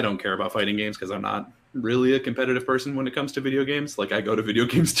 right? I don't care about fighting games because I'm not really a competitive person when it comes to video games. Like, I go to video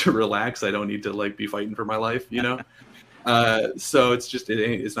games to relax. I don't need to like be fighting for my life, you know? So it's just,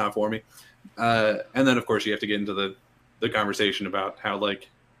 it's not for me. And then of course you have to get into the conversation about how, like,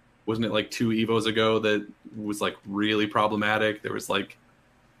 wasn't it like 2 Evos ago that was like really problematic? There was like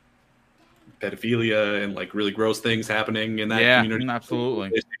pedophilia and like really gross things happening in that community.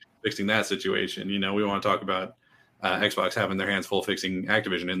 Absolutely. Fixing that situation. You know, we want to talk about Xbox having their hands full fixing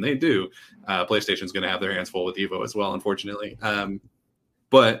Activision, and they do. PlayStation's going to have their hands full with Evo as well, unfortunately.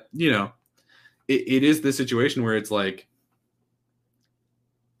 But, you know, it is this situation where it's like,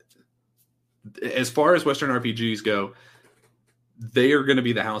 as far as Western RPGs go, they are going to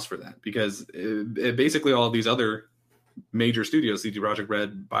be the house for that, because basically all of these other major studios, CD Projekt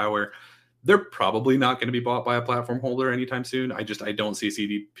Red, BioWare, they're probably not going to be bought by a platform holder anytime soon. I don't see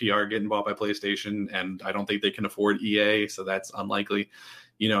CDPR getting bought by PlayStation, and I don't think they can afford EA, so that's unlikely.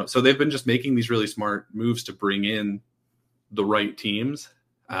 You know, so they've been just making these really smart moves to bring in the right teams.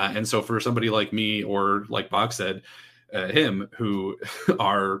 And so for somebody like me, or like Bach said, him, who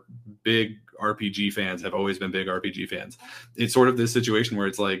are big RPG fans, have always been big RPG fans, it's sort of this situation where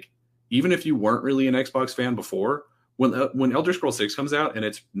it's like, even if you weren't really an Xbox fan before, when Elder Scrolls 6 comes out and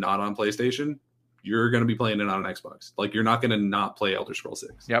it's not on PlayStation, you're going to be playing it on an Xbox. Like, you're not going to not play Elder Scrolls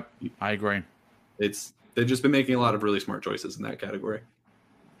 6. Yep, I agree. They've just been making a lot of really smart choices in that category.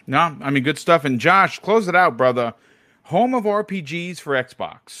 No, I mean, good stuff. And Josh, close it out, brother. Home of RPGs for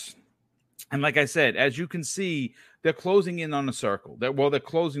Xbox. And like I said, as you can see, they're closing in on the circle. They're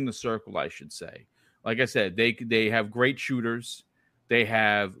closing the circle, I should say. Like I said, they have great shooters. They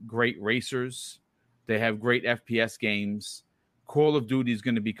have great racers. They have great FPS games. Call of Duty is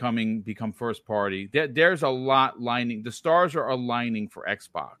going to become first party. There's a lot lining. The stars are aligning for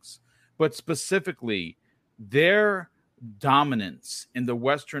Xbox. But specifically, their dominance in the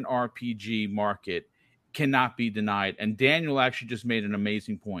Western RPG market cannot be denied. And Daniel actually just made an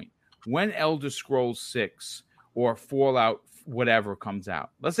amazing point. When Elder Scrolls 6 or Fallout whatever comes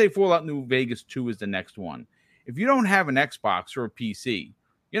out, let's say Fallout New Vegas 2 is the next one. If you don't have an Xbox or a PC,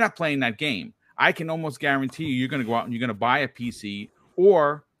 you're not playing that game. I can almost guarantee you're going to go out and you're going to buy a PC,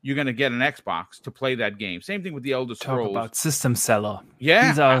 or you're going to get an Xbox to play that game. Same thing with the Elder Scrolls. Talk about system seller. Yeah.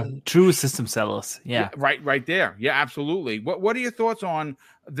 These are true system sellers. Yeah. Right there. Yeah, absolutely. What are your thoughts on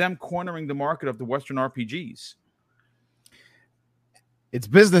them cornering the market of the Western RPGs? It's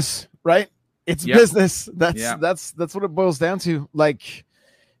business, right? It's business. That's what it boils down to. Like,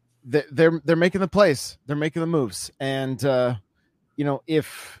 they're making the plays, they're making the moves, and you know,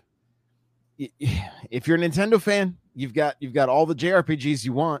 if you're a Nintendo fan, you've got all the JRPGs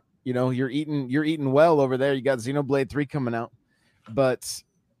you want. You know, you're eating well over there. You got Xenoblade 3 coming out, but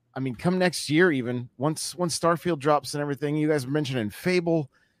I mean, come next year, even once Starfield drops and everything, you guys were mentioning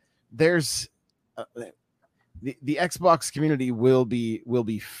Fable. There's the Xbox community will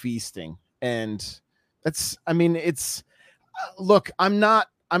be feasting, and that's, I mean, it's look, I'm not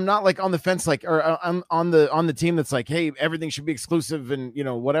like on the fence, like, or I'm on the team that's like, hey, everything should be exclusive and, you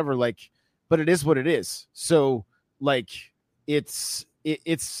know, whatever, like, but it is what it is. So like, it's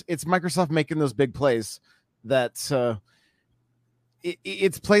Microsoft making those big plays that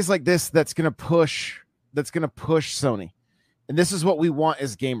it's plays like this that's gonna push Sony, and this is what we want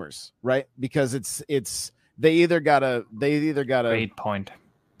as gamers, right? Because it's they either gotta great point.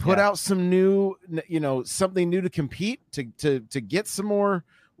 Put out some new, you know, something new to compete to get some more,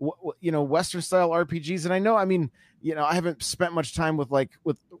 you know, Western style RPGs. And I know, I mean, you know, I haven't spent much time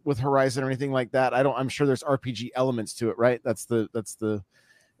with Horizon or anything like that. I'm sure there's RPG elements to it, right? That's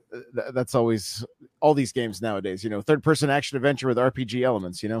always all these games nowadays, you know, third person action adventure with RPG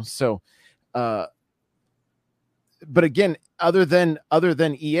elements, you know? So, but again, other than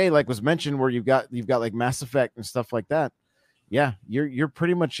EA, like was mentioned, where you've got like Mass Effect and stuff like that. Yeah, you're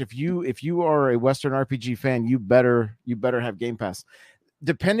pretty much, if you are a Western RPG fan, you better have Game Pass.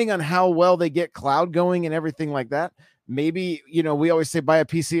 Depending on how well they get cloud going and everything like that, maybe, we always say buy a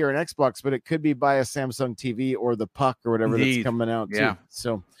PC or an Xbox, but it could be buy a Samsung TV or the Puck or whatever that's coming out too.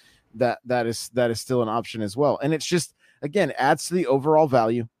 So that is still an option as well. And it's just, again, adds to the overall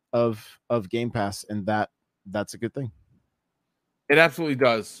value of Game Pass, and that's a good thing. It absolutely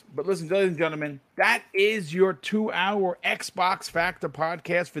does. But listen, ladies and gentlemen, that is your 2-hour Xbox Factor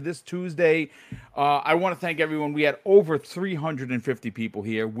podcast for this Tuesday. I want to thank everyone. We had over 350 people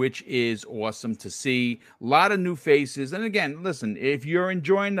here, which is awesome to see. A lot of new faces. And again, listen, if you're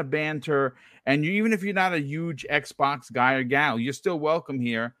enjoying the banter, and even if you're not a huge Xbox guy or gal, you're still welcome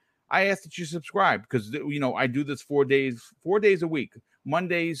here. I ask that you subscribe because, I do this 4 days a week.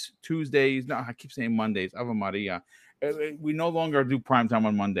 Mondays, Tuesdays. No, I keep saying Mondays. Ave Maria. We no longer do primetime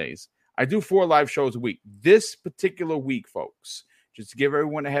on Mondays. I do 4 live shows a week. This particular week, folks, just to give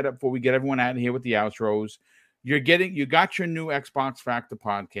everyone a head up before we get everyone out of here with the outros, you got your new Xbox Factor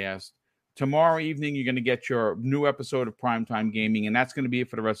podcast. Tomorrow evening, you're going to get your new episode of Primetime Gaming, and that's going to be it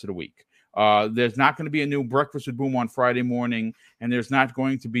for the rest of the week. There's not going to be a new Breakfast with Boom on Friday morning, and there's not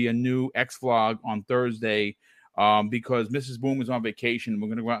going to be a new X-Vlog on Thursday because Mrs. Boom is on vacation. We're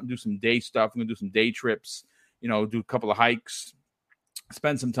going to go out and do some day stuff. We're going to do some day trips. Do a couple of hikes,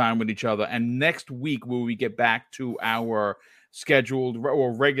 spend some time with each other. And next week, when we get back to our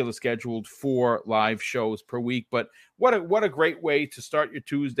regular scheduled 4 live shows per week. But what a great way to start your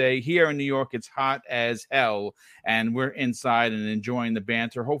Tuesday. Here in New York, it's hot as hell, and we're inside and enjoying the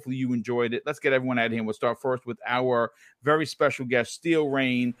banter. Hopefully you enjoyed it. Let's get everyone out of here. We'll start first with our very special guest, Steel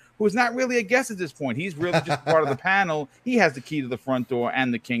Rain, who is not really a guest at this point. He's really just part of the panel. He has the key to the front door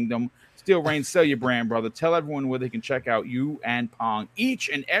and the kingdom. Steel Rain, sell your brand, brother. Tell everyone where they can check out you and Pong each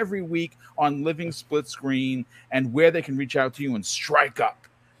and every week on Living Split Screen, and where they can reach out to you and strike up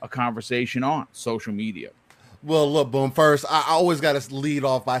a conversation on social media. Well, look, Boom, first, I always got to lead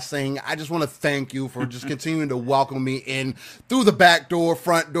off by saying I just want to thank you for just continuing to welcome me in through the back door,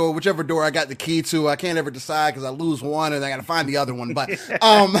 front door, whichever door I got the key to. I can't ever decide because I lose one and I got to find the other one. But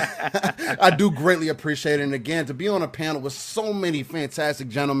I do greatly appreciate it. And again, to be on a panel with so many fantastic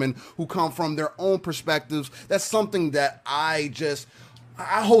gentlemen who come from their own perspectives, that's something that I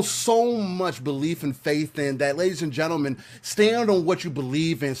hold so much belief and faith in, that, ladies and gentlemen, stand on what you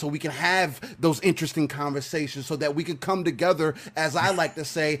believe in so we can have those interesting conversations, so that we can come together, as I like to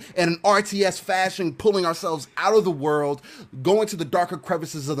say, in an RTS fashion, pulling ourselves out of the world, going to the darker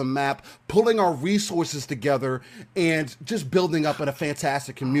crevices of the map, pulling our resources together, and just building up in a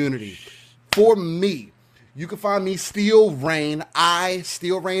fantastic community. For me, you can find me, Steel Rain,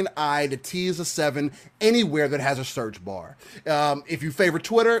 the T is a 7, anywhere that has a search bar. If you favor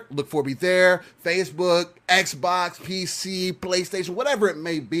Twitter, look for me there. Facebook, Xbox, PC, PlayStation, whatever it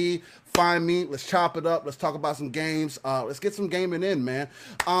may be, find me. Let's chop it up. Let's talk about some games. Let's get some gaming in, man.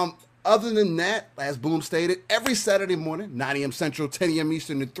 Other than that, as Boom stated, every Saturday morning, 9 a.m. Central, 10 a.m.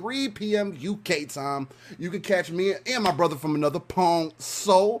 Eastern, and 3 p.m. UK time, you can catch me and my brother from another, Pong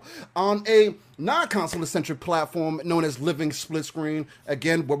Soul, on a non-console-centric platform known as Living Split Screen.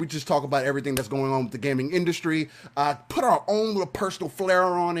 Again, where we just talk about everything that's going on with the gaming industry, put our own little personal flair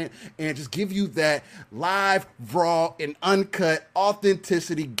on it, and just give you that live, raw, and uncut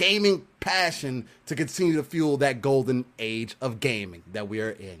authenticity gaming passion to continue to fuel that golden age of gaming that we are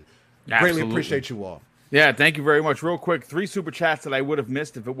in. Greatly appreciate you all. Yeah, thank you very much. Real quick, 3 super chats that I would have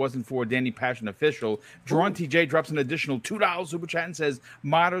missed if it wasn't for Danny Passion Official. Drawn TJ drops an additional $2 super chat and says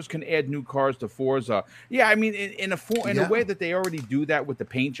modders can add new cars to Forza. Yeah, I mean, in a way that they already do that with the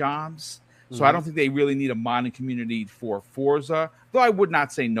paint jobs. So I don't think they really need a modding community for Forza, though I would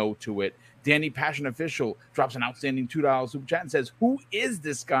not say no to it. Danny Passion Official drops an outstanding $2 super chat and says, who is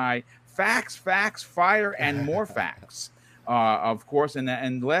this guy? Facts, fire, and more facts. Of course,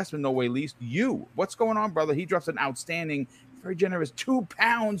 and last but no way least, you. What's going on, brother? He drops an outstanding, very generous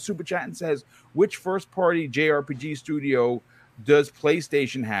 £2 super chat and says, which first-party JRPG studio does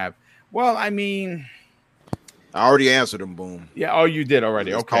PlayStation have? Well, I mean, I already answered him, Boom. Yeah, oh, you did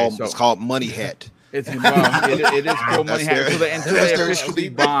already. It's called Money Hat. It is called Money Hat until they officially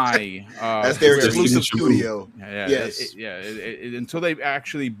buy. That's their exclusive studio. Yes. Until they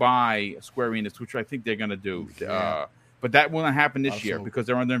actually buy Square Enix, which I think they're going to do. But that won't happen this year because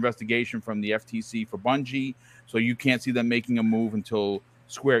they're under investigation from the FTC for Bungie. So you can't see them making a move until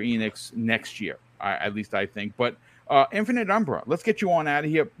Square Enix next year, at least I think. But Infinite Umbra, let's get you on out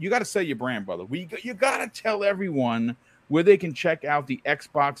of here. You got to sell your brand, brother. You got to tell everyone where they can check out the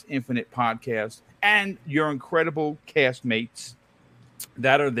Xbox Infinite podcast and your incredible castmates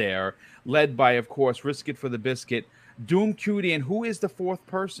that are there, led by, of course, Risk It for the Biscuit, Doom Cutie, and who is the fourth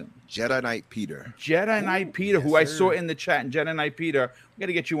person? Jedi Knight Peter. Jedi Knight Peter, yes, who I sir. saw in the chat. And Jedi Knight Peter, we got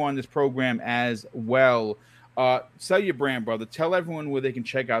to get you on this program as well. Sell your brand, brother. Tell everyone where they can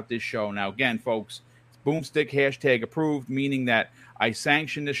check out this show. Now, again, folks, it's Boomstick hashtag approved, meaning that I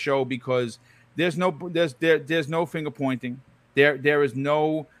sanction the show because there's no finger pointing. There is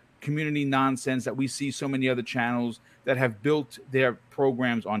no community nonsense that we see so many other channels that have built their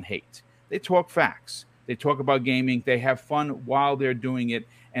programs on hate. They talk facts. They talk about gaming. They have fun while they're doing it.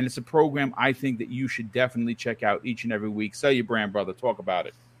 And it's a program I think that you should definitely check out each and every week. Sell your brand, brother. Talk about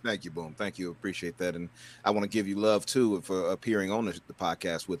it. Thank you, Boom. Thank you. Appreciate that. And I want to give you love, too, for appearing on the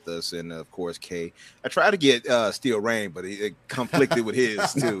podcast with us. And, of course, Kay. I tried to get Steel Rain, but it conflicted with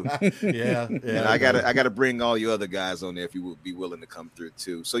his, too. Yeah. And I gotta bring all you other guys on there if you would be willing to come through,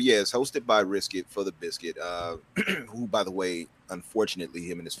 too. So, yeah, it's hosted by Risk It for the Biscuit, who, by the way, unfortunately,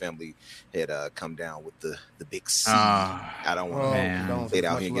 him and his family had come down with the big C. I don't want to stay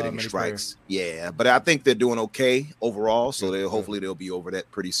out here and get any strikes. Yeah, but I think they're doing okay overall, so hopefully they'll be over that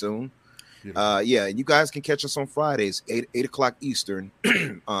pretty soon. Yeah, and you guys can catch us on Fridays, 8 o'clock Eastern,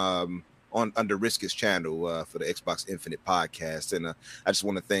 on under Risk's channel for the Xbox Infinite podcast. And I just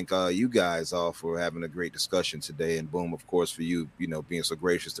want to thank you guys all for having a great discussion today, and Boom, of course, for you being so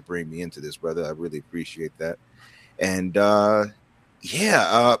gracious to bring me into this, brother. I really appreciate that. And oh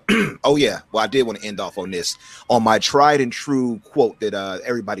yeah, well, I did want to end off on this, on my tried and true quote that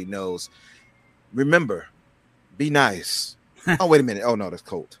everybody knows. Remember, be nice. Oh, wait a minute. Oh no, that's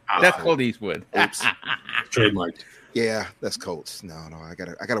Colt. That's Colt Eastwood. Oops. Trademarked. Yeah, that's Colt. No, I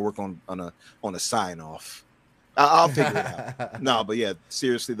gotta work on a sign off. I'll figure it out. No, but yeah,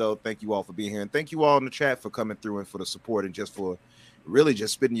 seriously though, thank you all for being here, and thank you all in the chat for coming through and for the support, and just for really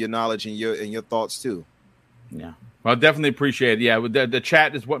just spitting your knowledge and your thoughts too. Yeah, well, definitely appreciate it. Yeah, the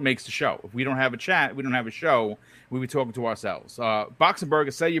chat is what makes the show. If we don't have a chat, we don't have a show. We be talking to ourselves. Box and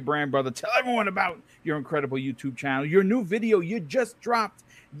Burger, sell your brand, brother. Tell everyone about your incredible YouTube channel, your new video you just dropped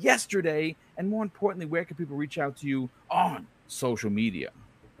yesterday, and more importantly, where can people reach out to you on social media?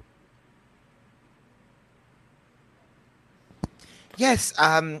 Yes,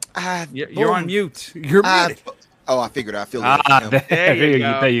 you're on mute. You're muted. Oh, I figured I feel there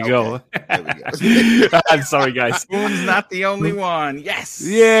you go. There we go. I'm sorry, guys. Boom's not the only one. Yes.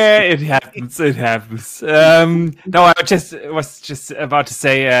 Yeah, it happens. It happens. No, I was just about to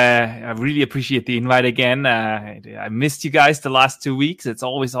say I really appreciate the invite again. I missed you guys the last 2 weeks. It's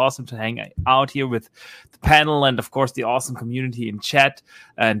always awesome to hang out here with the panel and, of course, the awesome community in chat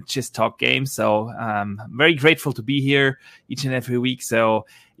and just talk games. So I'm very grateful to be here each and every week. So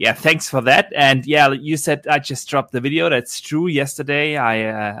yeah, thanks for that. And yeah, you said I just dropped the video. That's true. Yesterday, I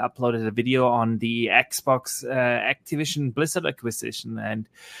uploaded a video on the Xbox Activision Blizzard acquisition. And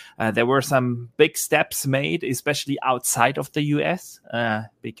there were some big steps made, especially outside of the US,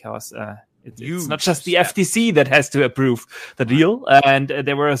 because it's not just the FTC that has to approve the deal. And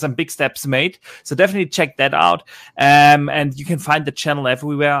there were some big steps made. So definitely check that out. And you can find the channel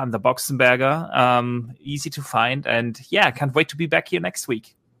everywhere on the Boxenberger. Easy to find. And yeah, I can't wait to be back here next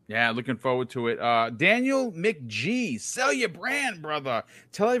week. Yeah, looking forward to it. Daniel McG, sell your brand, brother.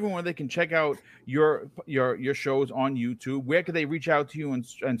 Tell everyone where they can check out your shows on YouTube. Where can they reach out to you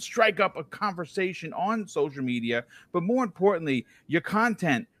and strike up a conversation on social media? But more importantly, your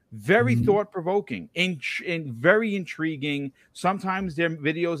content, very thought-provoking and very intriguing. Sometimes they're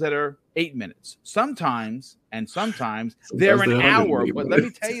videos that are 8 minutes. Sometimes they're an hour. But let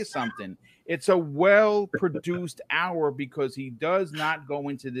me tell you something. It's a well-produced hour because he does not go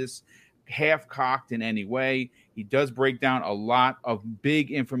into this half-cocked in any way. He does break down a lot of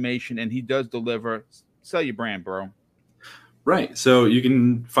big information, and he does deliver. Sell your brand, bro. Right. So you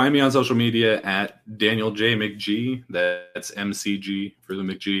can find me on social media at Daniel J. McG. That's MCG for the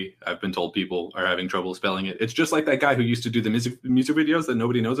McG. I've been told people are having trouble spelling it. It's just like that guy who used to do the music videos that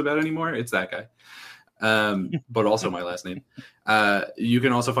nobody knows about anymore. It's that guy. But also my last name. You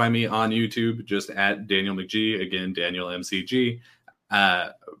can also find me on YouTube just at Daniel McG. Again, Daniel MCG.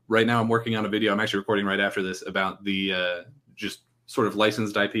 Right now I'm working on a video. I'm actually recording right after this about the just sort of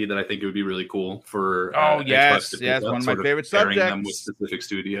licensed IP that I think it would be really cool for. Yes, one of my favorite subjects. Them with specific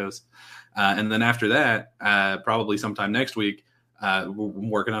studios. And then after that, probably sometime next week, we're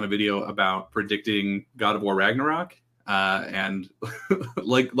working on a video about predicting God of War Ragnarok. And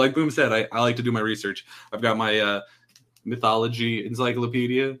like Boom said, I like to do my research. I've got my mythology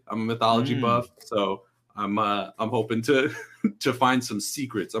encyclopedia. I'm a mythology buff, so I'm hoping to find some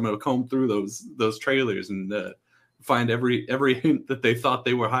secrets. I'm gonna comb through those trailers and find every hint that they thought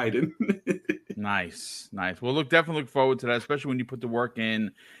they were hiding. Nice. Well, definitely look forward to that, especially when you put the work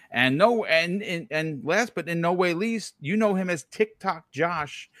in. And last but in no way least, you know him as TikTok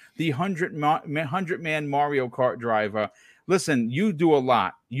Josh, the 100-man Mario Kart driver. Listen, you do a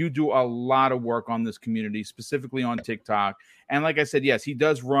lot. You do a lot of work on this community, specifically on TikTok. And like I said, yes, he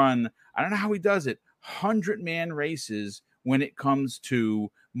does run, I don't know how he does it, 100-man races when it comes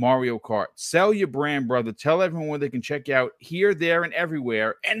to Mario Kart. Sell your brand, brother. Tell everyone where they can check you out here, there, and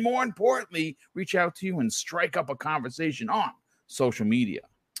everywhere. And more importantly, reach out to you and strike up a conversation on social media.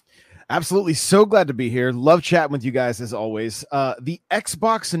 Absolutely. So glad to be here. Love chatting with you guys as always. The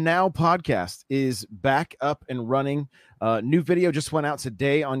Xbox Now podcast is back up and running. New video just went out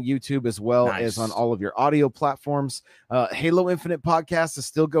today on YouTube as well as on all of your audio platforms. Halo Infinite podcast is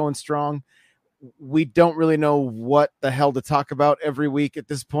still going strong. We don't really know what the hell to talk about every week at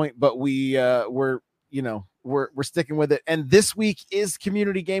this point, but we're sticking with it. And this week is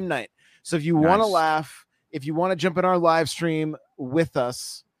community game night. So if you want to laugh, if you want to jump in our live stream with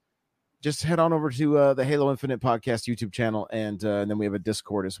us, just head on over to the Halo Infinite podcast YouTube channel, and then we have a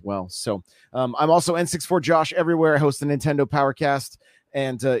Discord as well. So I'm also N64 Josh everywhere. I host the Nintendo Powercast,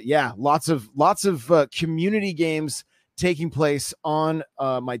 and lots of community games taking place on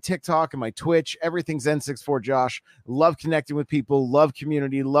my TikTok and my Twitch. Everything's N64 Josh. Love connecting with people, love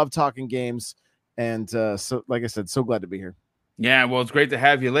community, love talking games, and so like I said, so glad to be here. Yeah, well, it's great to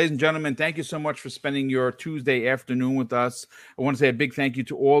have you. Ladies and gentlemen, thank you so much for spending your Tuesday afternoon with us. I want to say a big thank you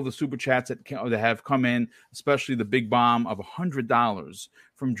to all the super chats that have come in, especially the big bomb of $100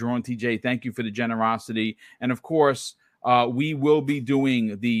 from Drawn TJ. Thank you for the generosity. And of course, we will be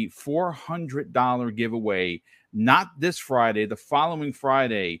doing the $400 giveaway, not this Friday, the following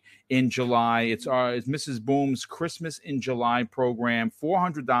Friday in July. It's Mrs. Boom's Christmas in July program.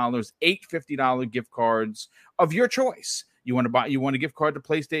 $400, 8 $50 gift cards of your choice. You want a gift card to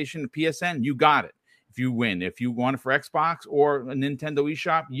PlayStation, PSN, you got it. If you win, if you want it for Xbox or a Nintendo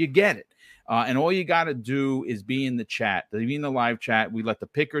eShop, you get it. And all you got to do is be in the chat, be in the live chat. We let the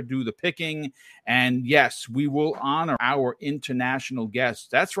picker do the picking. And yes, we will honor our international guests.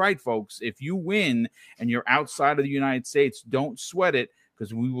 That's right, folks. If you win and you're outside of the United States, don't sweat it,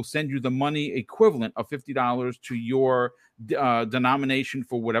 because we will send you the money equivalent of $50 to your denomination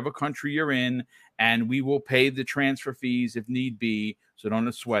for whatever country you're in, and we will pay the transfer fees if need be, so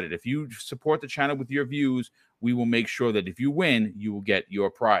don't sweat it. If you support the channel with your views, we will make sure that if you win, you will get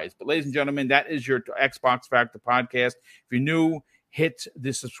your prize. But ladies and gentlemen, that is your Xbox Factor podcast. If you're new, hit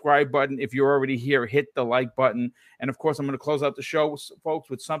the subscribe button. If you're already here, hit the like button. And of course, I'm going to close out the show,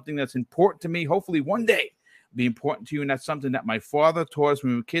 folks, with something that's important to me. Hopefully one day be important to you, and that's something that my father taught us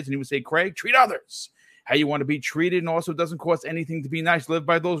when we were kids, and he would say, Craig, treat others how you want to be treated, and also it doesn't cost anything to be nice. Live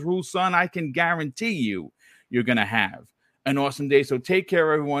by those rules, son. I can guarantee you're going to have an awesome day. So take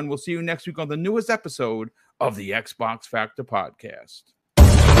care, everyone. We'll see you next week on the newest episode of the Xbox Factor podcast.